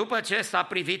și după ce s-a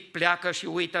privit pleacă și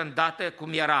uită îndată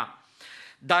cum era.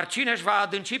 Dar cine își va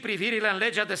adânci privirile în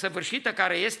legea desăvârșită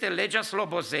care este legea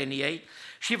slobozeniei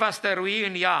și va stărui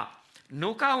în ea,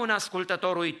 nu ca un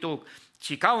ascultător uituc,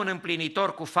 ci ca un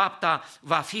împlinitor cu fapta,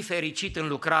 va fi fericit în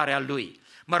lucrarea lui.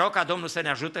 Mă rog ca Domnul să ne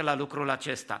ajute la lucrul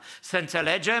acesta, să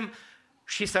înțelegem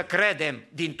și să credem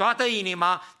din toată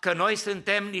inima că noi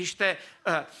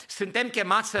suntem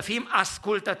chemați să fim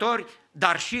ascultători,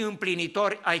 dar și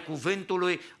împlinitori ai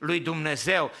cuvântului lui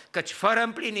Dumnezeu, căci fără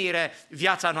împlinire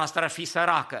viața noastră ar fi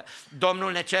săracă.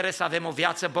 Domnul ne cere să avem o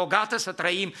viață bogată, să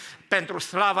trăim pentru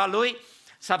slava Lui,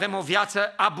 să avem o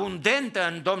viață abundentă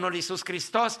în Domnul Iisus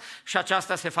Hristos și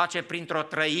aceasta se face printr-o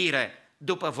trăire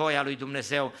după voia lui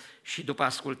Dumnezeu și după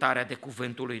ascultarea de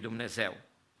cuvântul lui Dumnezeu.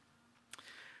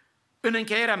 În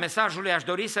încheierea mesajului aș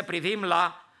dori să privim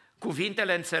la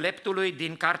cuvintele înțeleptului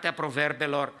din Cartea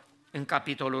Proverbelor în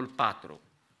capitolul 4,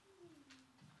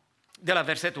 de la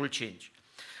versetul 5.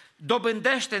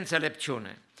 Dobândește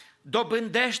înțelepciune,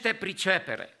 dobândește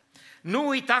pricepere, nu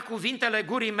uita cuvintele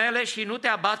gurii mele și nu te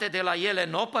abate de la ele,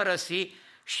 n-o părăsi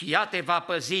și ea te va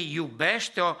păzi,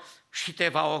 iubește-o și te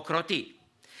va ocroti.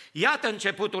 Iată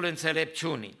începutul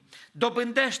înțelepciunii.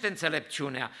 Dobândește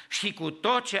înțelepciunea și cu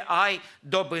tot ce ai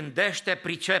dobândește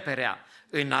priceperea.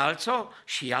 Înalți-o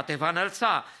și ea te va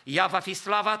înălța. Ea va fi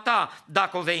slava ta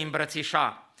dacă o vei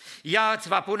îmbrățișa. Ea îți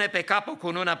va pune pe cap o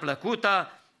cunună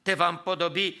plăcută, te va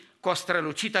împodobi cu o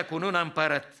strălucită cunună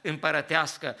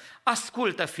împărătească.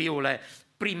 Ascultă, fiule,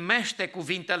 primește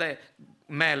cuvintele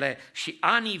mele și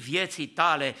anii vieții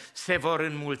tale se vor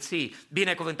înmulți.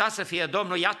 Binecuvântat să fie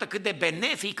Domnul, iată cât de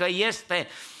benefică este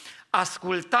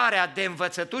ascultarea de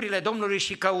învățăturile Domnului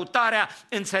și căutarea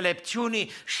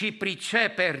înțelepciunii și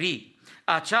priceperii.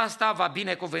 Aceasta va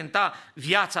binecuvânta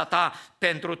viața ta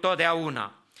pentru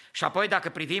totdeauna. Și apoi dacă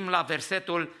privim la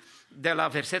de la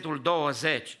versetul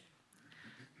 20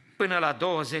 până la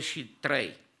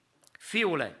 23.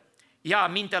 Fiule, ia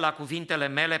aminte la cuvintele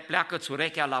mele, pleacă-ți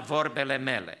urechea la vorbele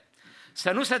mele.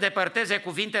 Să nu se depărteze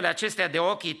cuvintele acestea de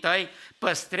ochii tăi,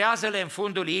 păstrează-le în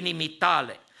fundul inimii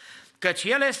tale, căci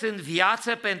ele sunt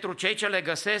viață pentru cei ce le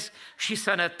găsesc și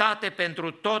sănătate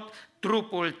pentru tot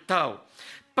trupul tău.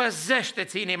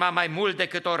 Păzește-ți inima mai mult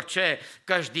decât orice,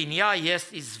 căci din ea ies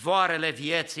izvoarele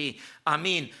vieții.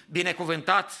 Amin.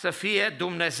 Binecuvântat să fie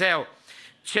Dumnezeu.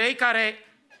 Cei care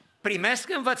primesc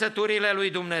învățăturile lui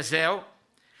Dumnezeu,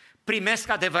 primesc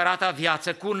adevărata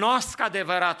viață, cunosc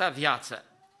adevărata viață.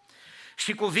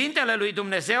 Și cuvintele lui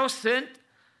Dumnezeu sunt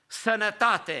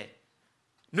sănătate,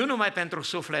 nu numai pentru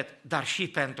suflet, dar și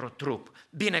pentru trup.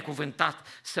 Binecuvântat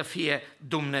să fie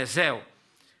Dumnezeu.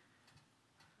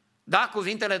 Da,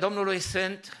 cuvintele Domnului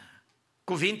sunt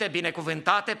cuvinte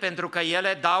binecuvântate pentru că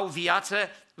ele dau viață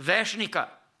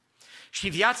veșnică. Și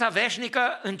viața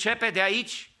veșnică începe de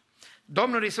aici.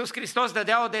 Domnul Iisus Hristos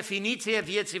dădea o definiție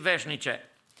vieții veșnice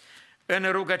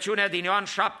în rugăciunea din Ioan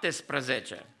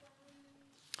 17.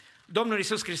 Domnul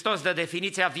Iisus Hristos dă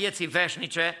definiția vieții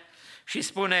veșnice și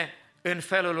spune în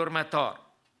felul următor.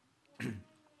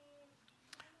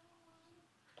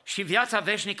 Și viața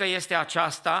veșnică este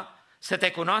aceasta, să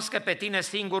te cunoască pe tine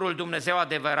singurul Dumnezeu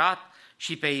adevărat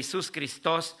și pe Iisus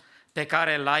Hristos pe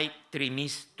care l-ai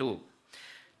trimis tu.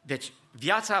 Deci,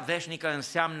 viața veșnică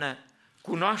înseamnă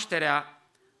cunoașterea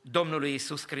Domnului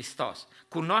Iisus Hristos,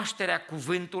 cunoașterea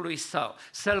cuvântului Său,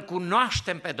 să-L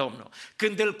cunoaștem pe Domnul.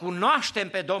 Când îl cunoaștem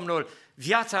pe Domnul,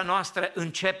 viața noastră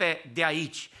începe de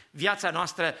aici. Viața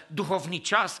noastră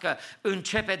duhovnicească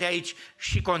începe de aici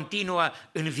și continuă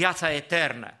în viața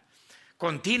eternă.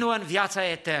 Continuă în viața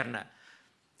eternă.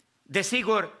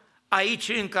 Desigur, aici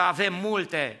încă avem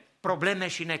multe probleme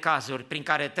și necazuri prin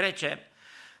care trecem,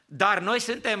 dar noi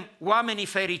suntem oamenii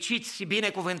fericiți și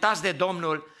binecuvântați de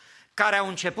Domnul care au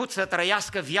început să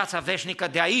trăiască viața veșnică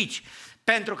de aici,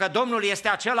 pentru că Domnul este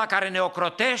acela care ne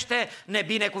ocrotește, ne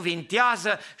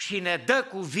binecuvintează și ne dă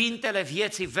cuvintele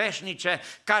vieții veșnice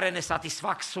care ne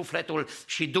satisfac sufletul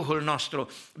și Duhul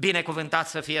nostru. Binecuvântat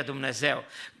să fie Dumnezeu!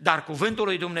 Dar cuvântul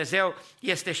lui Dumnezeu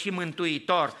este și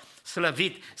mântuitor,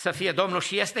 slăvit să fie Domnul,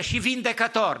 și este și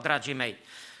vindecător, dragii mei.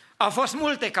 Au fost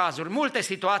multe cazuri, multe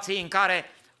situații în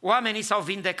care oamenii s-au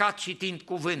vindecat citind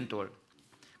cuvântul.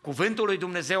 Cuvântul lui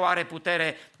Dumnezeu are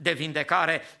putere de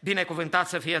vindecare, binecuvântat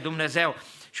să fie Dumnezeu.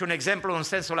 Și un exemplu în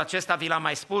sensul acesta vi l-am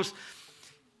mai spus,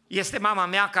 este mama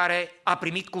mea care a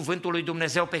primit cuvântul lui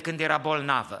Dumnezeu pe când era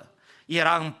bolnavă.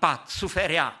 Era în pat,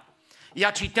 suferea.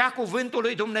 Ea citea cuvântul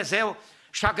lui Dumnezeu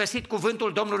și a găsit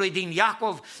cuvântul Domnului din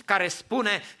Iacov, care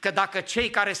spune că dacă cei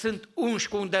care sunt unși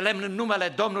cu un de lemn în numele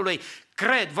Domnului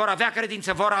cred, vor avea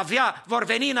credință, vor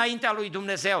veni înaintea lui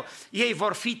Dumnezeu, ei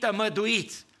vor fi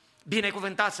tămăduiți.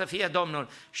 Binecuvântat să fie Domnul.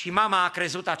 Și mama a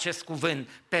crezut acest cuvânt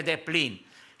pe deplin.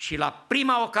 Și la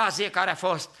prima ocazie care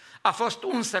a fost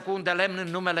unsă cu un de lemn în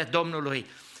numele Domnului.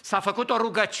 S-a făcut o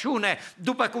rugăciune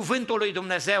după cuvântul lui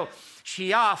Dumnezeu și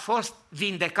ea a fost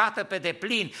vindecată pe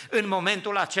deplin în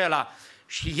momentul acela.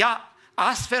 Și ea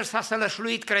astfel s-a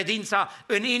sălășluit credința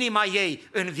în inima ei,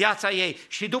 în viața ei,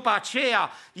 și după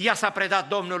aceea ea s-a predat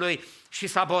Domnului și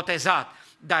s-a botezat.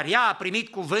 Dar ea a primit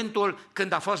cuvântul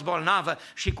când a fost bolnavă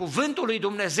și cuvântul lui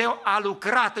Dumnezeu a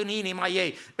lucrat în inima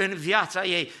ei, în viața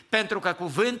ei, pentru că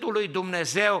cuvântul lui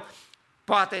Dumnezeu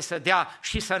poate să dea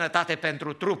și sănătate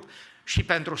pentru trup și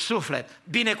pentru suflet.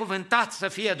 Binecuvântat să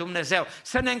fie Dumnezeu,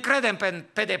 să ne încredem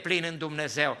pe deplin în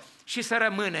Dumnezeu și să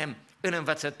rămânem în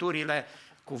învățăturile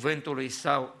cuvântului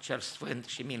Său cel sfânt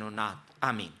și minunat.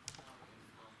 Amin.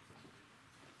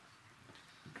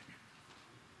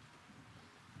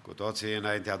 Cu toții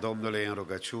înaintea Domnului în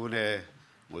rugăciune,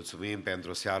 mulțumim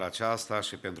pentru seara aceasta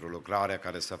și pentru lucrarea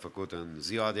care s-a făcut în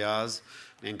ziua de azi.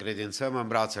 Ne încredințăm în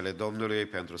brațele Domnului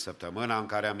pentru săptămâna în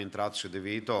care am intrat și de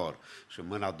viitor și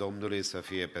mâna Domnului să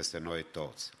fie peste noi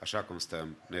toți. Așa cum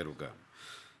stăm, ne rugăm.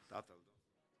 Tatăl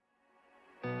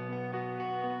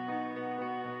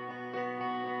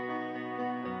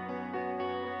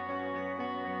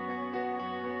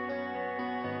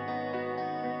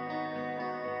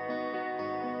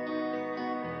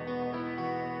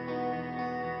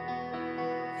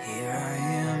Here I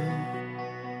am,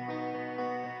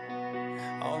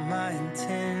 all my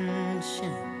intentions,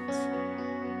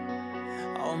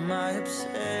 all my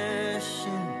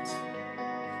obsessions,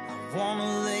 I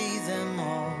wanna lay them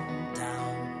all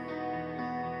down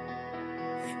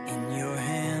in your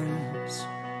hands.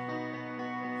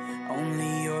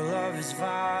 Only your love is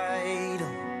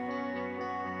vital,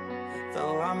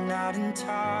 though I'm not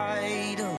entitled.